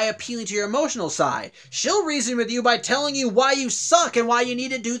by appealing to your emotional side. She'll reason with you by telling you why you suck and why you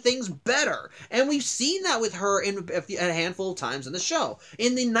need to do things better. And we've seen that with her in a handful of times in the show.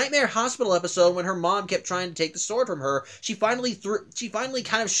 In the Nightmare Hospital episode, when her mom kept trying to take the sword from her, she finally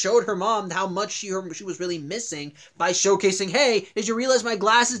kind of showed her mom how much she was really missing by showcasing, hey, did you realize my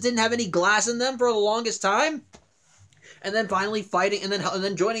glasses didn't have any glass in them for the longest time? And then finally fighting, and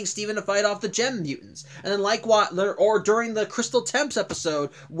then joining Steven to fight off the gem mutants. And then likewise, or during the Crystal Temps episode,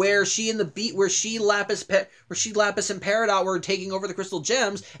 where she, Lapis and Peridot were taking over the crystal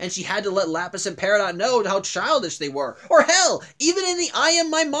gems, and she had to let Lapis and Peridot know how childish they were. Or hell, even in the I Am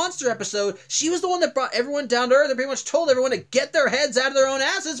My Monster episode, she was the one that brought everyone down to earth and pretty much told everyone to get their heads out of their own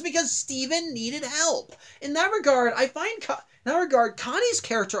asses because Steven needed help. In that regard, Connie's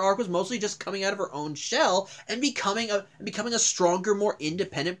character arc was mostly just coming out of her own shell and becoming a stronger, more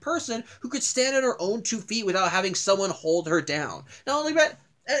independent person who could stand on her own 2 feet without having someone hold her down. Not only that,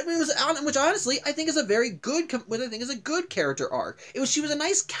 which honestly I think is a very good, good character arc. She was a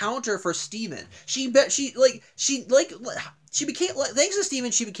nice counter for Steven. Thanks to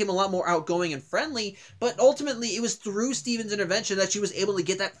Steven, she became a lot more outgoing and friendly, but ultimately it was through Steven's intervention that she was able to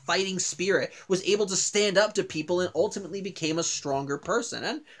get that fighting spirit, was able to stand up to people, and ultimately became a stronger person.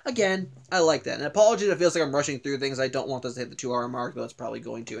 And again, I like that. And apologies if it feels like I'm rushing through things. I don't want this to hit the 2-hour mark, though it's probably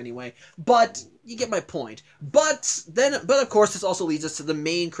going to anyway. But you get my point. But of course, this also leads us to the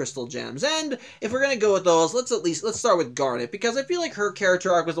main crystal gems. And if we're gonna go with those, let's start with Garnet, because I feel like her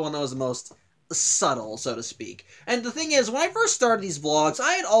character arc was the one that was the most subtle, so to speak. And the thing is, when I first started these vlogs,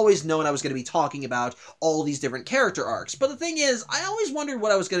 I had always known I was going to be talking about all these different character arcs. But the thing is, I always wondered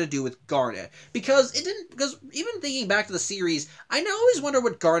what I was going to do with Garnet, because even thinking back to the series, I always wondered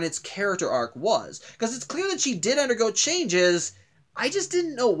what Garnet's character arc was, because it's clear that she did undergo changes. I just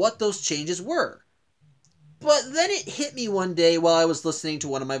didn't know what those changes were. But then it hit me one day while I was listening to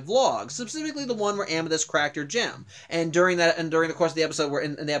one of my vlogs, specifically the one where Amethyst cracked her gem. And during the course of the episode,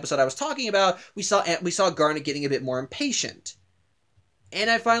 in the episode I was talking about, we saw Garnet getting a bit more impatient. And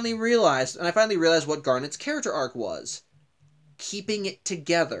I finally realized what Garnet's character arc was. Keeping it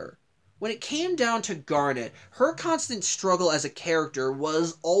together. When it came down to Garnet, her constant struggle as a character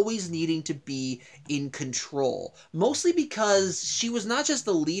was always needing to be in control. Mostly because she was not just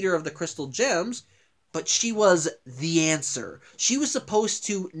the leader of the Crystal Gems, but she was the answer. She was supposed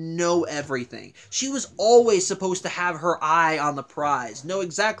to know everything. She was always supposed to have her eye on the prize, know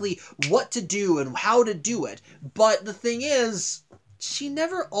exactly what to do and how to do it. But the thing is, she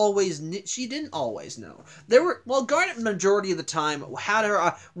didn't always know. Garnet, majority of the time,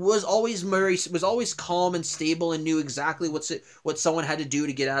 was always calm and stable and knew exactly what someone had to do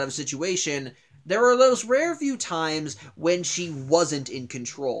to get out of a situation. There were those rare few times when she wasn't in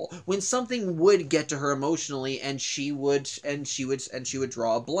control, when something would get to her emotionally and she would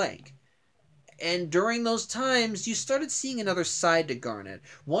draw a blank. And during those times, you started seeing another side to Garnet.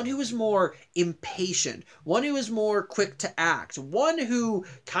 One who was more impatient, one who was more quick to act, one who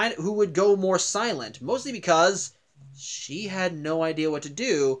would go more silent, mostly because she had no idea what to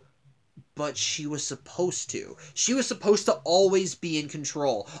do. But she was supposed to. She was supposed to always be in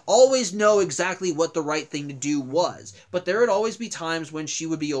control. Always know exactly what the right thing to do was. But there would always be times when she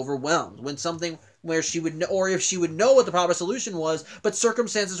would be overwhelmed. When something where she would know, or if she would know what the proper solution was, but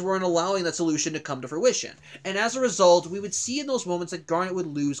circumstances weren't allowing that solution to come to fruition. And as a result, we would see in those moments that Garnet would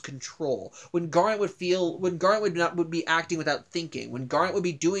lose control, when Garnet would be acting without thinking, when Garnet would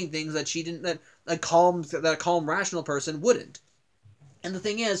be doing things that she didn't, that a calm, rational person wouldn't. And the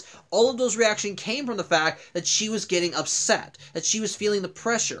thing is, all of those reactions came from the fact that she was getting upset, that she was feeling the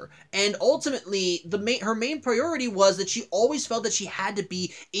pressure, and ultimately, her main priority was that she always felt that she had to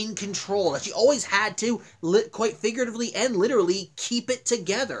be in control, that she always had to, quite figuratively and literally, keep it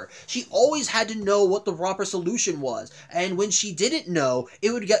together. She always had to know what the proper solution was, and when she didn't know,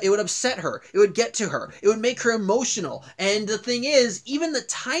 it would upset her, it would get to her, it would make her emotional, and the thing is, even the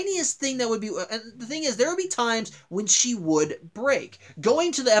tiniest thing that would be, and the thing is, there would be times when she would break.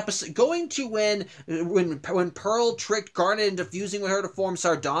 Going to when Pearl tricked Garnet into fusing with her to form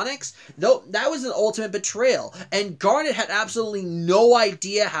Sardonyx, though that was an ultimate betrayal, and Garnet had absolutely no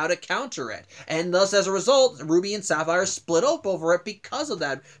idea how to counter it, and thus as a result, Ruby and Sapphire split up over it because of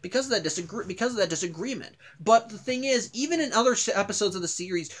that disagreement. But the thing is, even in other episodes of the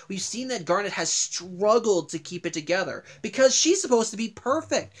series, we've seen that Garnet has struggled to keep it together because she's supposed to be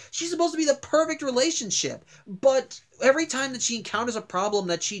perfect. She's supposed to be the perfect relationship, but every time that she encounters a problem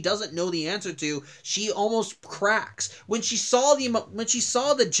that she doesn't know the answer to, she almost cracks. When she saw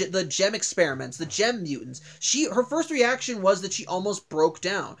the gem experiments, the gem mutants, her first reaction was that she almost broke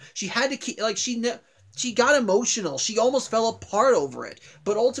down. She had to keep, she got emotional. She almost fell apart over it.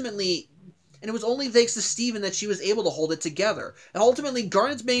 But ultimately, and it was only thanks to Steven that she was able to hold it together. And ultimately,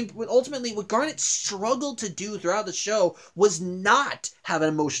 what Garnet struggled to do throughout the show was not have an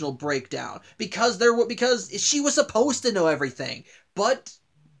emotional breakdown, because she was supposed to know everything, but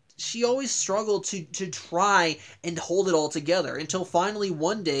she always struggled to try and hold it all together, until finally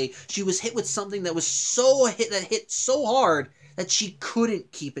one day she was hit with something that hit so hard that she couldn't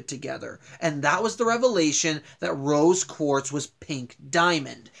keep it together. And that was the revelation that Rose Quartz was Pink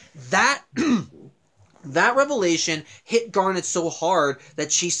Diamond. That revelation hit Garnet so hard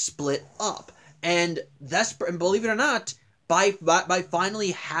that she split up. And believe it or not, by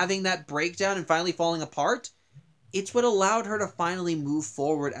finally having that breakdown and finally falling apart, it's what allowed her to finally move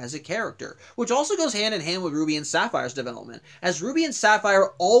forward as a character, which also goes hand in hand with Ruby and Sapphire's development, as Ruby and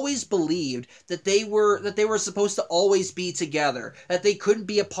Sapphire always believed that they were supposed to always be together, that they couldn't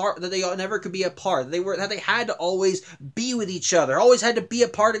be apart, that they never could be apart, that they had to always be with each other, always had to be a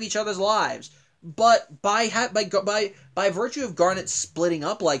part of each other's lives. But by virtue of Garnet splitting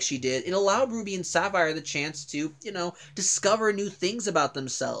up like she did, it allowed Ruby and Sapphire the chance to, discover new things about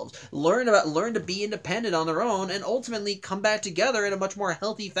themselves, learn to be independent on their own, and ultimately come back together in a much more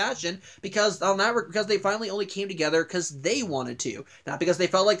healthy fashion, because they finally only came together because they wanted to, not because they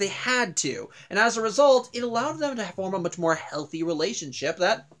felt like they had to. And as a result, it allowed them to form a much more healthy relationship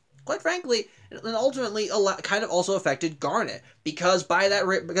that, quite frankly, and ultimately kind of also affected Garnet, because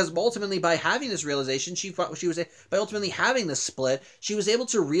ultimately by having this realization, by ultimately having this split, she was able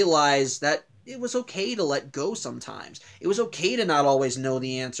to realize that it was okay to let go sometimes. It was okay to not always know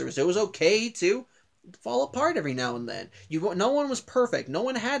the answers. It was okay to fall apart every now and then. No one was perfect. No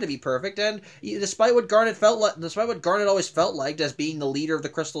one had to be perfect, and despite what Garnet always felt like as being the leader of the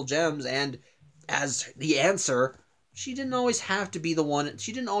Crystal Gems and as the answer, she didn't always have to be the one.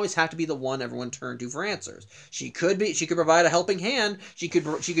 She didn't always have to be the one everyone turned to for answers. She could provide a helping hand. She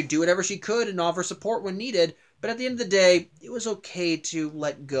could do whatever she could and offer support when needed. But at the end of the day, it was okay to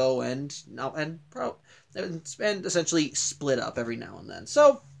let go and essentially split up every now and then.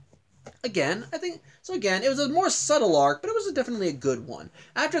 So again, it was a more subtle arc, but it was definitely a good one.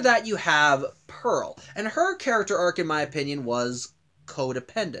 After that, you have Pearl, and her character arc, in my opinion, was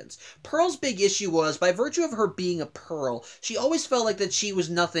codependence. Pearl's big issue was, by virtue of her being a Pearl, she always felt like that she was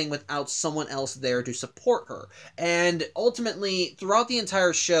nothing without someone else there to support her. And ultimately, throughout the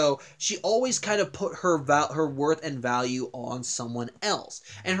entire show, she always kind of put her worth and value on someone else.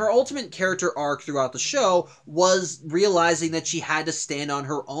 And her ultimate character arc throughout the show was realizing that she had to stand on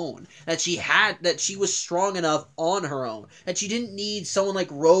her own, that she was strong enough on her own, that she didn't need someone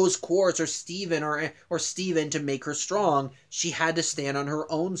like Rose Quartz or Steven to make her strong. She had to stand on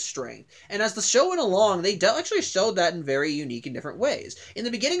her own strength. And as the show went along, they actually showed that in very unique and different ways. In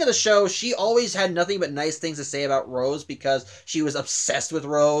the beginning of the show, she always had nothing but nice things to say about Rose because she was obsessed with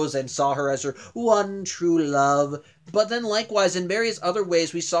Rose and saw her as her one true love. But then likewise, in various other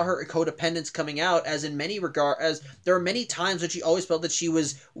ways, we saw her codependence coming out, as there were many times when she always felt that she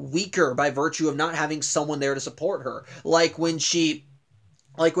was weaker by virtue of not having someone there to support her. Like when she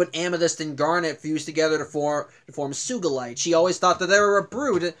like when Amethyst and Garnet fused together to form Sugalite. She always thought that they were a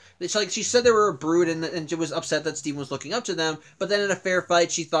brood. It's like she said they were a brood, and she was upset that Steven was looking up to them. But then in a fair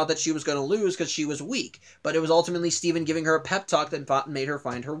fight, she thought that she was going to lose because she was weak. But it was ultimately Steven giving her a pep talk that made her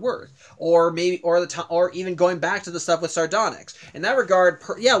find her worth. Or even going back to the stuff with Sardonyx. In that regard,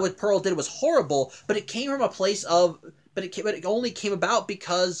 what Pearl did was horrible, but it came from a place of. But it only came about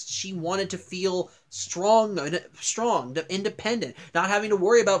because she wanted to feel strong, independent, not having to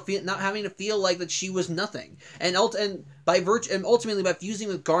worry about not having to feel like that she was nothing. And ultimately by fusing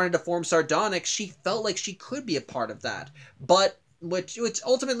with Garnet to form Sardonyx, she felt like she could be a part of that. But which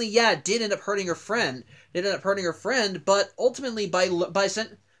ultimately, did end up hurting her friend. But ultimately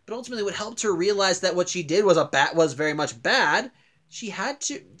what helped her realize that what she did was very much bad. She kind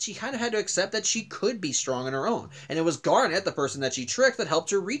of had to accept that she could be strong on her own. And it was Garnet, the person that she tricked, that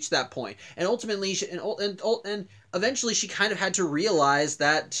helped her reach that point. And ultimately, and eventually she kind of had to realize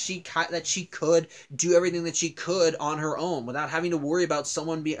that she could do everything that she could on her own without having to worry about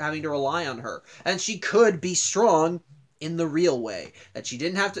someone having to rely on her. And she could be strong in the real way, that she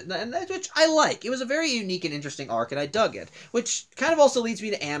didn't have to, and which I like. It was a very unique and interesting arc, and I dug it. Which kind of also leads me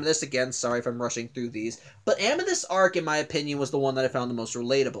to Amethyst. Again, sorry if I'm rushing through these, but Amethyst's arc, in my opinion, was the one that I found the most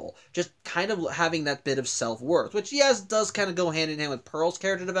relatable. Just kind of having that bit of self-worth, which, yes, does kind of go hand in hand with Pearl's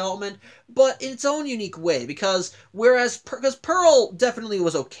character development, but in its own unique way, because Pearl definitely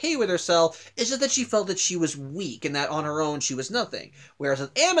was okay with herself, it's just that she felt that she was weak, and that on her own she was nothing. Whereas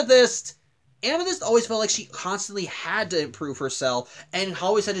with Amethyst always felt like she constantly had to improve herself and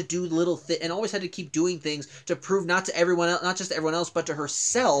always had to do and always had to keep doing things to prove not just to everyone else, but to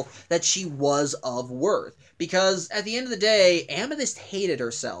herself that she was of worth. Because at the end of the day, Amethyst hated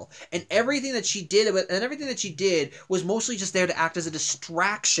herself, and everything that she did was mostly just there to act as a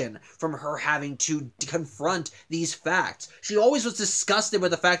distraction from her having to confront these facts. She always was disgusted with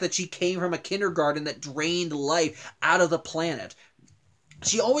the fact that she came from a kindergarten that drained life out of the planet.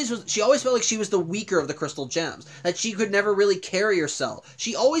 She always felt like she was the weaker of the crystal gems, that she could never really carry herself.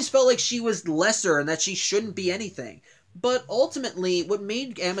 She always felt like she was lesser and that she shouldn't be anything. But ultimately, what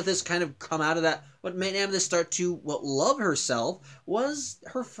made Amethyst kind of come out of that, what made Amethyst start to love herself, was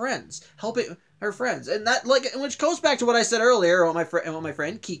her friends, helping her friends, and that which goes back to what I said earlier. What my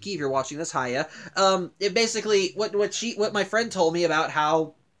friend Kiki, if you're watching this, hiya. It basically what my friend told me about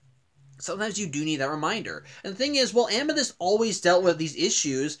how sometimes you do need that reminder. And the thing is, while Amethyst always dealt with these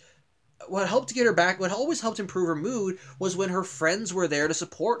issues, what helped to get her back, what always helped improve her mood, was when her friends were there to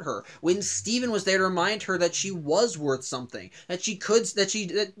support her. When Steven was there to remind her that she was worth something, that she could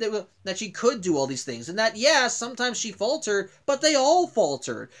do all these things, and that sometimes she faltered, but they all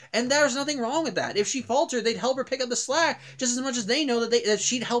faltered, and there's nothing wrong with that. If she faltered, they'd help her pick up the slack just as much as they know that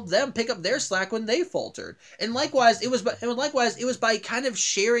she'd help them pick up their slack when they faltered. And likewise, it was by kind of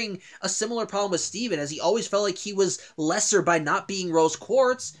sharing a similar problem with Steven, as he always felt like he was lesser by not being Rose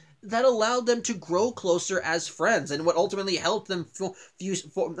Quartz, that allowed them to grow closer as friends, and what ultimately helped them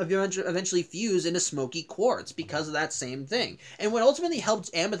eventually fuse into Smoky Quartz because of that same thing. And what ultimately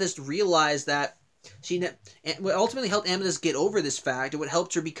helped Amethyst realize that what ultimately helped Amethyst get over this fact, and what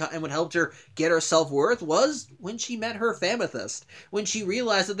helped her get her self-worth, was when she met her Famethyst. When she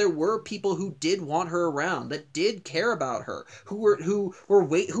realized that there were people who did want her around, that did care about her, who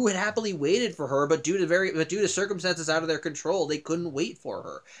had happily waited for her, but due to circumstances out of their control, they couldn't wait for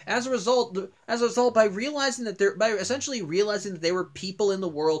her. As a result, by essentially realizing that there were people in the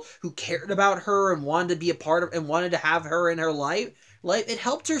world who cared about her and wanted to be a part of and wanted to have her in her life, it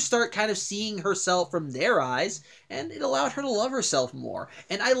helped her start kind of seeing herself from their eyes, and it allowed her to love herself more.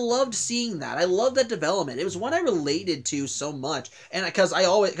 And I loved seeing that. I loved that development. It was one I related to so much, and because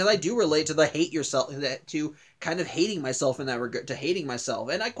I do relate to the hate yourself, to kind of hating myself in that regard, to hating myself.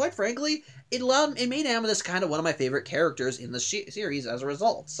 And quite frankly, it made Amethyst kind of one of my favorite characters in the series as a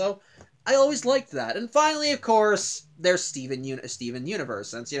result. So I always liked that. And finally, of course, there's Steven Universe,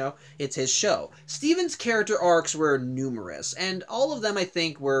 since, it's his show. Steven's character arcs were numerous, and all of them, I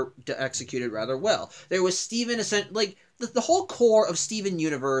think, were executed rather well. There was Steven, the whole core of Steven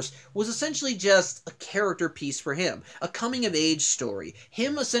Universe was essentially just a character piece for him, a coming-of-age story.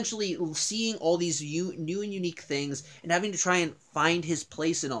 Him essentially seeing all these new and unique things and having to try and find his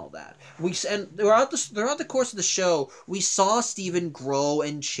place in all that. And throughout the course of the show, we saw Steven grow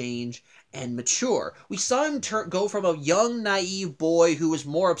and change and mature. We saw him go from a young, naive boy who was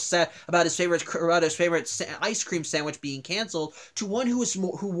more upset about his favorite ice cream sandwich being canceled, to one who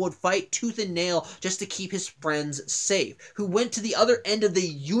would fight tooth and nail just to keep his friends safe, who went to the other end of the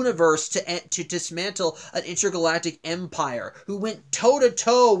universe to dismantle an intergalactic empire, who went toe to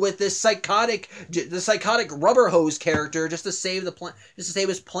toe with the psychotic rubber hose character just to save save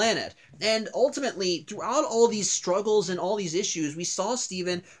his planet. And ultimately, throughout all these struggles and all these issues, we saw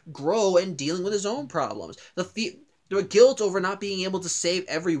Steven grow and dealing with his own problems. The guilt over not being able to save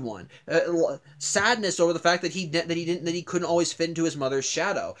everyone, sadness over the fact that he couldn't always fit into his mother's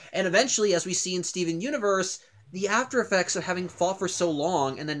shadow, and eventually, as we see in Steven Universe, the after effects of having fought for so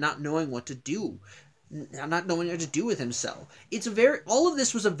long and then not knowing what to do. Not knowing what to do with himself. All of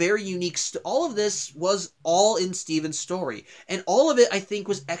this was a very unique, all of this was all in Steven's story. And all of it, I think,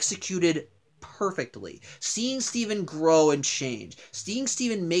 was executed perfectly. Seeing Steven grow and change, seeing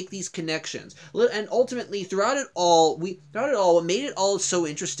Steven make these connections, and ultimately throughout it all, what made it all so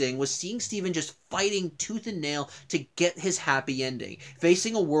interesting was seeing Steven just fighting tooth and nail to get his happy ending,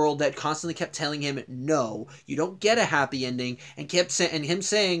 facing a world that constantly kept telling him, no, you don't get a happy ending, and him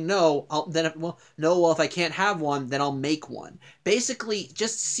saying, no, if I can't have one, then I'll make one. Basically,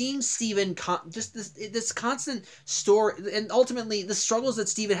 just seeing Steven, just this constant story, and ultimately the struggles that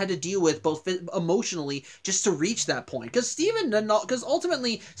Steven had to deal with, both emotionally, just to reach that point. Because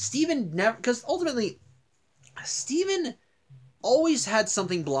ultimately, Steven always had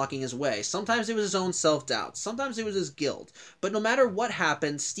something blocking his way. Sometimes it was his own self-doubt. Sometimes it was his guilt. But no matter what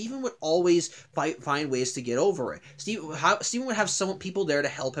happened, Steven would always find ways to get over it. Steven would have people there to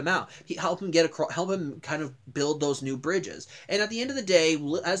help him out. Help him kind of build those new bridges. And at the end of the day,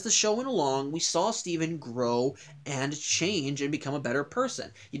 as the show went along, we saw Steven grow and change and become a better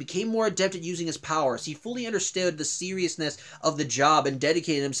person. He became more adept at using his powers. He fully understood the seriousness of the job and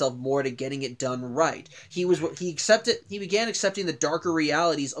dedicated himself more to getting it done right. He began accepting the darker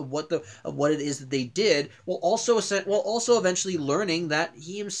realities of what it is that they did, while also eventually learning that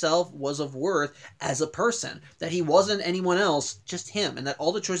he himself was of worth as a person, that he wasn't anyone else, just him, and that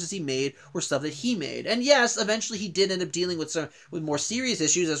all the choices he made were stuff that he made. And yes, eventually he did end up dealing with more serious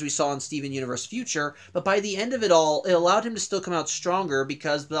issues, as we saw in Steven Universe Future, but by the end of it all, it allowed him to still come out stronger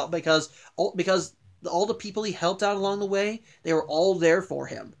because all the people he helped out along the way, they were all there for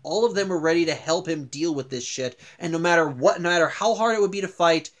him. All of them were ready to help him deal with this shit, and no matter how hard it would be to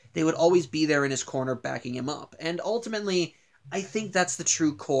fight, they would always be there in his corner backing him up. And ultimately, I think that's the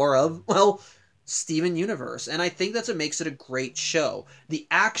true core of, well, Steven Universe, and I think that's what makes it a great show. The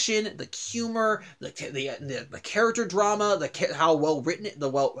action, the humor, the character drama, how well written,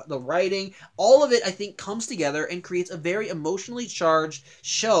 the writing, all of it I think comes together and creates a very emotionally charged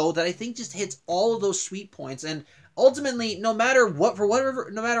show that I think just hits all of those sweet points. And ultimately, no matter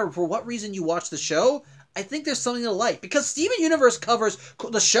for what reason you watch the show, I think there's something to like, because Steven Universe covers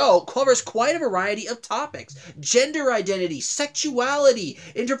quite a variety of topics: gender identity, sexuality,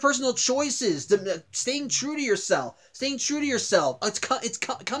 interpersonal choices, staying true to yourself. It's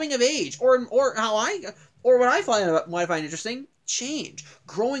coming of age, or what I find interesting, change,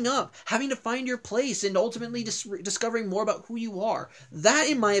 growing up, having to find your place, and ultimately discovering more about who you are. That,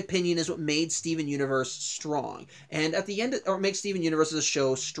 in my opinion, is what made Steven Universe strong. And at the end, or makes Steven Universe as a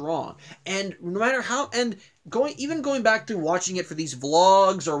show strong. And no matter how, and going back to watching it for these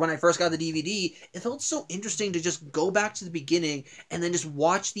vlogs, or when I first got the DVD, it felt so interesting to just go back to the beginning and then just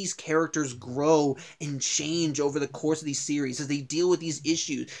watch these characters grow and change over the course of these series as they deal with these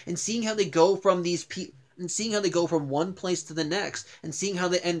issues, and seeing how they go from one place to the next, and seeing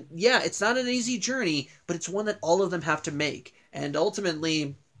how it's not an easy journey, but it's one that all of them have to make. And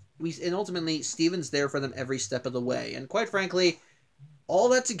ultimately, Steven's there for them every step of the way. And quite frankly, all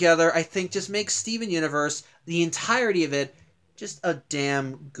that together, I think, just makes Steven Universe, the entirety of it, just a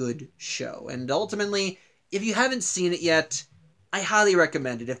damn good show. And ultimately, if you haven't seen it yet, I highly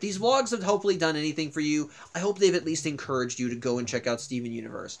recommend it. If these vlogs have hopefully done anything for you, I hope they've at least encouraged you to go and check out Steven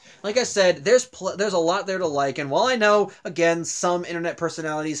Universe. Like I said, there's a lot there to like, and while I know, again, some internet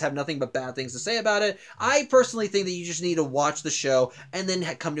personalities have nothing but bad things to say about it, I personally think that you just need to watch the show and then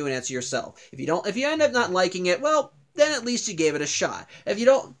come to an answer yourself. If you end up not liking it, well, then at least you gave it a shot. If you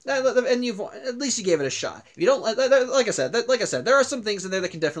don't, at least you gave it a shot. If you don't, like I said, there are some things in there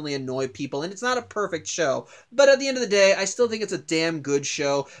that can definitely annoy people, and it's not a perfect show. But at the end of the day, I still think it's a damn good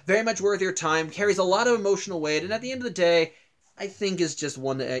show. Very much worth your time. Carries a lot of emotional weight, and at the end of the day, I think is just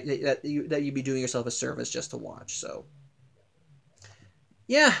one that you'd be doing yourself a service just to watch. So,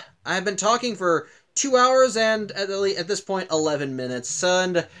 yeah, I've been talking for 2 hours and, at this point, 11 minutes,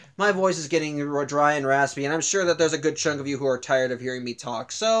 and my voice is getting dry and raspy, and I'm sure that there's a good chunk of you who are tired of hearing me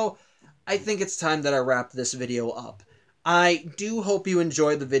talk, so I think it's time that I wrap this video up. I do hope you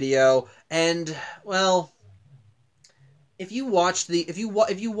enjoyed the video, and, well, if you watched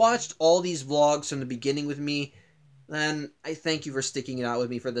all these vlogs from the beginning with me, then I thank you for sticking it out with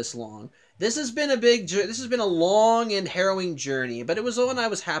me for this long. This has been a long and harrowing journey, but it was one I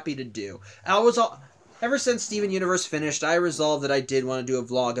was happy to do. ever since Steven Universe finished, I resolved that I did want to do a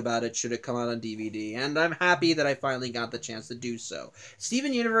vlog about it should it come out on DVD, and I'm happy that I finally got the chance to do so.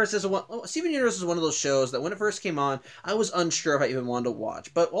 Steven Universe is one of those shows that when it first came on, I was unsure if I even wanted to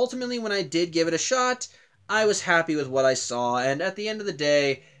watch, but ultimately when I did give it a shot, I was happy with what I saw, and at the end of the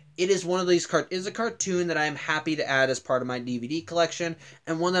day, it is one of these is a cartoon that I am happy to add as part of my DVD collection,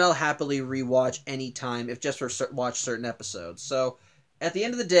 and one that I'll happily rewatch anytime, if just for watch certain episodes. So, at the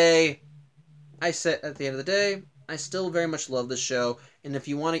end of the day, I still very much love this show, and if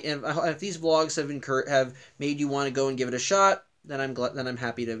you want to, if these vlogs have made you want to go and give it a shot, then I'm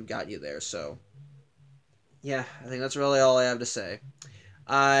happy to have got you there. So, yeah, I think that's really all I have to say.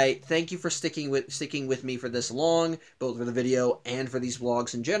 I thank you for sticking with me for this long, both for the video and for these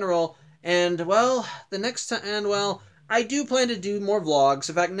vlogs in general. And well, I do plan to do more vlogs.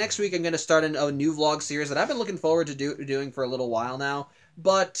 In fact, next week I'm going to start a new vlog series that I've been looking forward to doing for a little while now.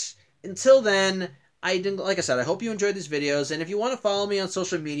 But until then, like I said, I hope you enjoyed these videos. And if you want to follow me on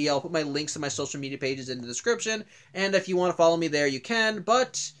social media, I'll put my links to my social media pages in the description. And if you want to follow me there, you can.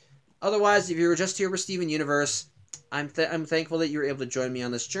 But otherwise, if you were just here for Steven Universe, I'm thankful that you were able to join me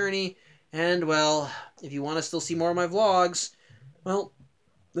on this journey, and, well, if you want to still see more of my vlogs, well,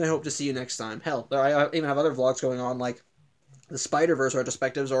 I hope to see you next time. Hell, I even have other vlogs going on, like the Spider-Verse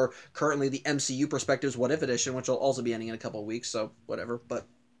retrospectives, or currently the MCU Perspectives What If Edition, which will also be ending in a couple of weeks, so whatever. But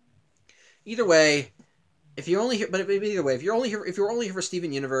either way, if you're only here for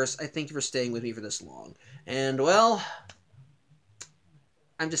Steven Universe, I thank you for staying with me for this long. And, well,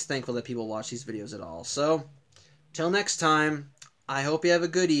 I'm just thankful that people watch these videos at all. So, till next time, I hope you have a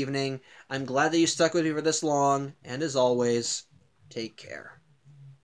good evening. I'm glad that you stuck with me for this long, and as always, take care.